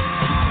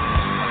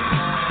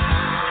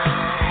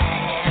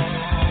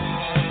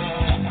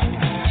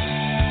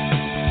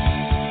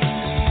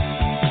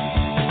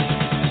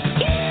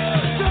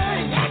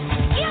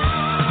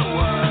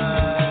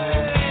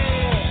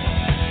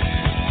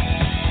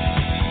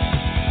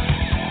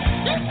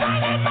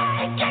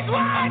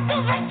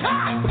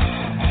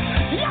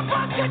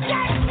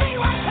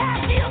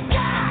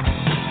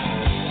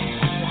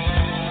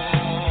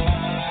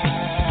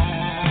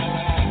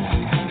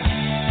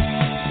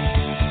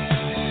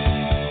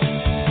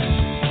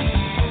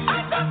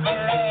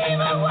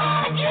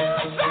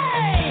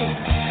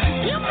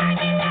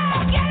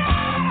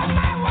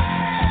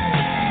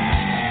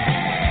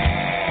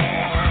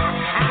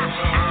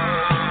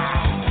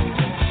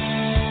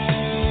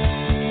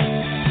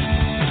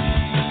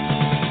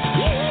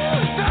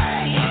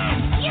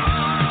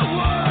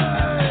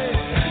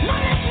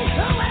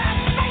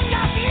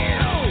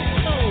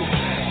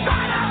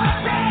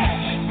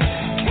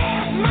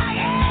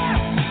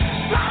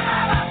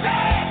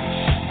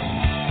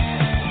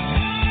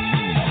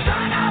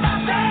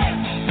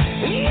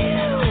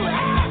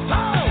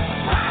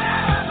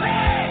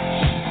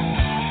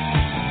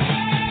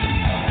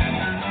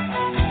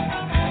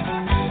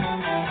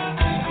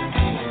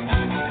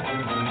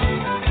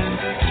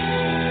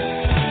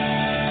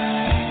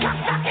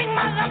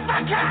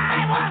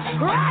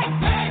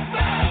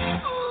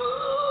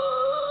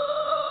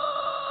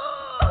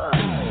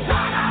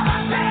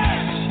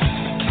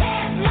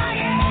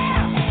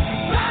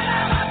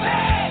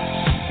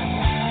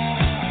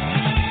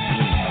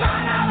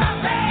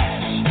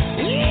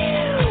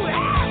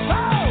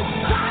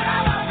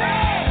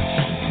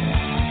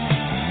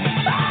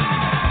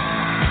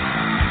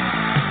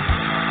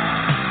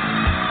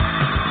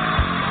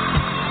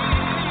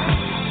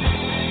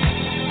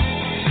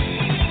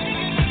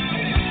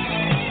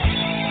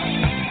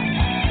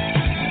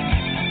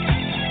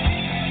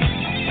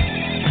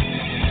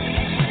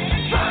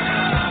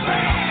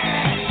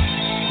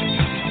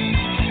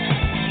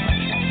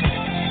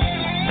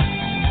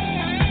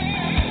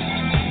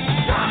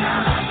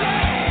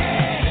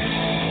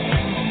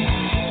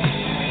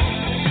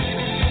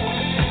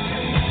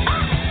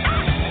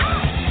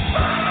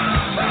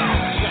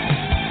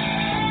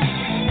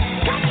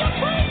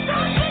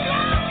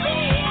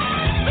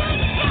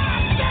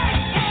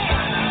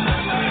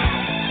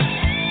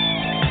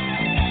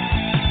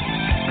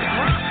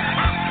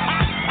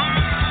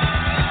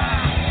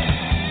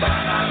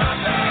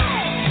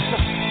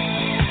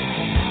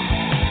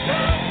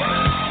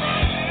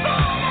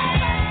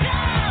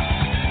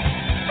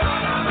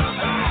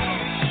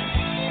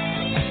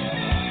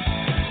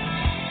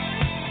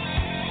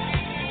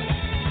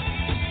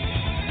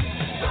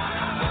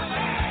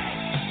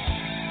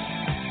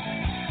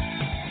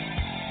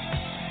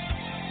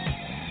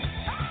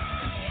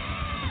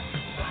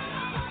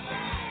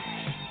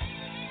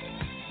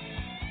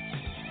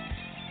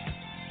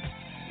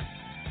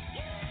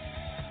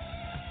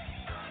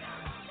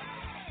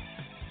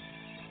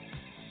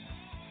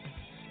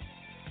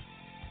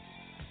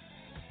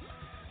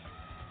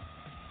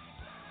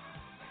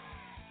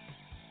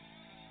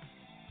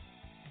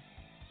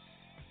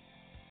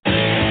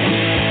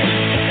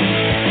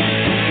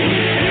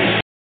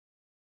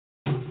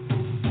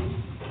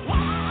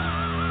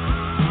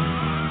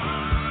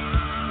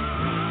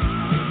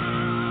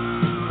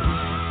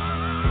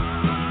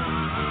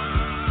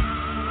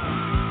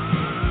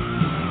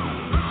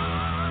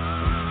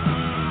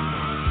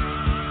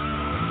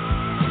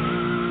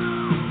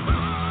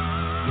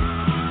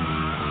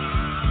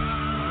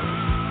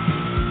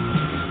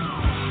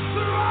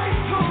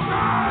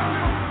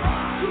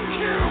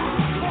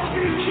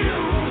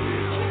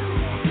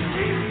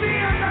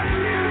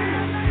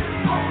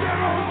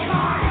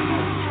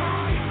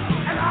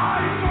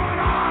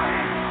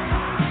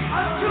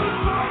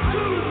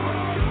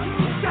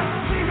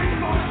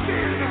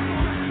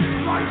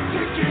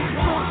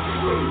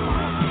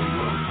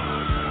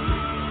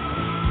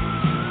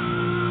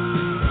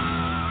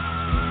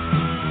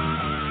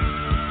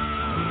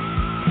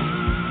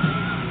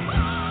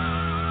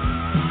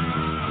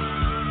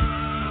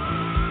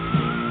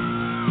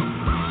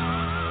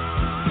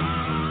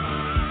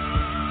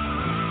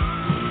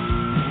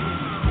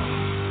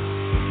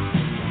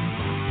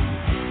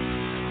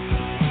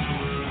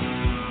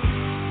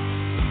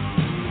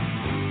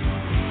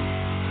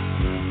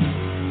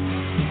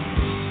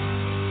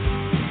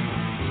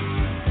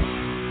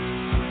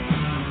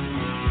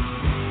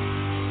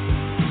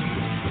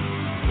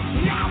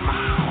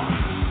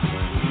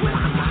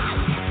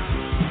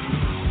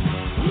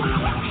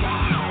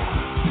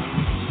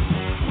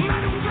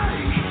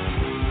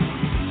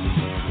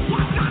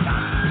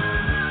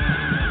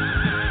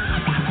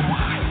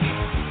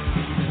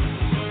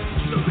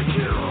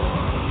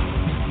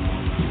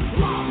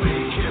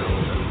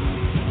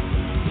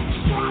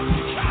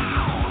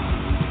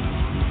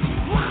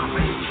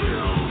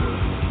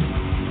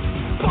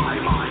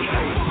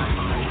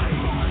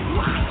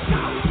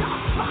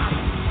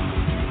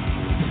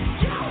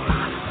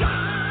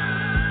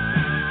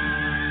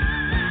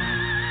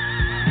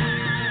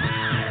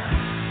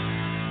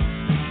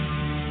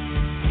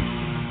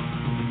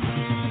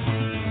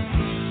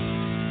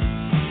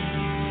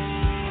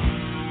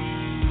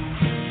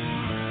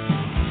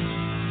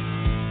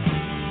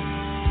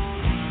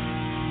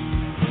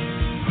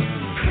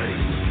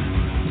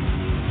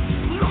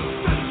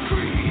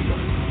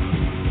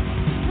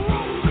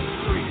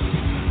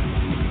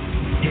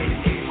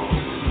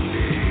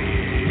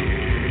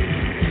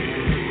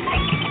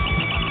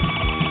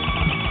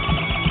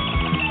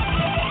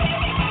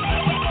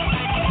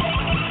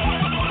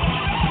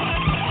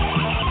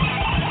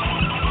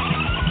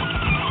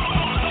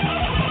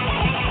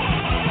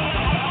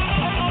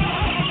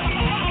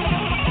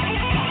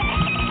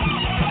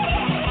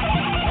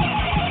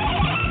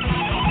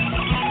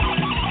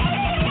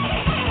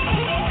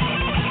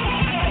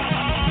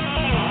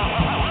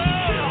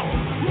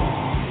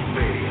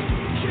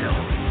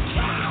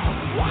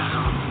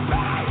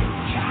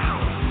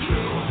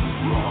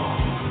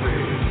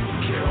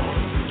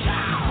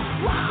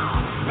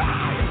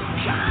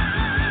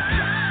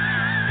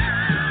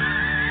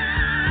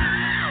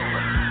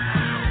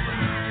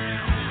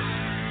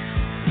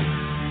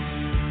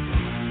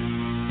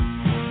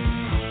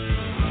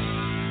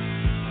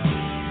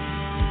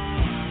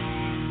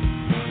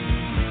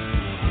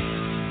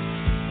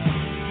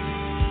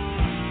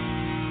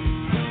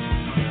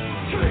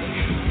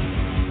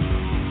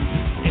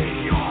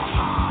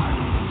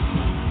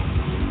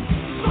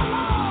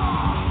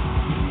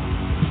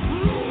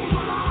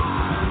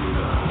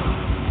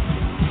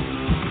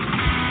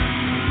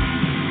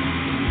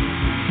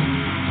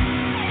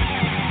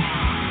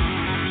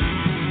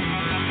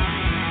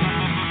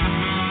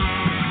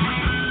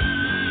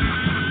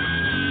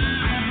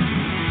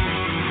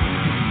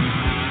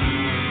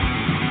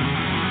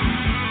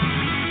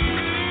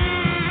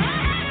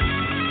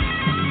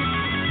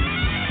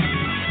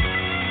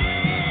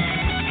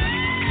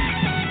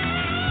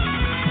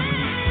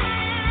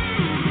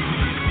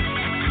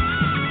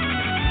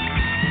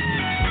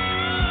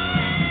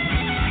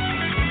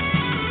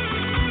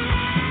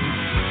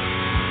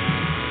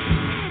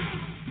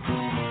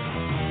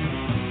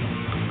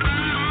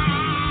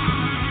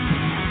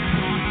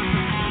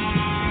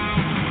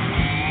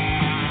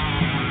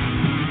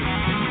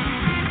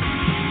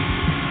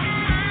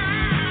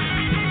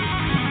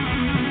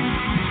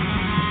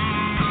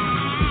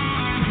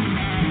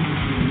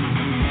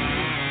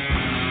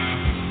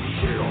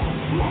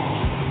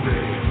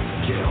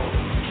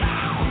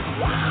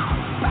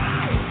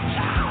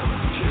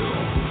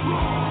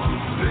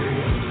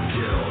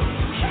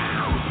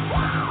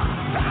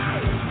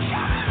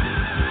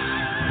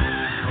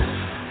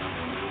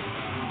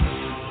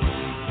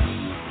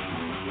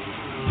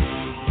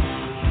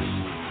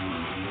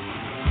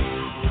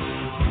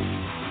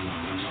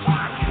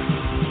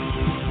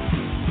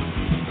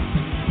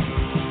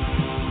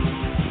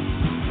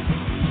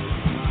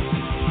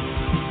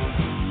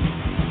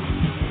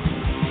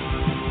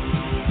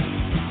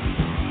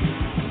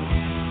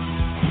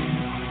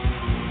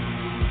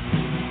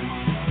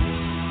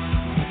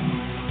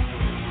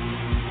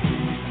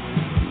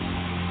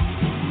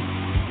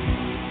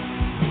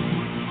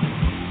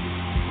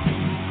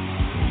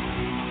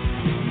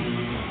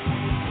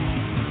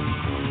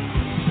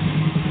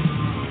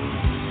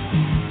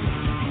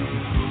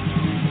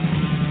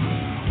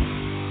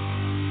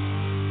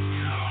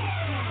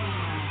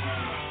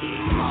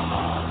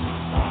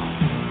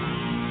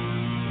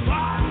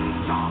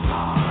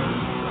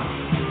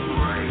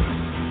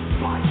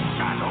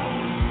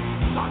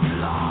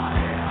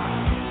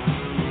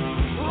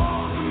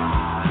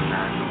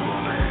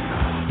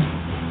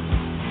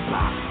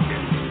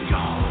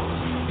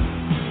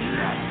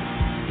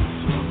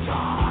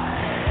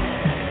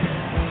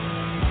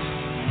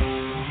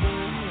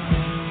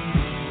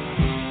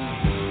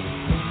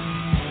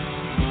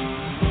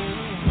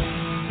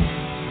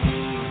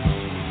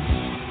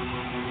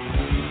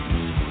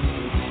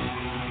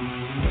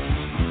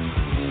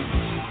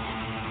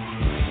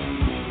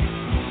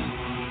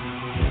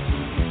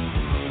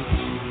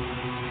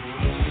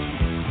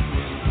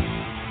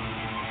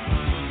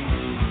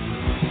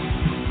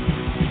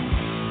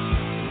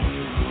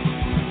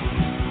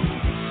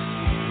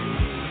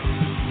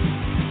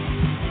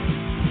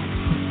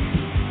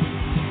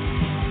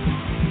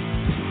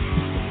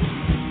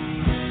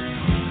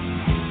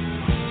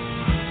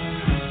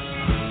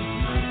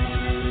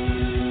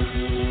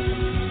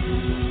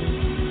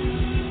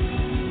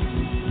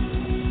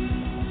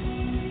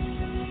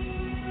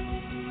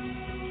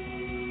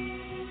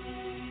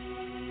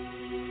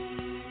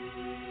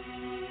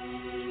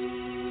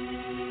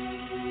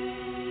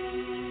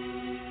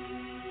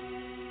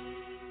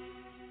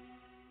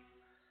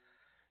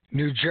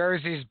 New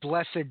Jersey's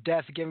Blessed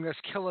Death giving us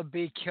Killer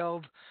Bee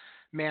Killed.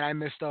 Man, I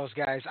miss those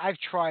guys. I've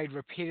tried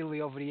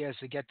repeatedly over the years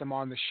to get them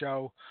on the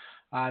show.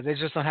 They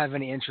just don't have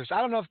any interest.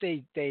 I don't know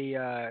if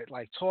they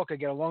like talk or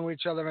get along with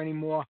each other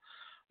anymore,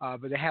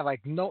 but they have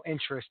like no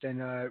interest in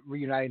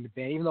reuniting the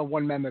band. Even though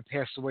one member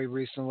passed away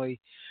recently,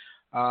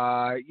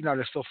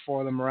 there's still four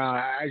of them around.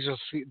 I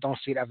just don't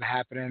see it ever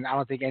happening. I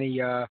don't think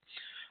any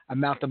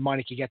amount of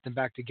money could get them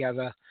back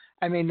together.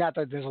 I mean, not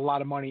that there's a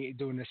lot of money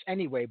doing this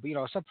anyway, but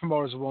some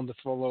promoters are willing to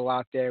throw a little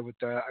out there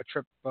with a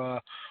trip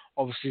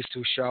overseas to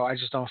a show. I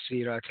just don't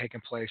see it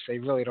taking place. They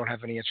really don't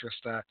have any interest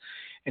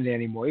in it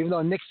anymore. Even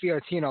though Nick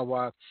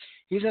Fiorentino,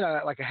 he's in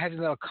a heavy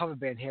metal cover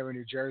band here in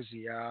New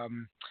Jersey. I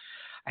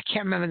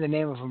can't remember the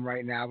name of them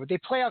right now, but they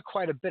play out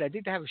quite a bit. I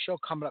think they have a show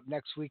coming up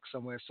next week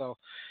somewhere, so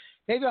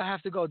maybe I'll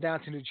have to go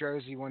down to New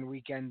Jersey one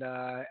weekend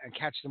and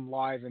catch them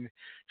live and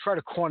try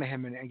to corner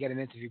him and get an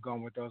interview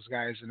going with those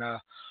guys, and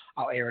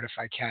I'll air it if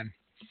I can.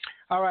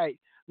 All right.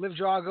 Liv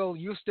Jagrell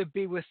used to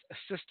be with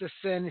Sister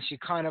Sin. She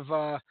kind of,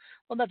 not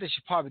that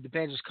she probably, the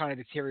band just kind of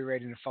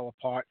deteriorated and fell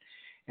apart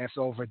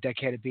after over a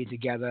decade of being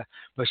together.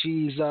 But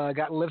she's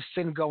got Liv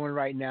Sin going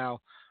right now.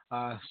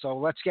 So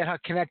let's get her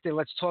connected.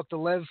 Let's talk to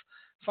Liv,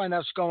 find out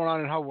what's going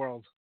on in her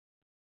world.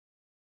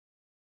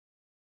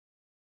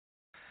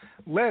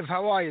 Liv,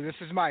 how are you? This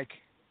is Mike.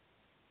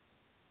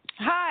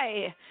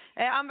 Hi.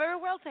 I'm very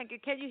well, thank you.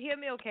 Can you hear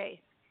me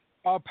okay?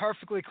 Oh,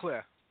 perfectly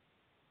clear.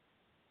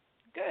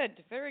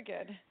 Good. Very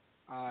good.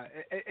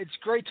 It's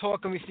great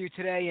talking with you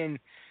today, and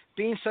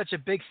being such a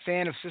big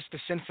fan of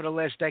Sister Sin for the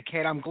last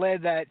decade, I'm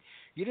glad that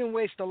you didn't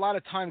waste a lot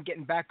of time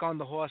getting back on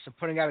the horse and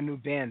putting out a new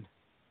band.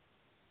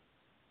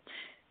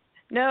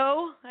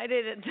 No, I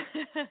didn't.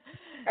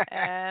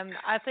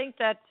 I think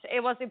that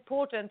it was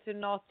important to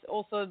not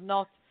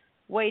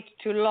wait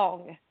too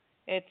long.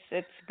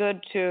 It's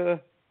good to,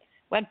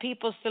 when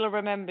people still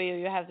remember you,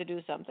 you have to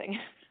do something.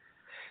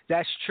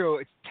 That's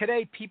true.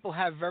 Today, people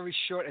have very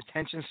short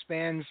attention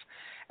spans,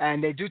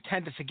 and they do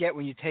tend to forget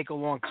when you take a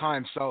long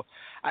time. So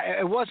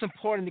it was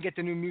important to get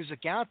the new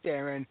music out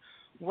there. And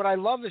what I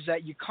love is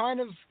that you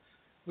kind of,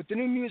 with the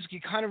new music,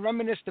 you kind of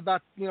reminisced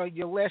about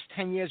your last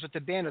 10 years with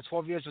the band or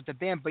 12 years with the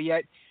band, but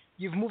yet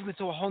you've moved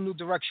into a whole new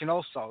direction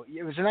also.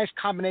 It was a nice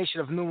combination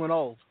of new and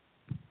old.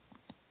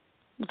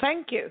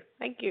 Thank you.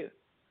 Thank you.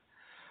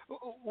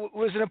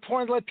 Was it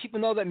important to let people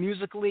know that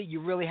musically you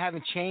really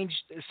haven't changed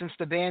since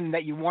the band, and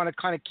that you want to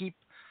kind of keep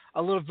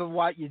a little bit of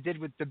what you did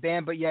with the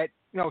band, but yet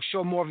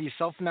show more of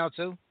yourself now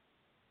too?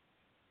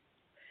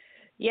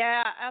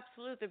 Yeah,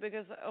 absolutely.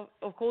 Because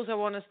of course I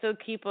want to still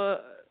keep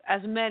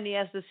as many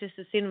as the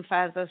Sister Sin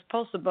fans as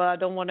possible. I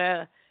don't want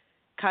to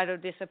kind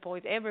of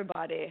disappoint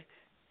everybody.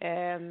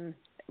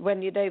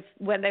 When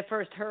they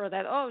first heard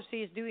that,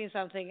 she's doing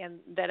something, and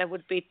that it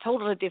would be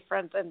totally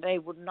different and they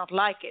would not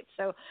like it.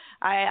 So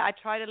I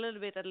tried a little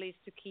bit at least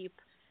to keep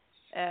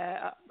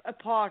a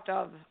part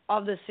of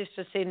the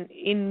Sister Sin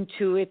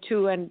into it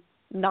too, and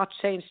not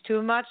change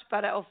too much.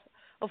 But of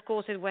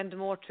course it went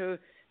more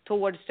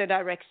towards the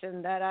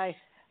direction that I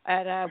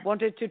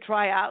wanted to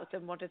try out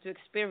and wanted to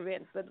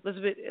experience, but it was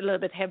a little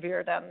bit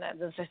heavier than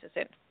Sister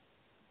Sin.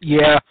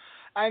 Yeah.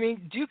 I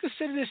mean, do you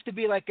consider this to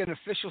be like an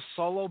official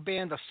solo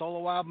band, a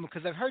solo album?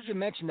 Because I've heard you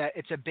mention that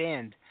it's a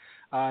band.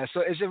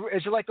 So is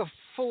it like a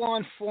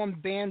full-on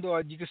formed band,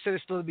 or do you consider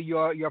it still to be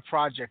your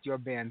project, your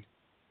band?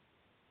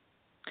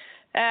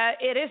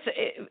 It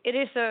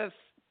is a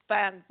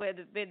band with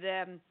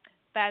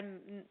band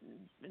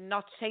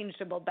not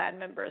changeable band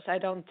members. I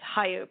don't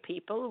hire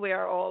people. We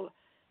are all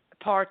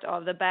part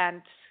of the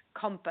band's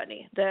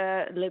company,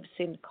 the Liv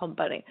Sin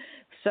company.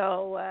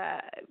 So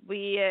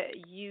we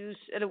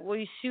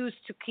choose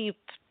to keep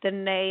the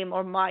name,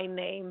 or my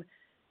name,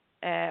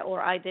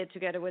 or I did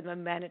together with my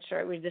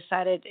manager. We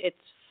decided it's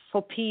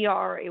for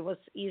PR. It was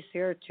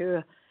easier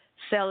to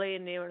sell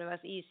in, it was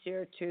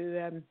easier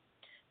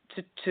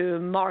to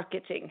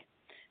marketing.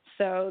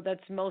 So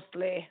that's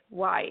mostly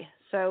why.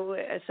 So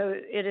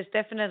it is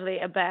definitely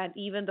a band,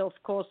 even though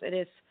of course it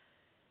is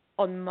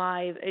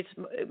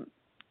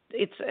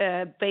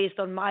it's based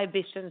on my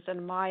visions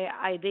and my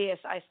ideas.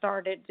 I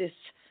started this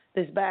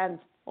band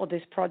or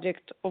this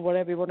project or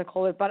whatever you want to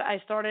call it, but I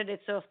started it,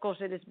 so of course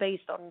it is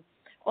based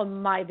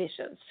on my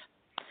visions.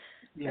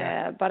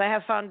 Yeah. But I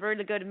have found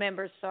really good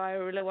members, so I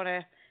really want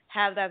to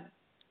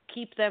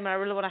keep them. I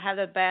really want to have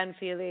that band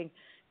feeling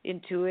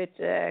into it,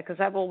 because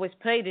I've always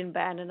played in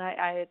band, and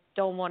I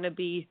don't want to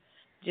be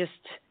just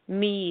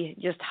me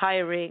just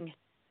hiring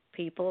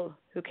people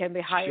who can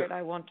be hired. Sure.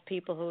 I want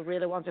people who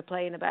really want to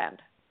play in a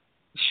band.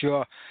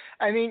 Sure.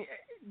 I mean,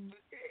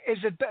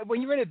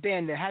 when you're in a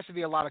band, there has to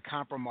be a lot of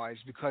compromise,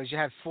 because you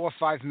have 4 or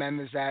 5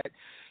 members that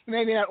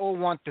maybe not all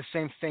want the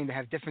same thing. They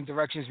have different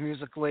directions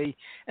musically,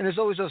 and there's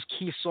always those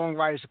key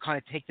songwriters who kind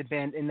of take the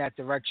band in that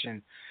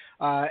direction.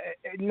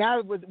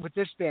 Now with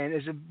this band,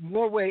 is it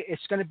more way?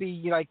 It's going to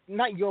be like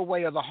not your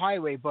way or the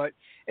highway, but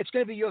it's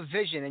going to be your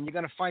vision, and you're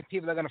going to find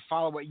people that are going to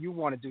follow what you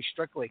want to do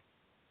strictly.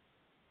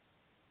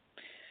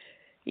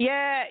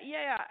 Yeah,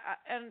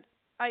 and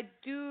I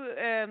do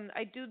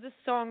the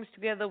songs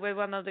together with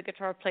one of the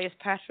guitar players,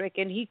 Patrick,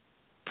 and he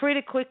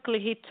pretty quickly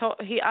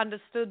he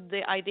understood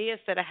the ideas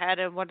that I had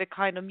and what the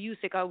kind of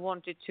music I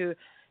wanted to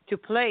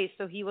play.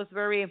 So he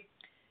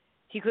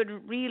could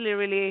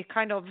really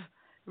kind of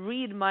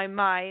read my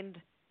mind,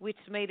 which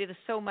made it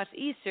so much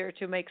easier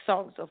to make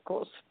songs, of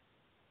course,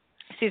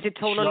 since he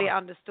totally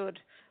understood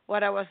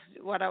what I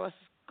was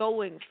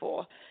going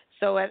for.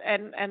 So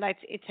and I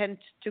tend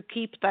to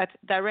keep that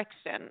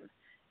direction.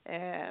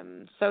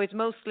 So it's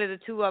mostly the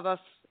two of us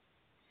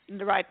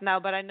right now,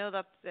 but I know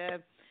that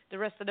the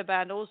rest of the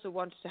band also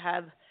wants to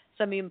have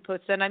some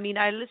inputs. And I mean,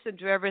 I listen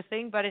to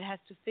everything, but it has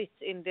to fit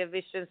in the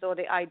visions or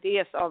the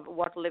ideas of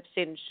what Lives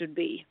In should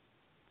be.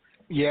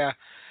 Yeah.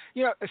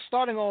 You know,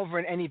 starting over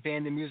in any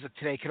band in music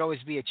today could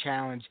always be a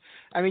challenge.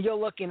 I mean, you're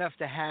lucky enough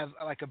to have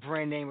like a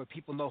brand name where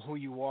people know who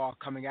you are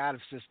coming out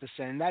of Sister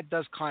Sin, and that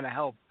does kind of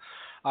help.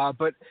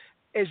 But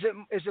is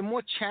it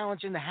more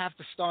challenging to have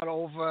to start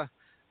over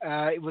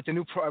with the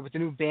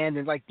new band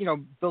and, like, you know,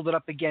 build it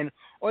up again,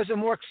 or is it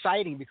more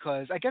exciting?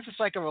 Because I guess it's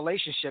like a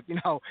relationship. You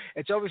know,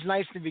 it's always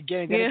nice in the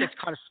beginning, then it gets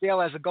kind of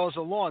stale as it goes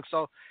along.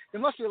 So there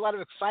must be a lot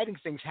of exciting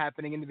things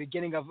happening in the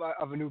beginning of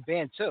a new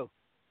band too.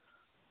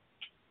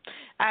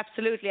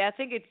 Absolutely. I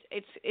think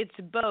it's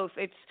both.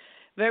 It's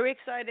very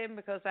exciting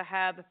because I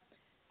have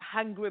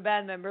hungry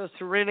band members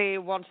who really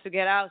want to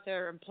get out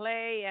there and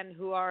play and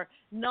who are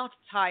not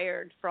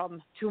tired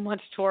from too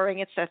much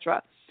touring,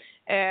 etc.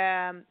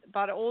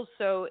 But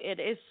also it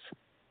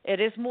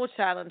is more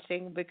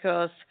challenging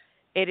because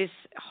it is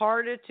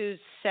harder to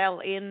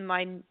sell in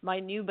my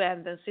new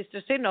band than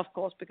Sister Sin, of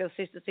course, because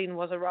Sister Sin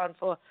was around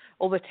for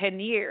over 10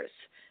 years.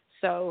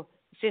 So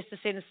Sister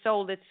Sin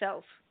sold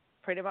itself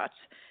pretty much.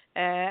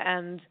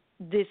 And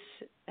this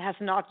has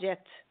not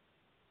yet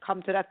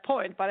come to that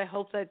point, but I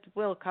hope that it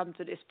will come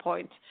to this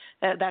point,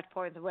 that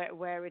point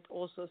where it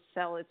also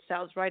sells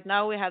itself. Right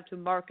now we have to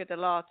market a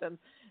lot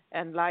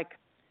and like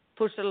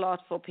push a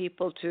lot for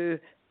people to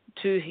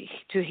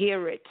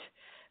hear it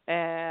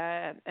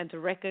and to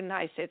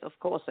recognize it, of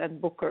course,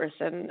 and bookers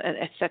and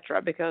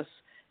etc. Because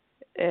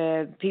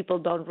people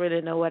don't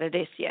really know what it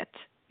is yet.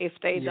 If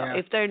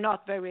they're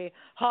not very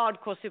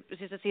hardcore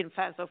Sister Sin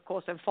fans, of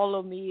course, and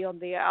follow me on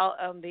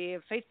the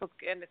Facebook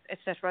and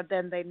etc.,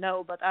 then they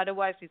know. But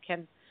otherwise, it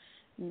can.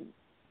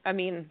 I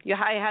mean,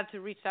 I have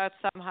to reach out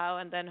somehow,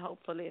 and then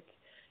hopefully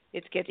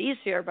it gets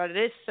easier. But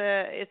it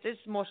is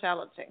more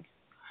challenging.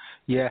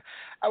 Yeah.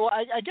 Well,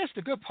 I guess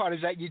the good part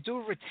is that you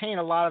do retain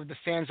a lot of the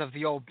fans of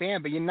the old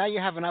band, but now you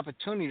have an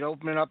opportunity to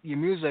open up your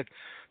music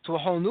to a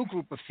whole new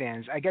group of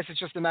fans. I guess it's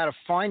just a matter of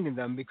finding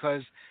them,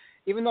 because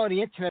even though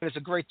the internet is a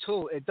great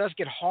tool, it does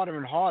get harder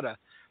and harder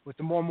with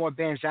the more and more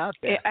bands out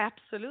there. Yeah,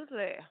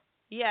 absolutely.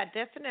 Yeah,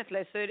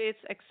 definitely. So it's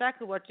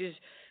exactly what you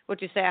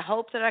say. I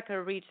hope that I can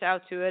reach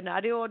out to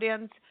another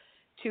audience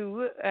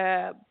too,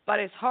 but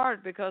it's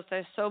hard because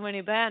there's so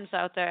many bands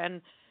out there,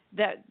 and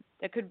that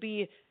there could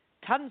be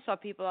tons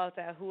of people out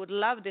there who would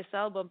love this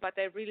album, but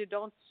they really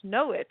don't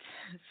know it.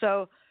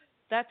 So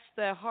that's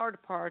the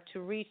hard part, to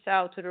reach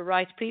out to the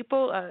right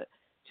people,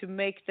 to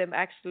make them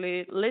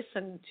actually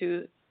listen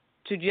to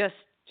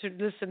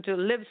listen to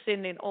Lives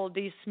in all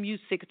these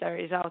music that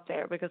is out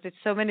there, because it's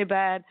so many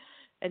bad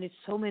and it's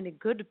so many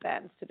good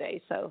bands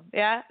today. So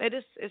yeah,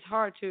 it's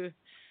hard to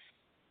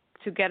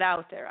get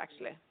out there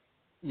actually.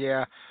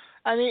 Yeah.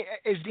 I mean,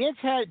 is the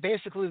internet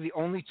basically the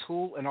only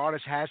tool an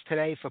artist has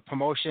today for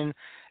promotion?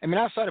 I mean,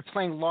 outside of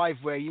playing live,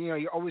 where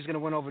you're always going to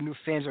win over new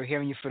fans or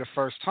hearing you for the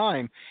first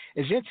time,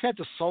 is the internet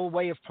the sole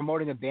way of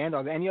promoting a band?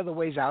 Are there any other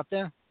ways out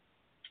there?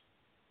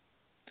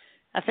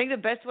 I think the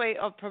best way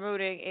of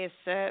promoting is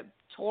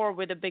tour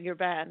with a bigger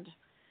band.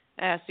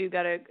 So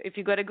if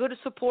you got a good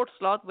support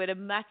slot with a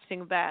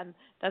matching band,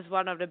 that's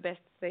one of the best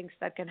things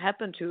that can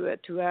happen to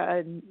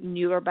a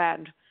newer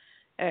band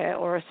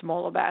or a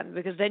smaller band,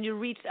 because then you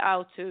reach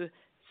out to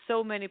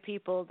so many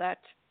people that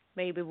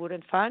maybe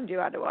wouldn't find you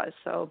otherwise.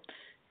 So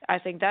I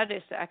think that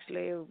is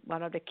actually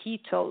one of the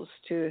key tools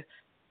to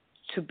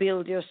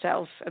build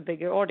yourself a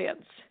bigger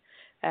audience.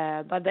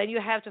 But then you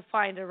have to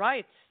find the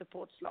right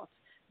support slot.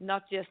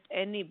 Not just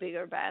any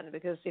bigger band,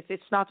 because if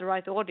it's not the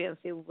right audience,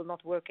 it will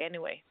not work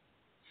anyway.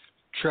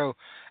 True.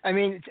 I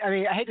mean,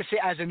 I hate to say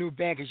as a new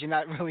band, because you're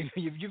not really,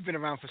 you've been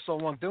around for so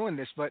long doing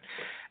this, but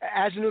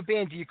as a new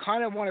band, do you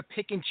kind of want to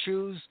pick and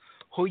choose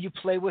who you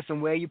play with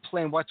and where you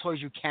play and what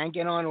tours you can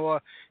get on,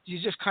 or do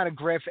you just kind of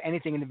grab for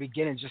anything in the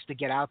beginning just to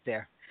get out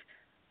there?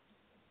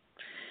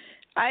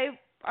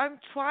 I'm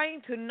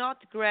trying to not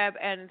grab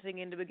anything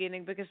in the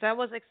beginning, because that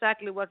was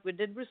exactly what we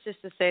did with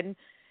Sister Sin.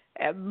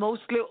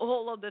 Mostly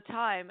all of the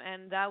time,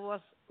 and that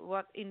was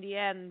what in the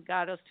end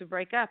got us to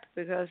break up,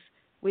 because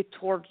we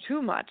toured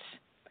too much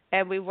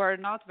and we were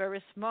not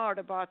very smart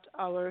about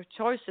our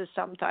choices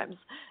sometimes.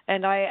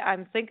 And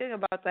I'm thinking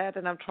about that,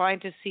 and I'm trying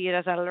to see it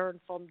as I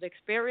learned from the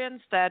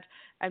experience, that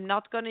I'm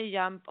not going to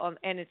jump on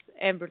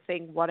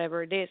everything,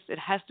 whatever it is. It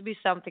has to be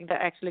something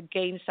that actually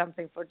gains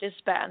something for this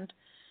band,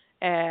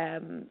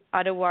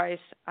 Otherwise,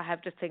 I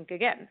have to think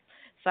again.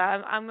 So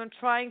I'm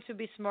trying to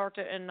be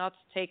smarter and not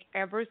take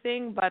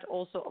everything, but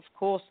also, of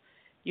course,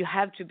 you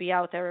have to be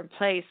out there and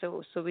play.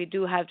 So we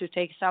do have to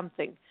take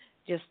something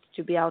just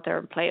to be out there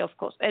and play, of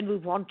course. And we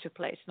want to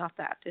play. It's not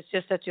that. It's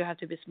just that you have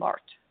to be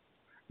smart.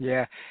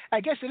 Yeah,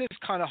 I guess it is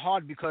kind of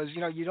hard because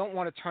you don't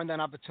want to turn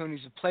down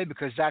opportunities to play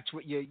because that's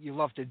what you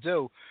love to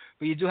do,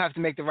 but you do have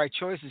to make the right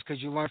choices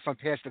because you learn from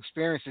past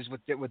experiences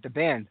with the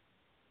band.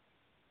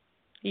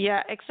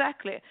 Yeah,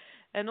 exactly.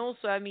 And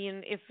also, I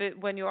mean,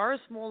 when you are a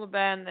smaller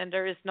band and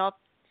there is not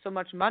so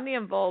much money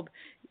involved,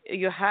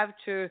 you have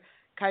to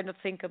kind of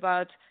think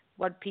about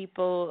what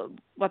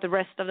the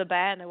rest of the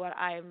band and what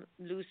I'm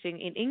losing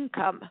in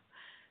income.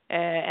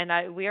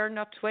 We are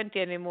not 20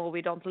 anymore.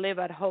 We don't live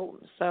at home.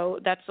 So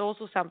that's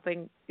also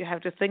something you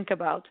have to think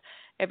about.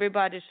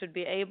 Everybody should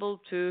be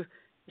able to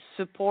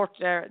support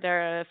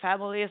their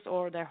families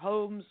or their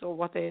homes or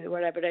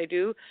whatever they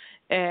do.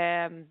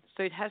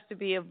 So it has to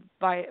be a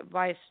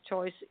wise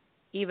choice,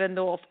 even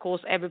though, of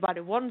course, everybody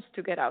wants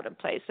to get out and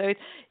play. So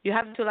you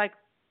have to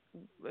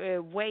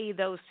weigh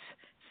those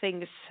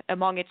things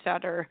among each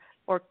other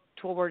or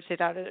towards each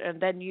other, and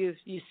then you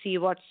see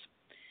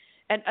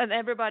and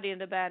everybody in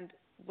the band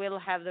will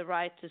have the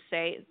right to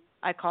say,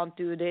 I can't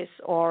do this,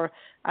 or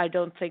I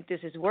don't think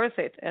this is worth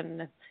it.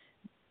 And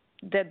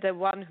the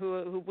one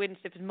who wins,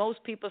 if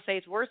most people say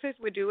it's worth it,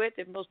 we do it.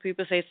 If most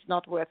people say it's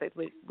not worth it,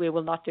 we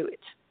will not do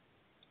it.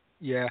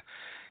 Yeah.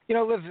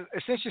 Liv,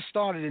 since you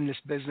started in this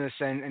business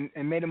and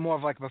made it more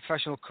of like a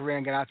professional career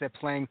and got out there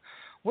playing,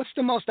 what's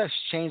the most that's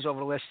changed over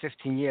the last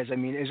 15 years? I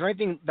mean, is there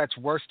anything that's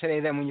worse today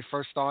than when you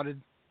first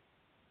started?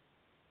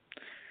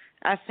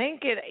 I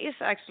think it is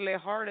actually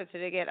harder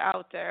to get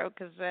out there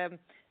because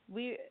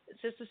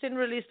Sister Sin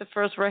released the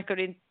first record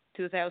in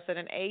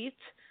 2008,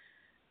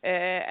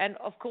 and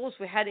of course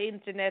we had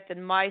internet and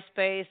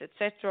MySpace,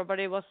 etc. But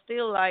it was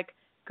still like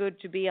good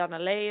to be on a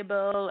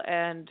label,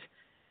 and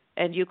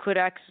you could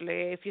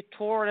actually, if you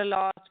toured a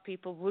lot,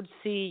 people would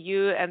see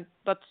you.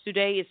 But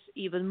today it's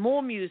even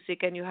more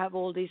music, and you have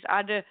all these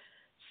other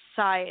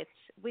sites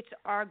which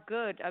are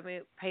good. I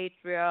mean,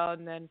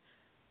 Patreon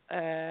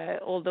and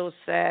all those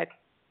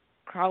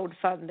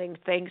crowdfunding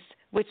things,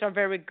 which are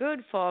very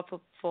good for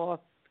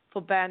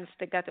bands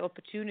that got the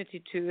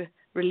opportunity to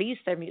release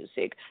their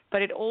music,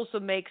 but it also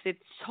makes it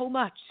so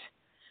much.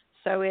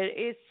 So it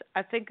is.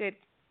 I think it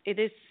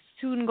is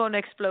soon going to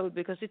explode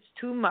because it's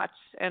too much,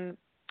 and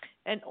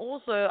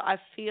also I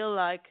feel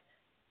like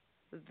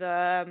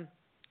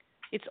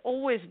it's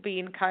always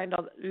been kind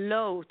of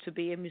low to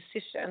be a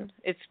musician.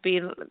 It's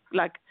been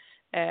like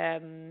a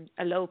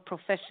low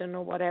profession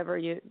or whatever.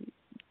 You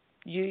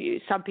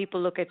some people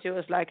look at you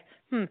as like,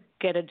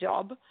 get a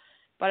job.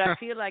 But I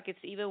feel like it's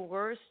even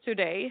worse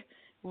today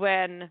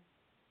because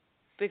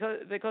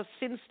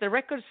since the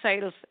record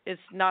sales is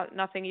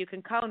nothing you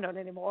can count on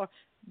anymore,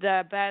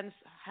 the bands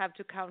have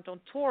to count on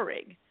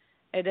touring.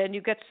 And then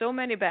you get so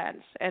many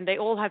bands, and they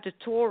all have to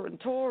tour and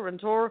tour and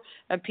tour,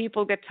 and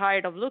people get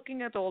tired of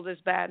looking at all these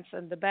bands,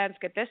 and the bands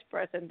get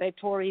desperate, and they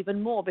tour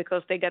even more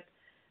because they get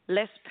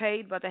less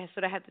paid, but they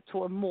have to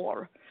tour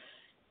more.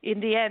 In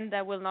the end,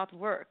 that will not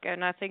work,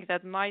 and I think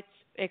that might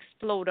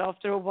explode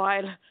after a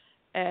while.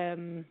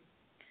 The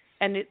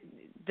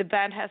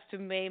band has to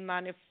make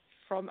money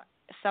from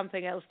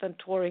something else than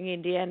touring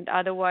in the end.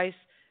 Otherwise,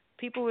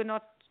 people will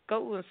not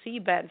go and see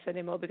bands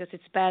anymore because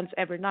it's bands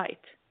every night,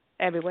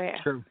 everywhere.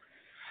 True.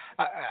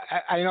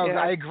 I know.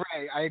 Yeah.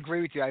 I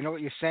agree with you. I know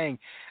what you're saying,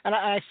 and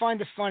I find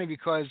it funny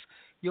because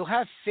you'll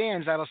have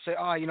fans that'll say,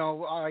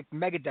 like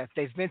Megadeth,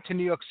 they've been to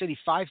New York City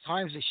 5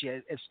 times this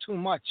year. It's too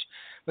much.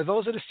 But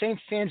those are the same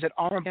fans that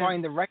aren't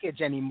buying the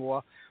records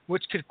anymore,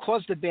 which could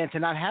cause the band to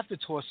not have to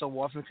tour so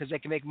often because they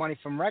can make money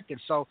from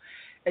records. So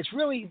it's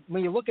really,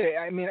 when you look at it,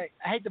 I mean, I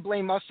hate to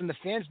blame us and the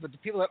fans, but the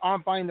people that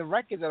aren't buying the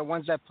records are the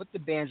ones that put the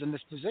bands in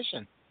this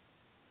position.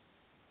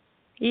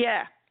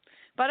 Yeah.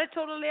 But I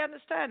totally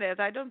understand it.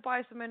 I don't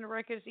buy so many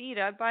records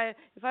either. If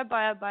I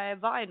buy a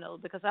vinyl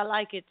because I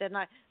like it, and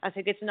I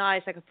think it's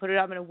nice. I can put it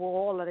up on a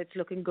wall and it's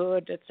looking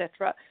good,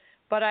 etc.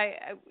 But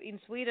in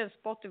Sweden,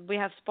 we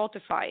have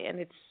Spotify,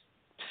 and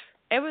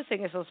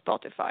everything is on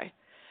Spotify.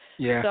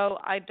 Yeah. So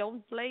I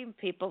don't blame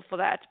people for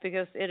that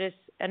because it is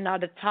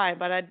another time.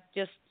 But I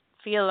just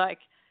feel like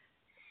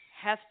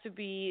has to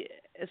be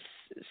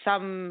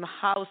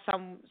somehow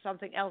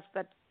something else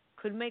that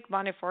could make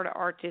money for the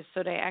artists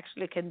so they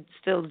actually can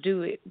still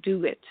do it.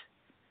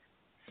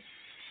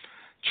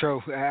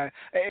 True.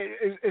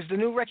 Is the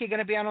new record going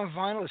to be out on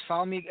vinyl? Is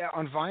Follow Me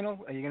on vinyl?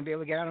 Are you going to be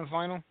able to get it on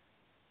vinyl?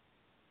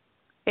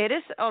 It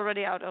is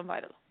already out on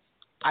vinyl.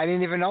 I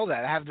didn't even know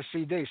that. I have the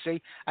CD.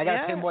 See, I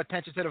got to pay more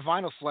attention to the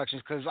vinyl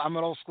selections because I'm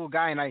an old school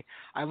guy and I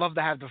love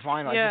to have the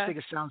vinyl. Yeah. I just think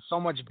it sounds so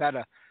much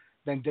better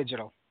than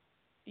digital.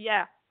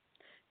 Yeah,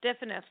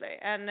 definitely.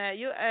 And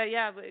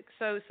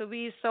so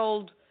we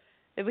sold.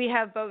 We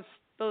have both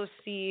both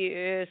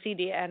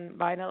CD and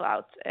vinyl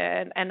out,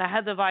 and I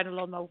had the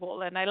vinyl on my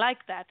wall, and I like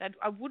that.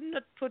 I wouldn't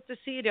have put the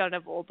CD on the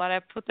wall, but I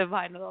put the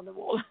vinyl on the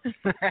wall.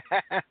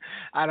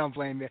 I don't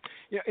blame you.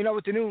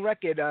 With the new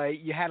record,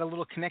 you had a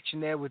little connection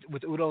there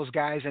with Udo's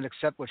guys, and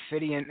except with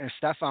Fiddy and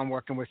Stefan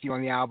working with you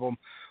on the album.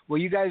 Were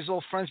you guys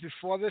all friends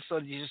before this, or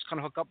did you just kind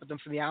of hook up with them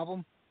for the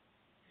album?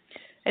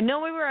 And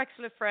no, we were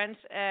actually friends,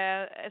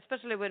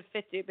 especially with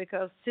Fitty,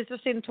 because Sister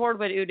Sin toured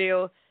with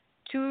Udo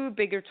 2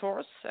 bigger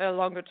tours,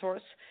 longer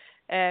tours,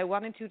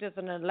 one in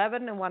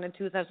 2011 and one in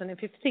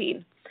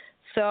 2015.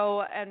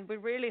 So, and we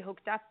really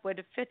hooked up with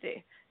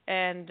Fitty,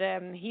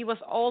 and he was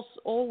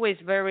always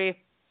very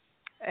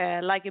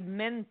like a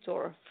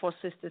mentor for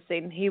Sister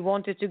Sin. He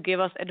wanted to give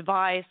us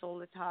advice all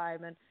the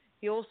time, and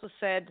he also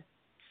said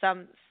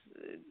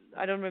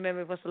I don't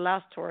remember if it was the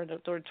last tour or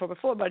the tour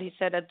before, but he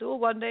said,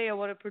 one day I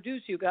want to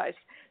produce you guys.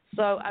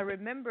 So I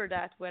remember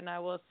that when I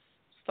was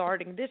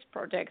starting this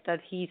project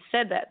that he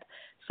said that.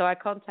 So I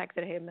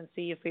contacted him and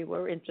see if he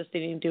were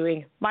interested in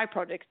doing my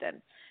project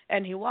then.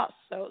 And he was.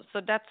 So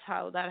that's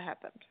how that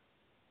happened.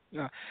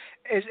 Yeah.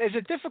 Is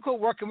it difficult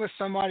working with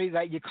somebody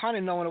that you kind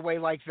of know in a way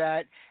like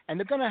that, and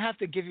they're going to have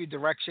to give you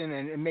direction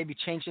and maybe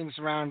change things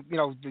around,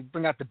 to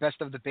bring out the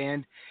best of the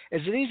band?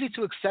 Is it easy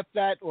to accept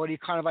that, or do you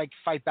kind of like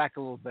fight back a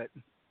little bit?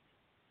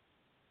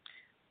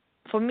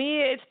 For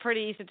me, it's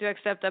pretty easy to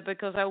accept that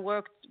because I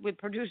worked with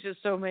producers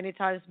so many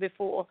times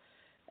before,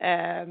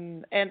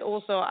 and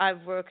also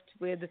I've worked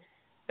with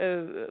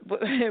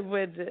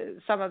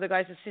some of the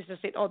guys at Sister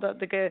Sin, or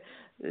the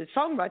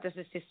songwriters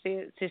at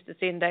Sister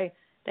Sin.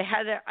 They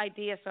had their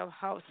ideas of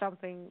how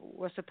something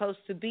was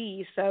supposed to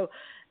be. So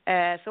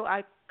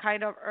I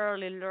kind of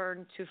early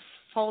learned to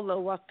follow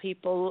what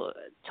people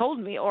told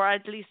me, or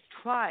at least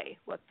try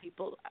what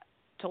people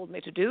told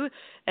me to do,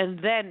 and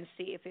then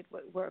see if it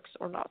works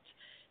or not.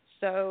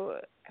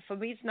 So for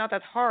me, it's not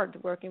that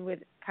hard working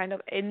with kind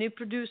of any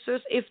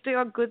producers if they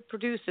are good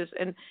producers.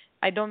 And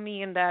I don't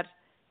mean that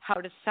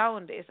how the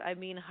sound is. I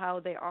mean how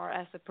they are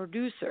as a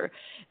producer.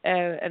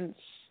 And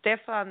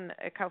Stefan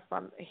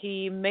Kaufman,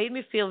 he made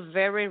me feel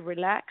very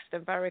relaxed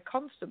and very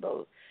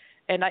comfortable.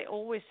 And I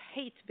always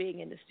hate being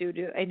in the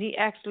studio, and he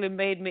actually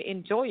made me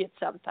enjoy it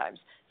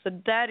sometimes. So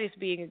that is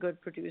being a good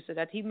producer,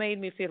 that he made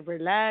me feel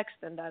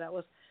relaxed and that I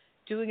was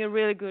doing a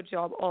really good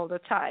job all the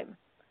time.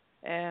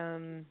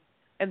 And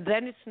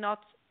then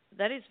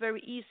it's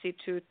very easy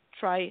to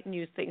try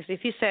new things.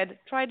 If he said,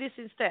 try this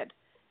instead,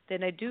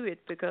 then I do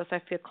it because I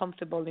feel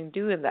comfortable in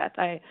doing that.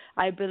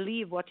 I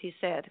believe what he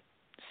said.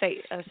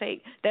 Say.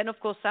 Then of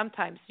course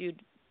sometimes you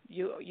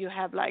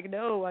have like,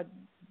 no,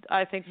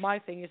 I think my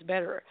thing is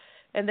better,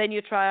 and then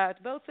you try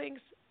out both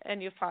things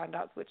and you find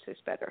out which is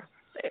better.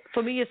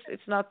 For me,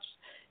 it's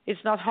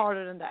not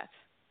harder than that.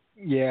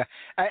 Yeah,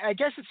 I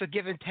guess it's a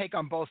give and take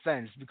on both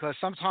ends, because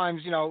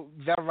sometimes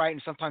they're right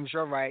and sometimes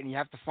you're right, and you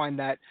have to find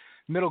that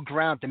middle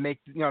ground to make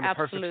the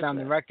Absolutely. perfect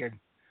sounding record.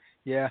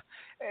 Yeah.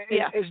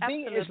 Is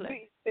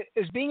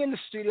being in the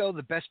studio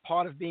the best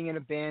part of being in a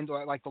band,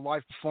 or like the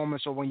live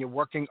performance, or when you're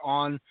working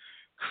on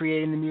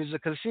creating the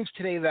music? Because it seems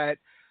today that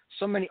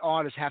so many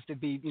artists have to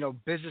be,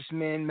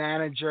 businessman,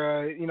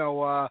 manager.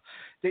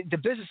 The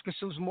business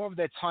consumes more of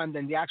their time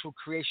than the actual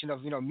creation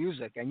of,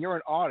 music. And you're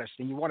an artist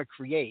and you want to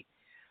create.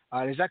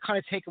 Does that kind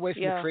of take away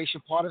from the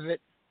creation part of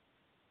it?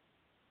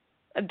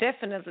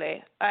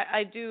 Definitely.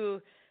 I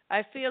do.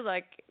 I feel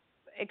like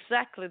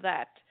exactly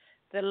that.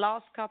 The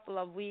last couple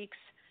of weeks,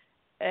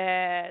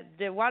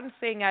 the one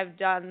thing I've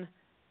done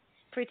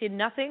pretty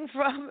nothing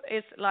from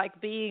is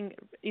like being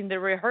in the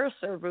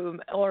rehearsal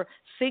room or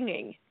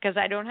singing, because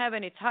I don't have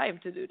any time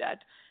to do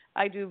that.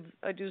 I do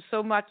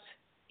so much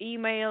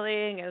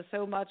emailing and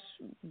so much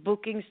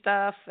booking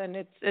stuff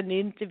and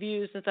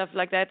interviews and stuff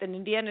like that, and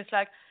in the end it's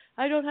like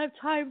I don't have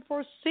time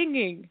for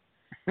singing.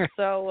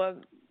 So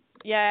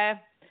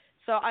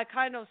so I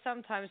kind of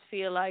sometimes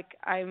feel like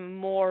I'm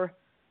more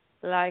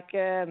like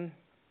I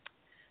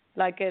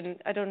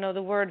don't know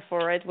the word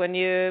for it, when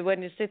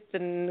you sit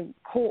and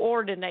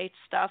coordinate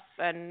stuff,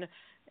 and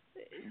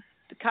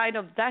kind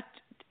of that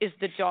is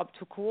the job,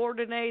 to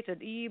coordinate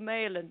and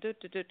email and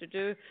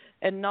do,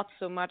 and not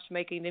so much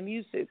making the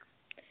music.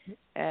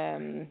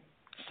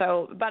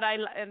 So, but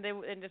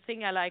the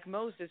thing I like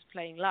most is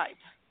playing live.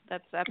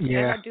 That's absolutely.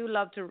 Yeah.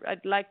 And I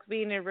like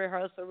being in a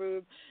rehearsal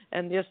room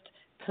and just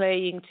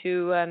playing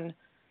too,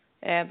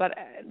 but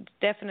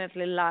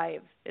definitely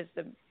live is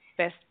the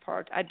best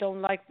part. I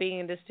don't like being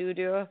in the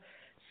studio.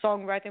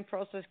 Songwriting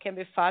process can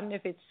be fun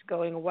if it's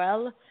going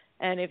well,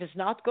 and if it's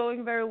not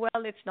going very well,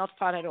 it's not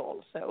fun at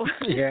all. So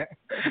yeah,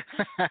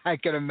 I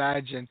can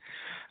imagine.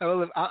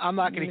 Well, I'm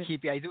not going to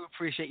keep you. I do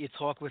appreciate your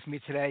talk with me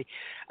today.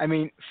 I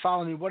mean,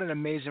 Follow Me, what an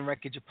amazing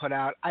record you put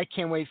out. I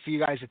can't wait for you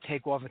guys to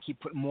take off and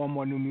keep putting more and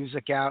more new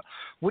music out.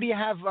 What do you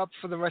have up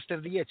for the rest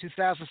of the year?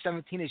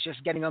 2017 is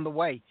just getting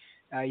underway.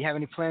 You have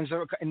any plans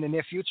in the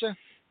near future?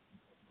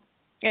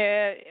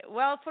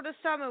 Well, for the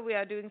summer we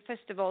are doing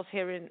festivals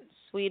here in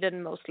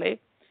Sweden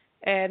mostly,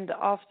 and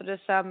after the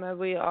summer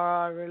we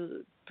are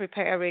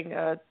preparing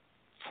a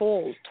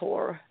fall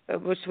tour,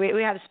 which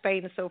we have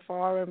Spain so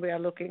far, and we are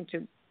looking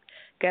to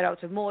get out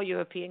to more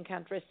European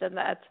countries than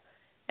that.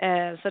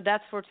 So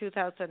that's for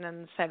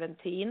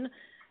 2017.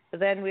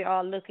 Then we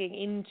are looking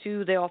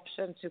into the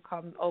option to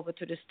come over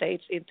to the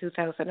States in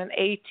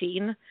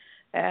 2018.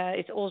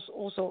 It's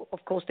also,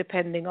 of course,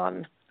 depending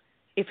on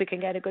if we can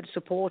get a good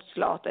support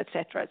slot,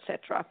 etc.,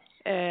 etc.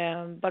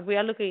 But we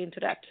are looking into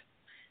that.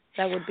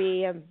 That would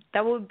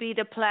be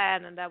the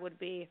plan, and that would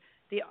be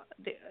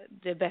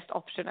the best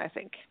option, I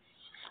think.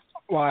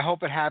 Well, I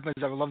hope it happens.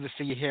 I would love to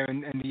see you here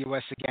in the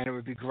U.S. again. It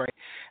would be great.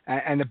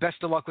 And the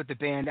best of luck with the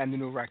band and the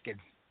new record.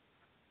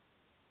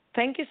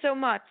 Thank you so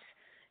much.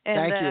 And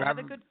Thank you. Have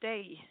a good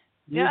day.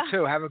 You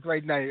too. Have a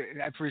great night.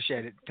 I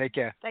appreciate it. Take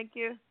care. Thank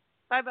you.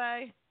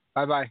 Bye-bye.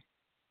 Bye-bye.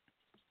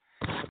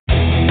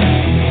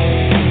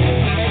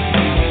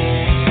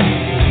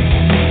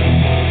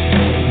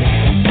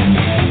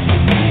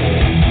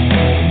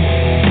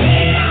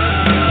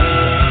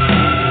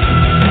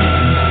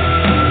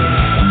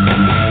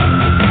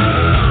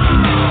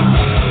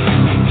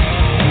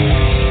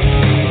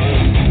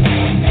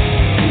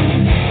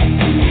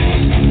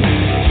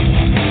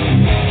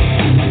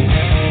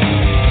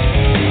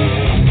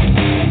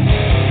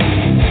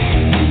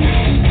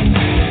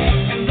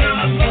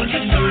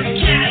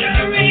 Get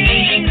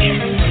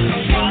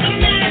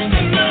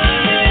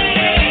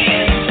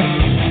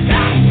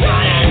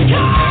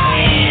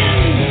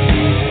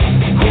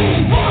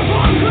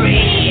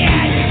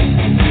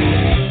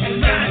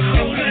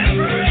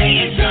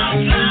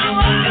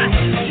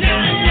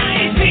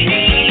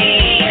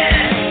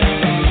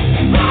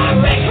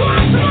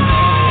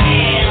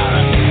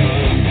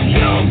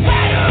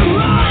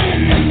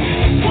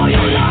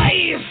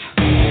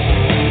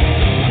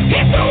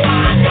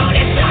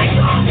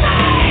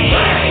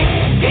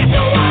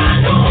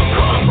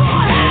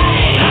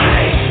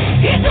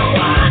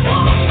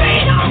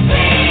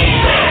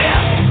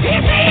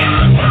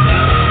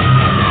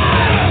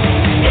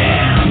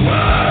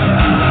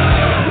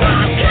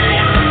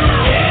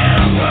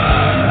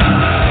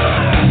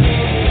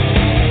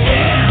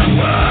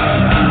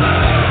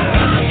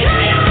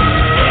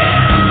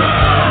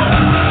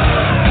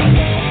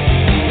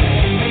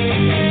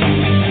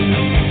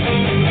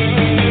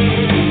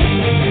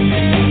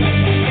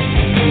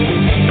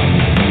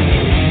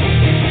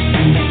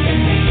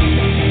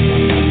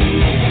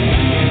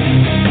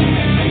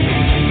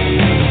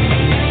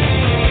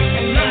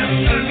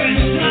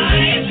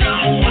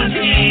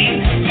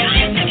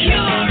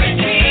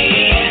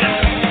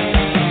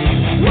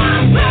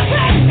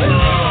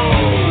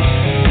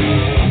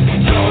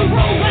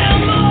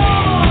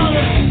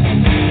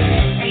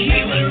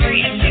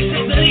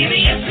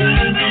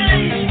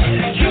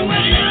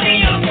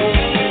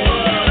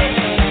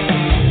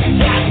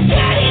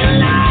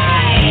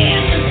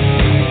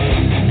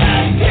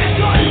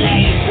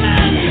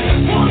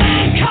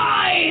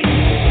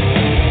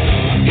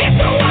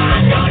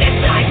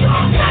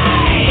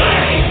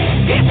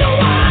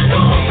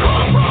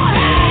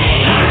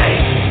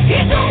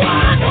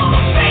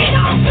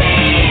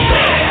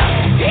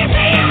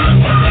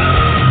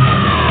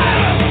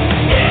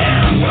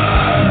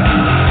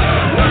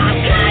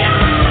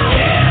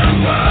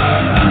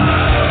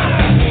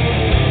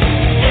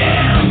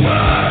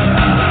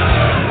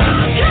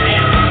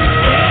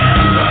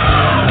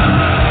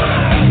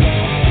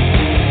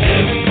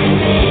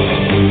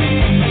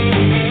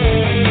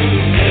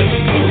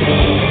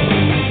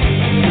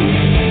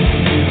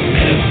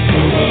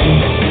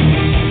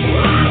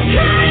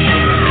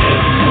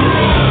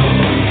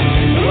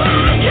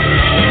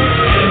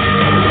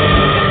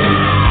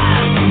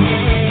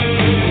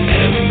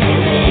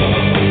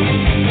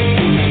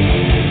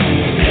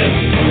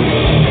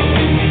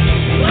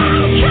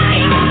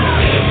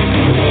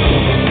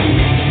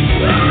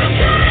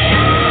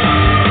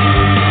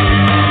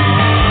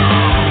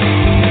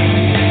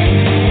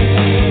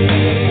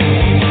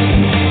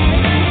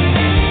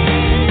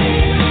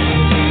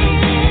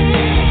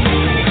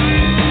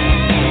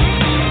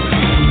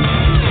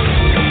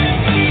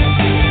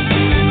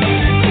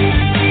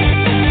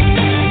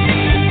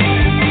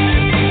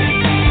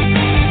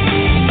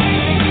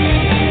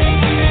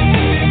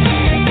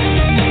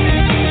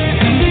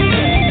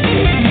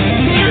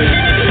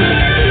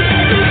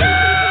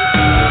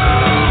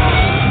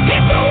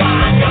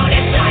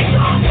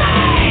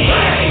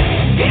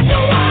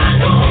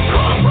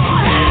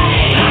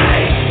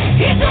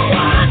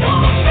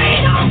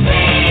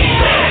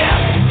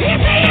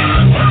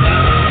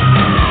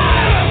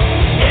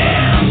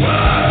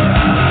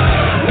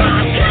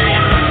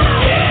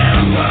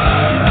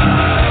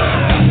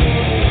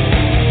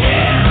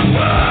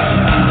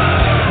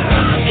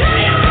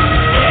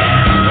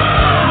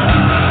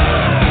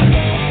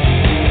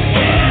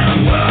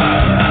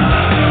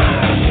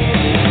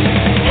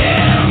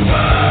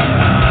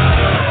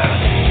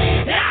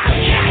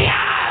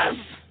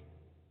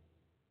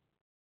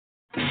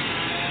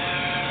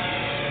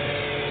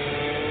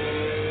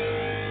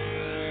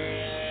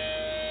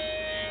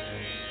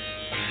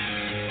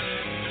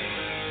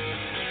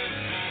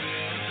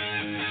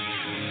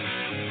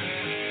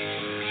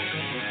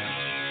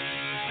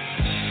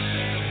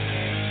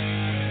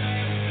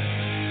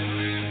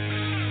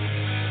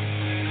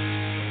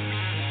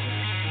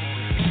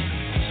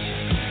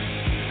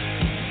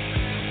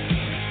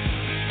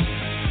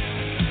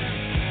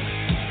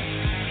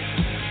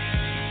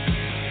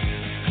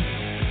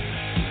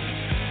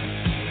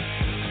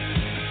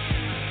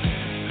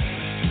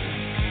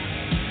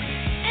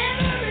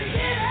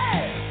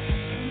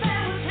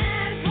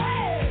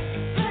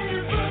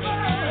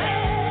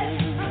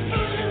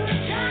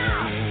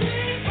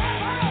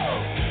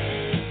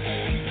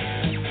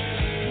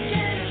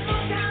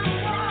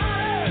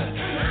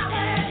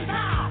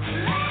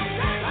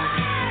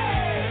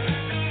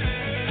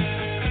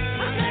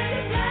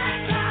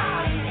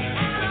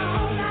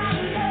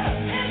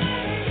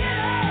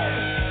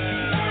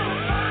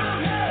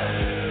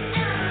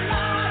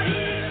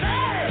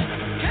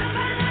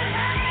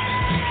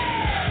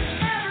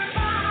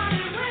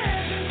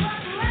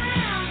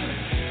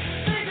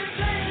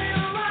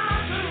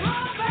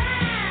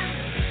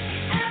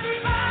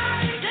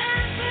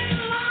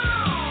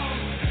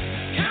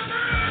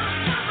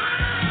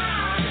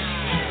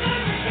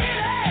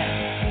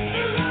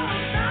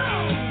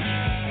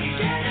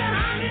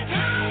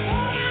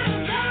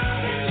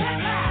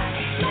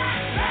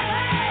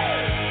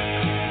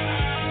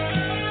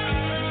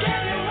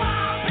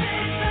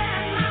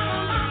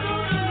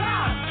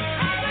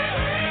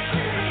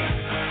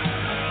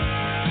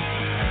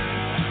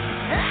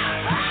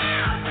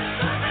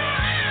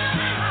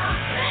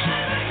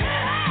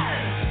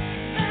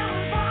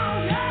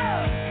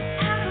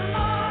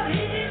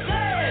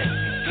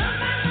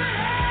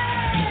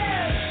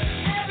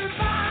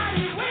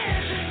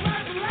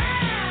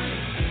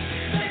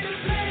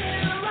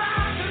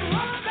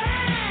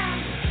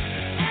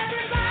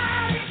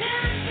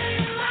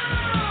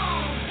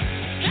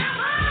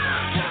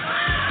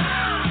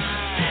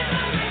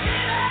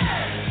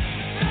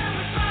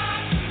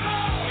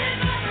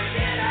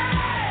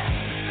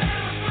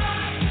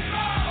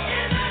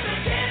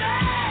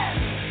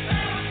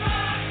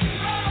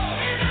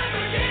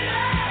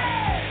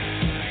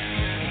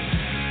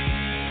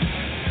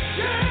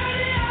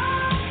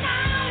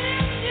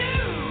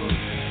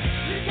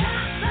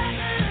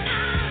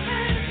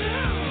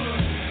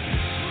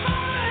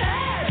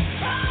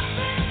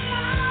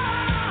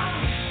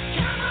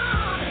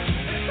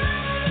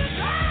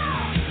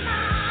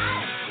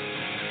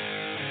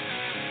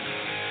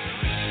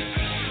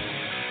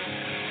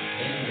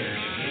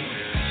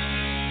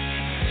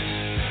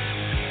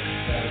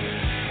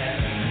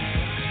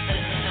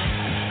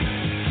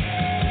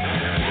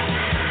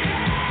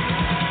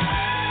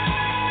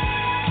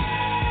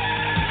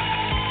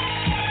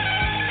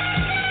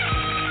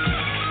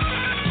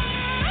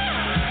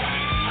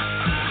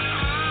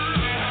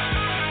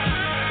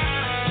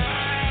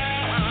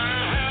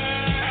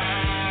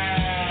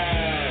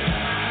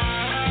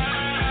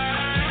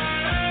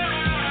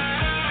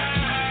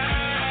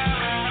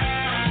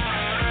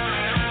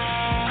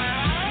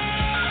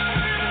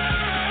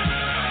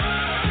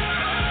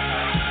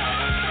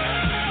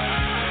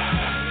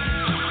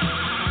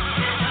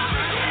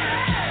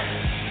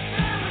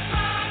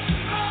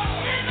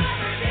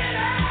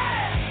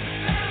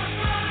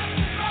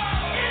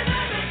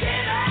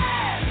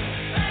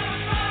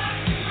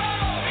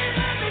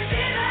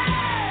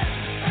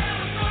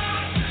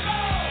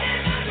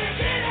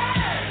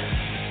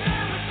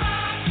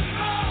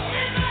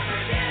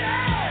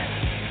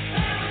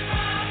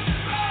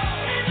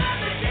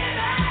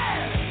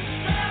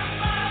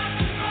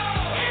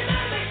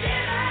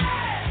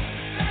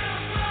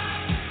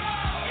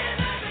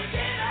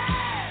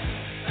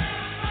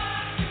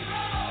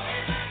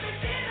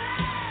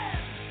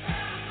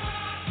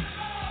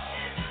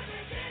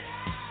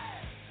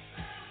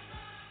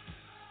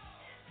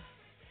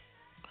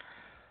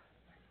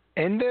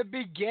In the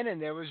beginning,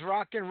 there was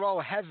rock and roll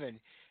heaven.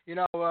 It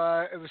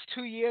was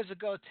 2 years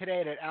ago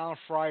today that Alan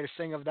Fry, the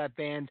singer of that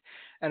band,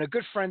 and a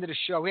good friend of the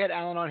show, we had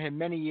Alan on here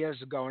many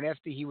years ago, and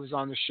after he was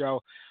on the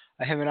show,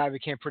 him and I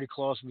became pretty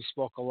close. We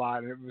spoke a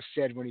lot, and it was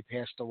sad when he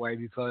passed away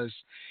because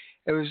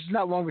it was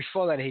not long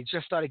before that he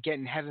just started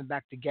getting Heaven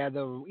back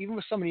together, even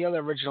with some of the other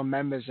original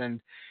members, and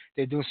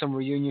they're doing some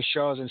reunion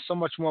shows, and so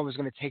much more was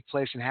going to take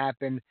place and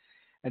happen.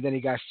 And then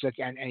he got sick,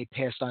 and he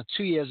passed on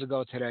 2 years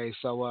ago today.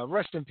 So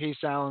rest in peace,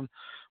 Alan.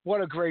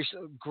 What a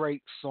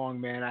great song,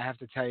 man! I have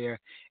to tell you.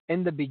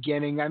 In the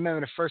beginning, I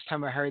remember the first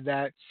time I heard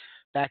that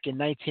back in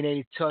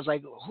 1982. I was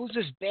like, "Who's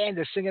this band?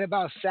 They're singing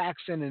about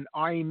Saxon and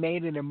Iron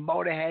Maiden and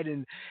Motorhead,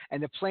 and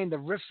they're playing the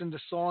riffs in the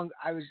song."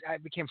 I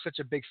became such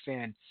a big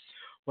fan.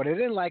 What I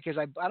didn't like is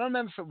I don't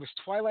remember if it was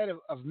Twilight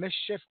of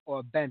Mischief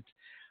or Bent.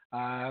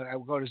 I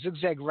would go to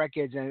Zigzag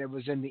Records, and it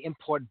was in the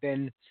import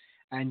bin.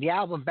 And the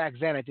album back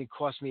then, I think,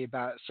 cost me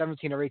about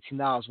 $17 or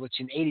 $18, which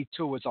in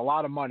 '82 was a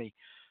lot of money,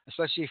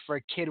 especially for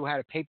a kid who had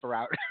a paper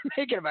out,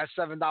 making about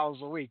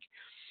 $7 a week.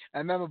 I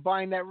remember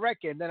buying that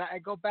record. Then I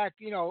go back,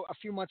 a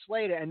few months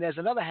later, and there's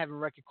another Heaven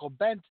record called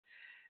Bent,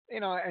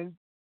 and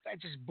I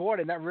just bought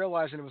it, not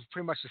realizing it was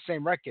pretty much the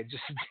same record,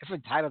 just a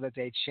different title that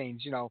they had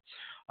changed,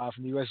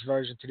 from the U.S.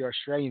 version to the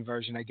Australian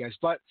version, I guess.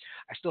 But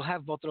I still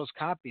have both of those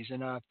copies,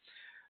 and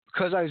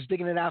because I was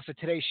digging it out for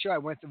today's show,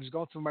 was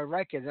going through my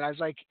records, and I was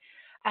like,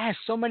 I have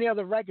so many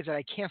other records that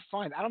I can't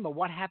find. I don't know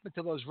what happened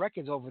to those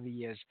records over the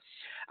years.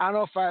 I don't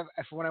know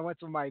if when I went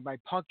through my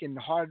punk and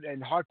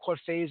hardcore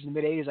phase in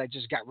the mid '80s, I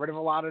just got rid of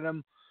a lot of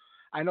them.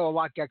 I know a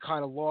lot got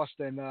kind of lost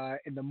in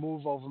the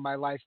move over my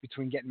life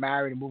between getting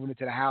married and moving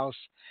into the house,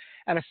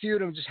 and a few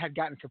of them just had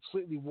gotten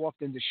completely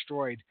warped and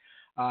destroyed.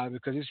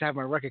 Because I used to have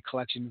my record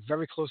collection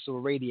very close to a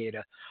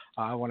radiator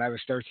when I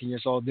was 13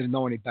 years old. Didn't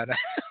know any better.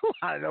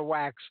 A lot of the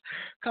wax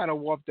kind of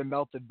warped and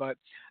melted. But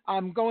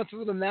I'm going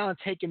through them now and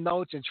taking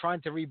notes and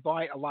trying to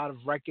rebuy a lot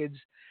of records.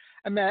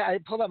 I mean, I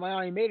pulled out my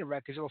Iron Maiden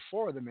records. There were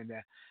 4 of them in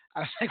there.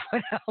 I was like,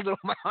 where the hell did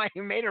my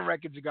Iron Maiden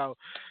records go?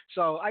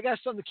 So I got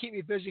something to keep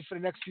me busy for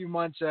the next few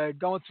months,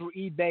 going through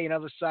eBay and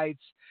other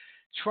sites,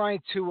 trying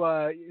to,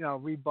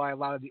 rebuy a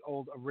lot of the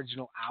old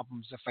original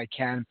albums if I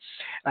can.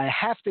 And I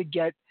have to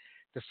get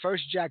the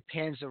first Jack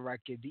Panzer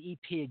record, the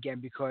EP again,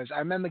 because I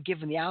remember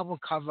giving the album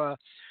cover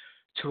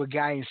to a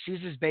guy in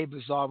Caesar's Bay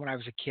Bazaar when I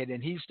was a kid,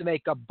 and he used to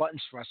make up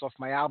buttons for us off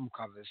my album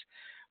covers.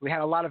 We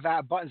had a lot of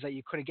buttons that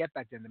you couldn't get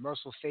back then, the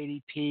Merciful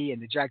Fate EP and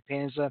the Jack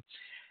Panzer,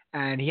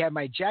 and he had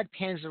my Jack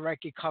Panzer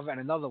record cover and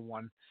another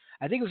one.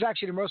 I think it was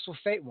actually the Merciful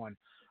Fate one,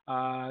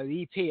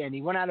 the EP, and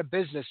he went out of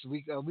business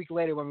a week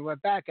later when we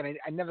went back, and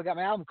I never got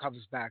my album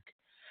covers back.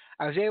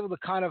 I was able to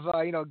kind of,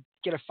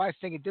 get a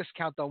 5-finger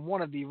discount on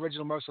one of the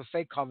original Merciful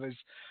Fate covers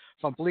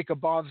from Bleecker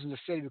Barbs in the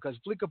city because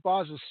Bleecker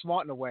Barbs was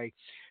smart in a way.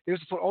 They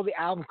used to put all the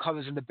album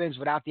covers in the bins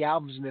without the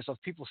albums in there, so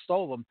if people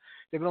stole them,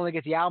 they would only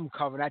get the album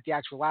cover, not the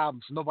actual album,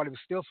 so nobody would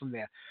steal from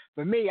there.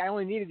 But me, I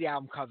only needed the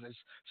album covers,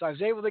 so I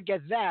was able to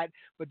get that,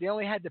 but they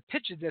only had the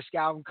picture disc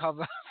album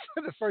cover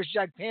for the first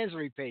Jack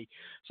Panzer EP.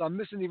 So I'm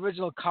missing the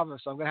original cover,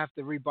 so I'm going to have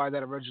to rebuy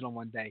that original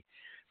one day.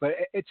 But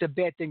it's a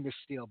bad thing to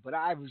steal. But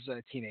I was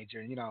a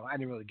teenager, and, I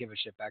didn't really give a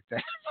shit back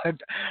then. But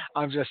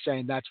I'm just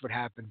saying that's what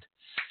happened.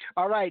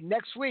 All right,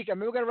 next week, we're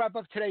going to wrap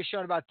up today's show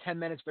in about 10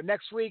 minutes. But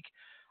next week,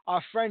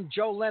 our friend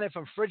Joe Leonard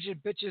from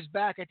Frigid Bitch is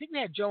back. I think we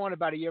had Joe on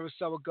about a year or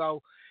so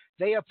ago.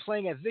 They are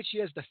playing at this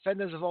year's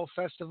Defenders of All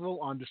Festival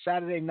on the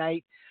Saturday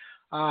night.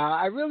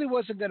 I really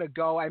wasn't going to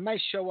go. I might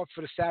show up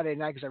for the Saturday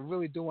night because I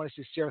really do want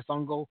to see Sarah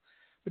Thungal.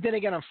 But then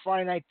again, on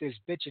Friday night, there's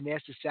Bitch and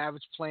Nasty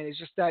Savage playing. It's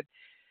just that,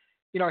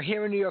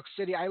 here in New York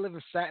City, I live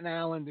in Staten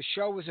Island. The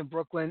show was in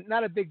Brooklyn.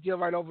 Not a big deal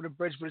right over the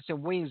bridge, but it's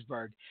in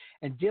Williamsburg.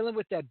 And dealing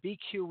with that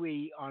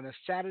BQE on a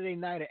Saturday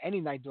night or any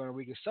night during the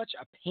week is such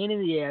a pain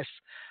in the ass.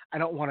 I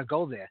don't want to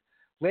go there.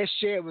 Last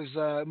year, it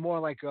was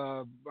more like, I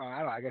don't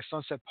know, I guess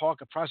Sunset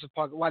Park or Prospect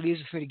Park. A lot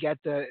easier for me to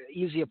get,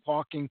 easier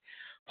parking.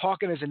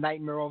 Parking is a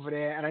nightmare over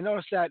there. And I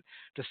noticed that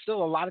there's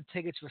still a lot of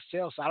tickets for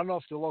sale. So I don't know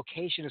if the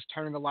location is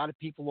turning a lot of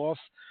people off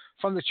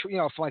from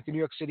from like the New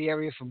York City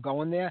area from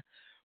going there.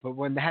 But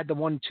when they had the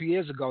one 2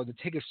 years ago, the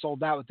tickets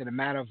sold out within a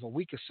matter of a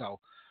week or so.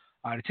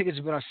 The tickets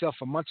have been on sale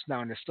for months now,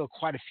 and there's still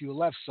quite a few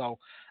left. So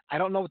I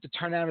don't know what the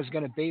turnout is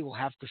going to be. We'll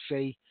have to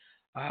see.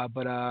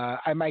 But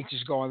I might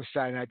just go on the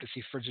Saturday night to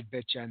see Frigid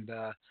Bitch and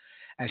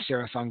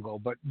Sarah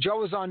Thungal. But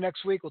Joe is on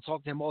next week. We'll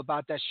talk to him all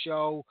about that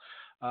show.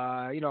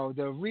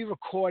 They're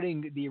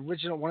re-recording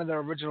one of their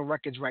original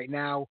records right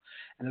now,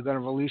 and they're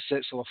going to release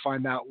it. So we'll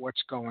find out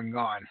what's going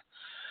on.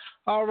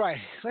 All right,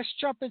 let's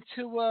jump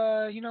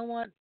into you know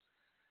what?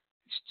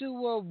 Let's do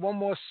one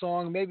more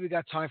song. Maybe we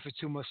got time for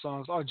 2 more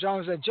songs. Oh,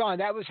 John said, John,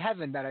 that was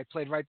Heaven that I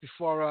played right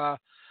before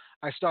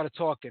I started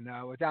talking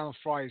with Alan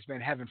Fry's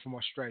band Heaven from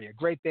Australia.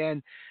 Great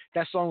band.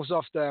 That song was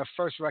off the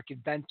first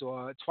record, Bent,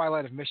 or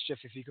Twilight of Mischief,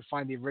 if you could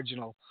find the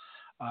original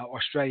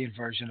Australian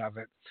version of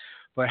it.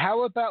 But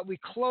how about we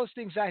close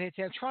things out here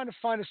today? I'm trying to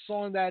find a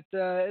song that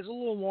is a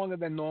little longer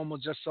than normal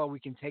just so we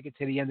can take it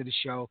to the end of the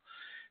show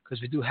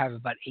because we do have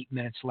about 8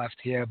 minutes left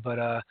here, but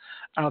I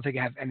don't think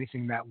I have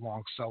anything that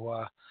long.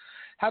 So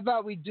How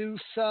about we do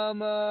some,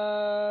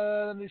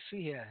 let me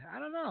see here. I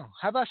don't know.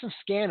 How about some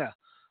Scanner?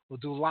 We'll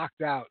do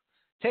Locked Out.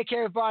 Take care,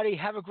 everybody.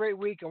 Have a great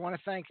week. I want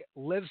to thank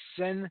Liv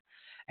Sin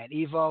and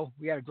Evo.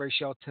 We had a great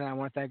show tonight. I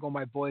want to thank all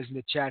my boys in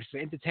the chat for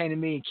entertaining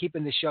me and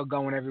keeping the show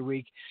going every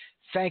week.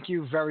 Thank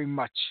you very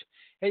much.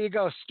 Here you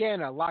go,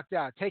 Scanner, Locked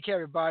Out. Take care,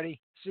 everybody.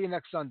 See you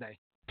next Sunday.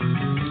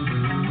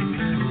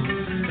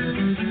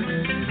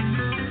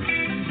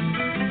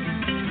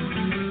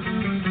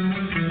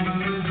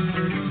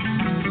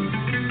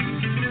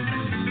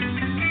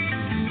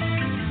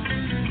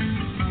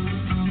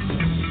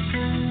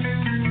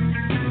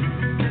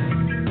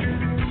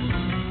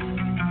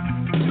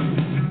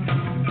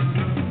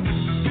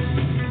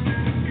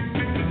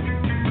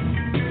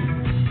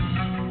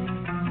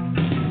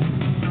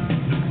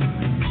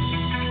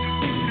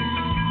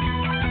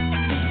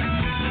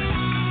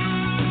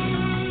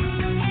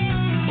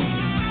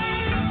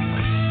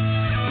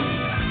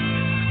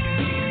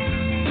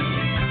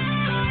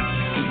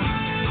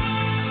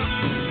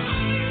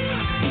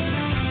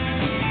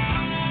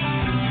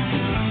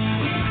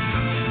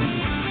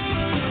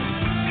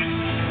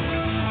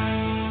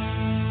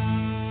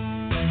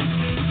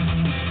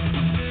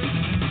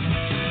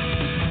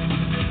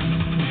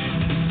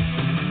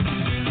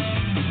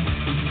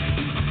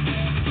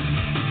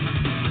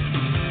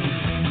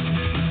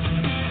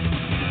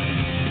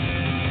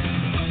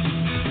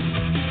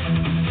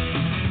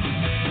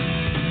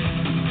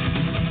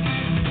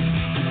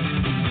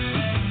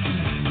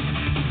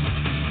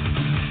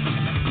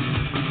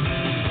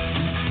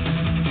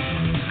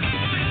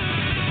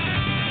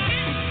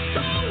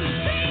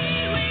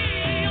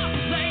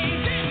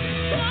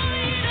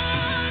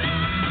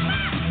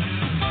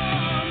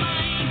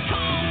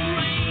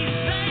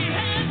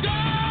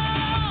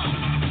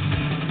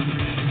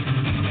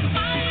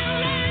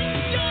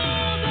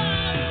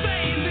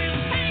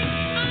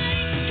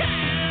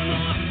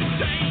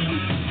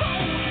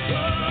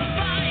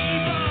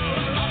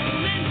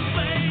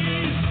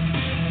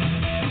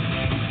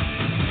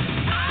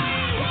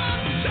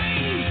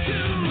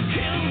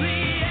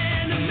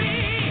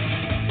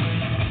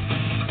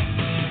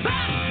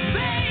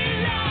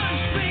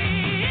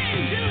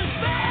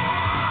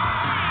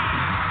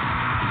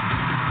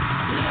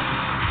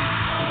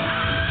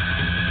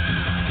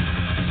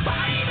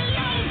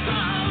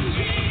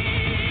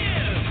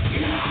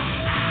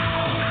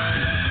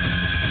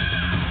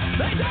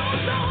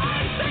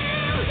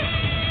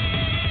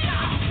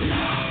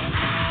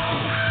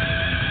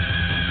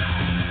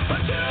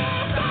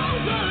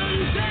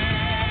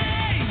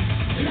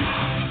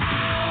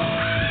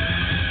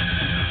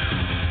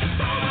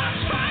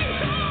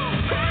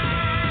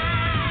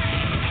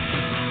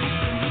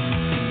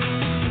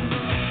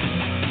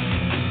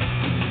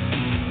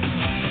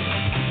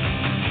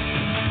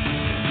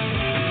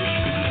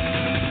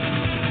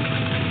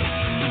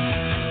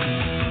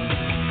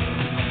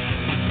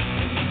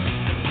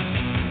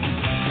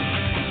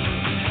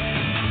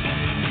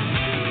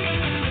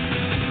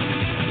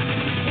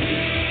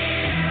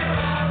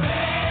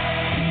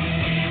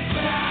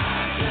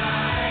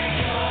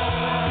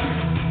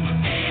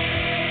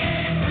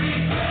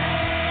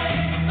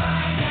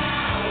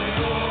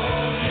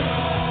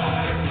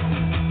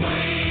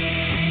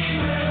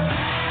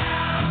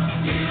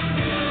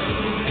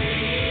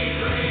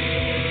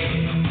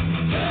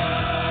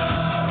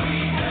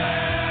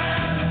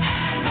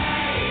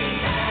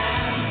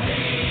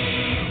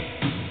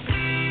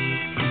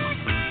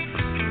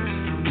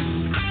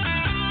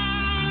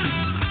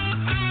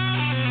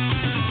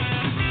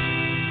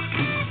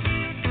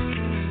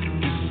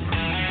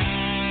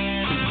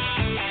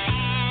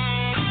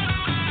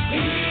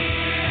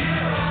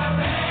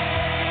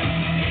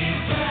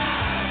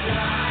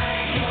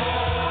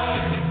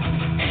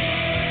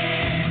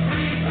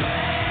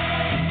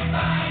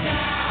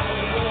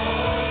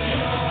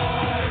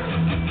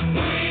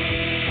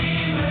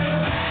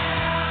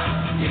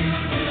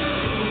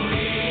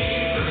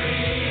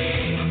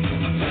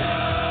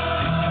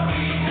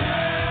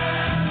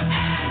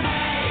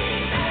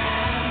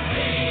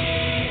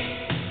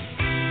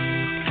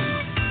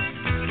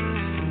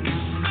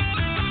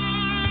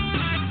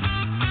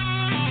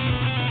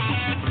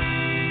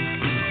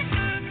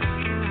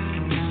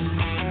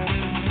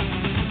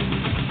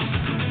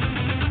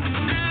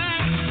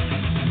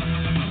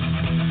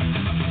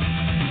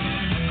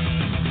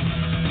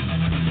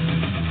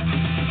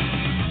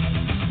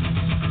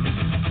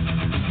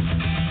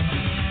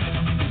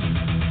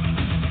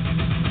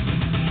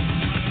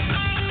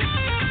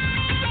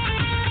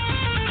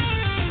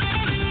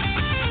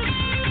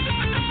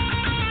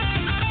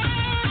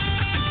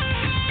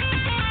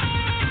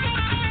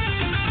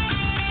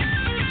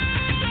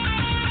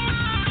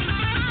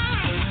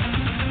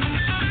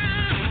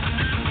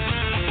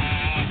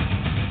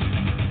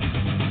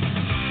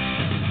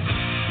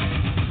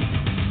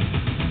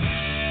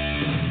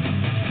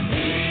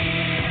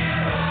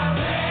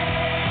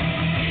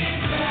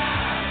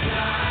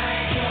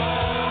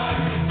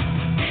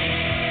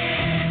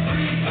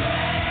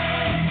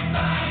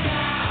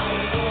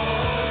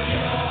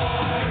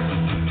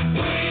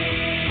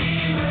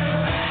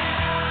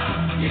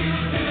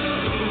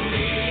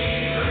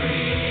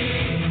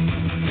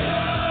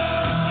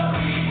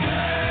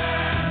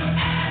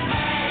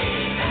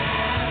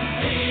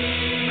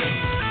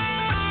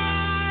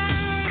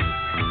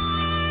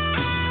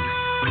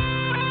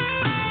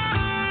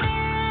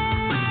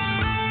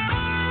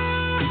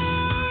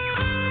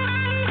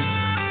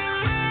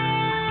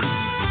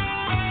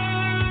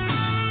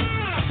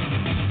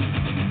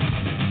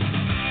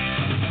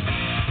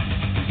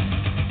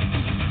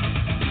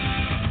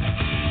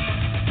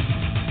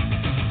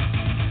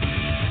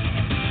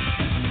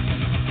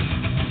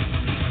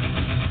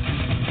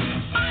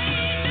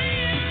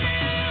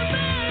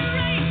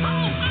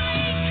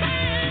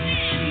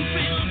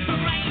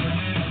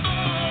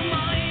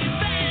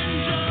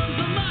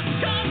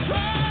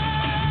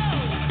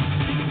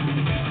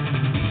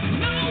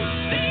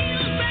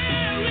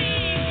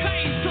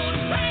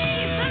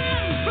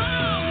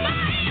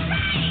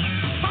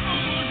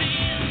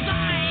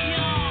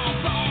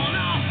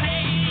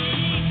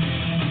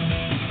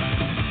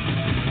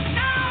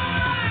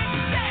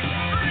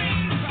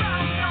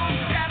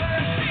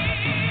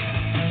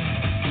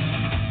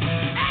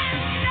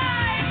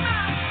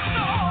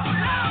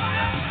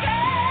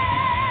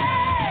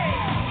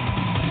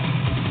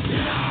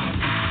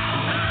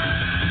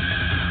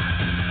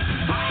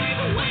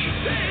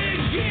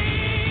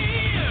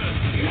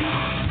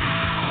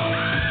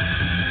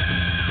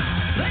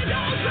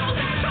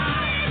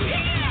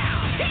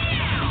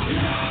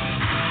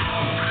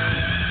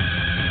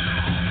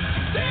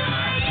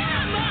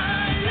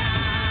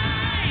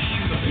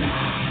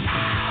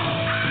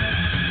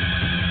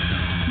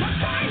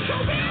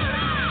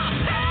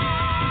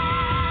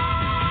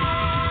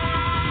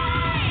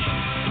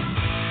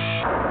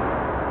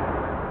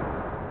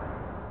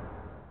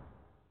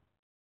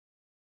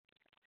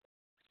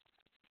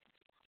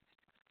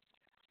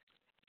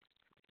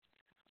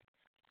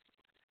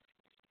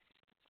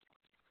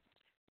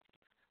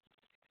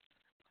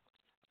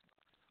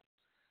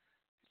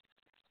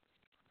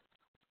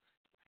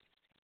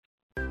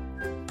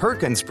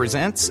 Perkins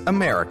presents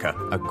America,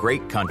 a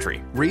great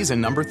country.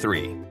 Reason number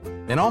 3.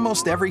 In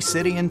almost every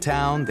city and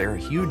town, there are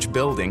huge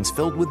buildings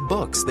filled with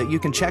books that you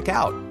can check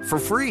out for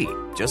free.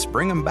 Just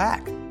bring them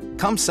back.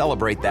 Come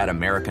celebrate that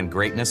American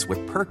greatness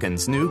with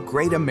Perkins' new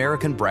Great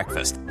American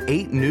Breakfast.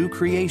 8 new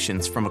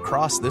creations from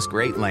across this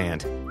great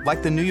land,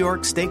 like the New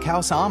York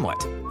Steakhouse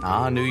Omelet.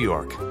 Ah, New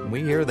York.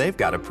 We hear they've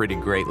got a pretty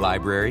great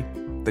library.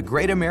 The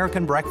Great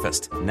American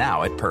Breakfast,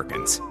 now at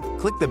Perkins.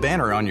 Click the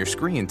banner on your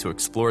screen to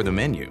explore the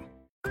menu.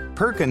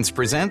 Perkins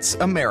presents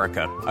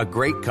America, a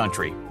great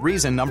country.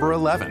 Reason number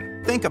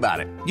 11. Think about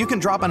it. You can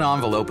drop an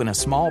envelope in a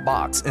small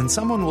box and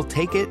someone will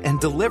take it and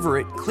deliver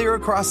it clear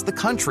across the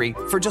country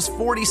for just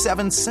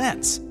 47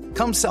 cents.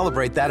 Come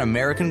celebrate that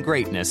American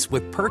greatness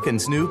with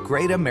Perkins' new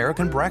Great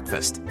American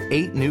Breakfast.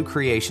 8 new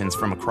creations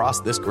from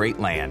across this great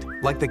land,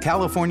 like the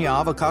California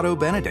Avocado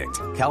Benedict.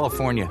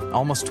 California,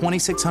 almost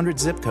 2,600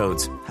 zip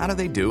codes. How do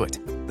they do it?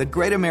 The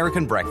Great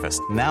American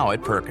Breakfast, now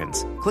at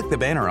Perkins. Click the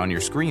banner on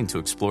your screen to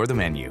explore the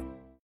menu.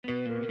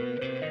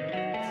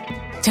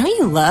 Don't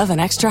you love an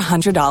extra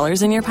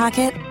 $100 in your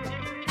pocket?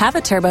 Have a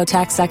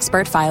TurboTax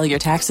expert file your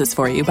taxes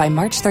for you by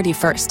March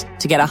 31st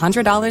to get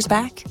 $100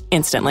 back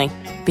instantly.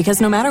 Because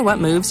no matter what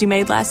moves you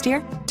made last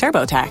year,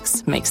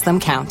 TurboTax makes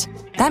them count.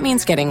 That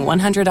means getting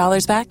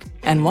 $100 back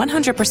and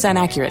 100%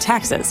 accurate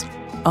taxes,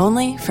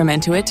 only from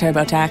Intuit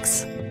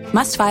TurboTax.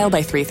 Must file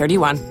by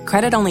 3/31.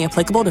 Credit only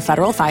applicable to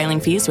federal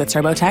filing fees with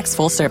TurboTax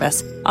full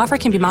service. Offer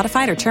can be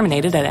modified or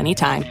terminated at any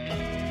time.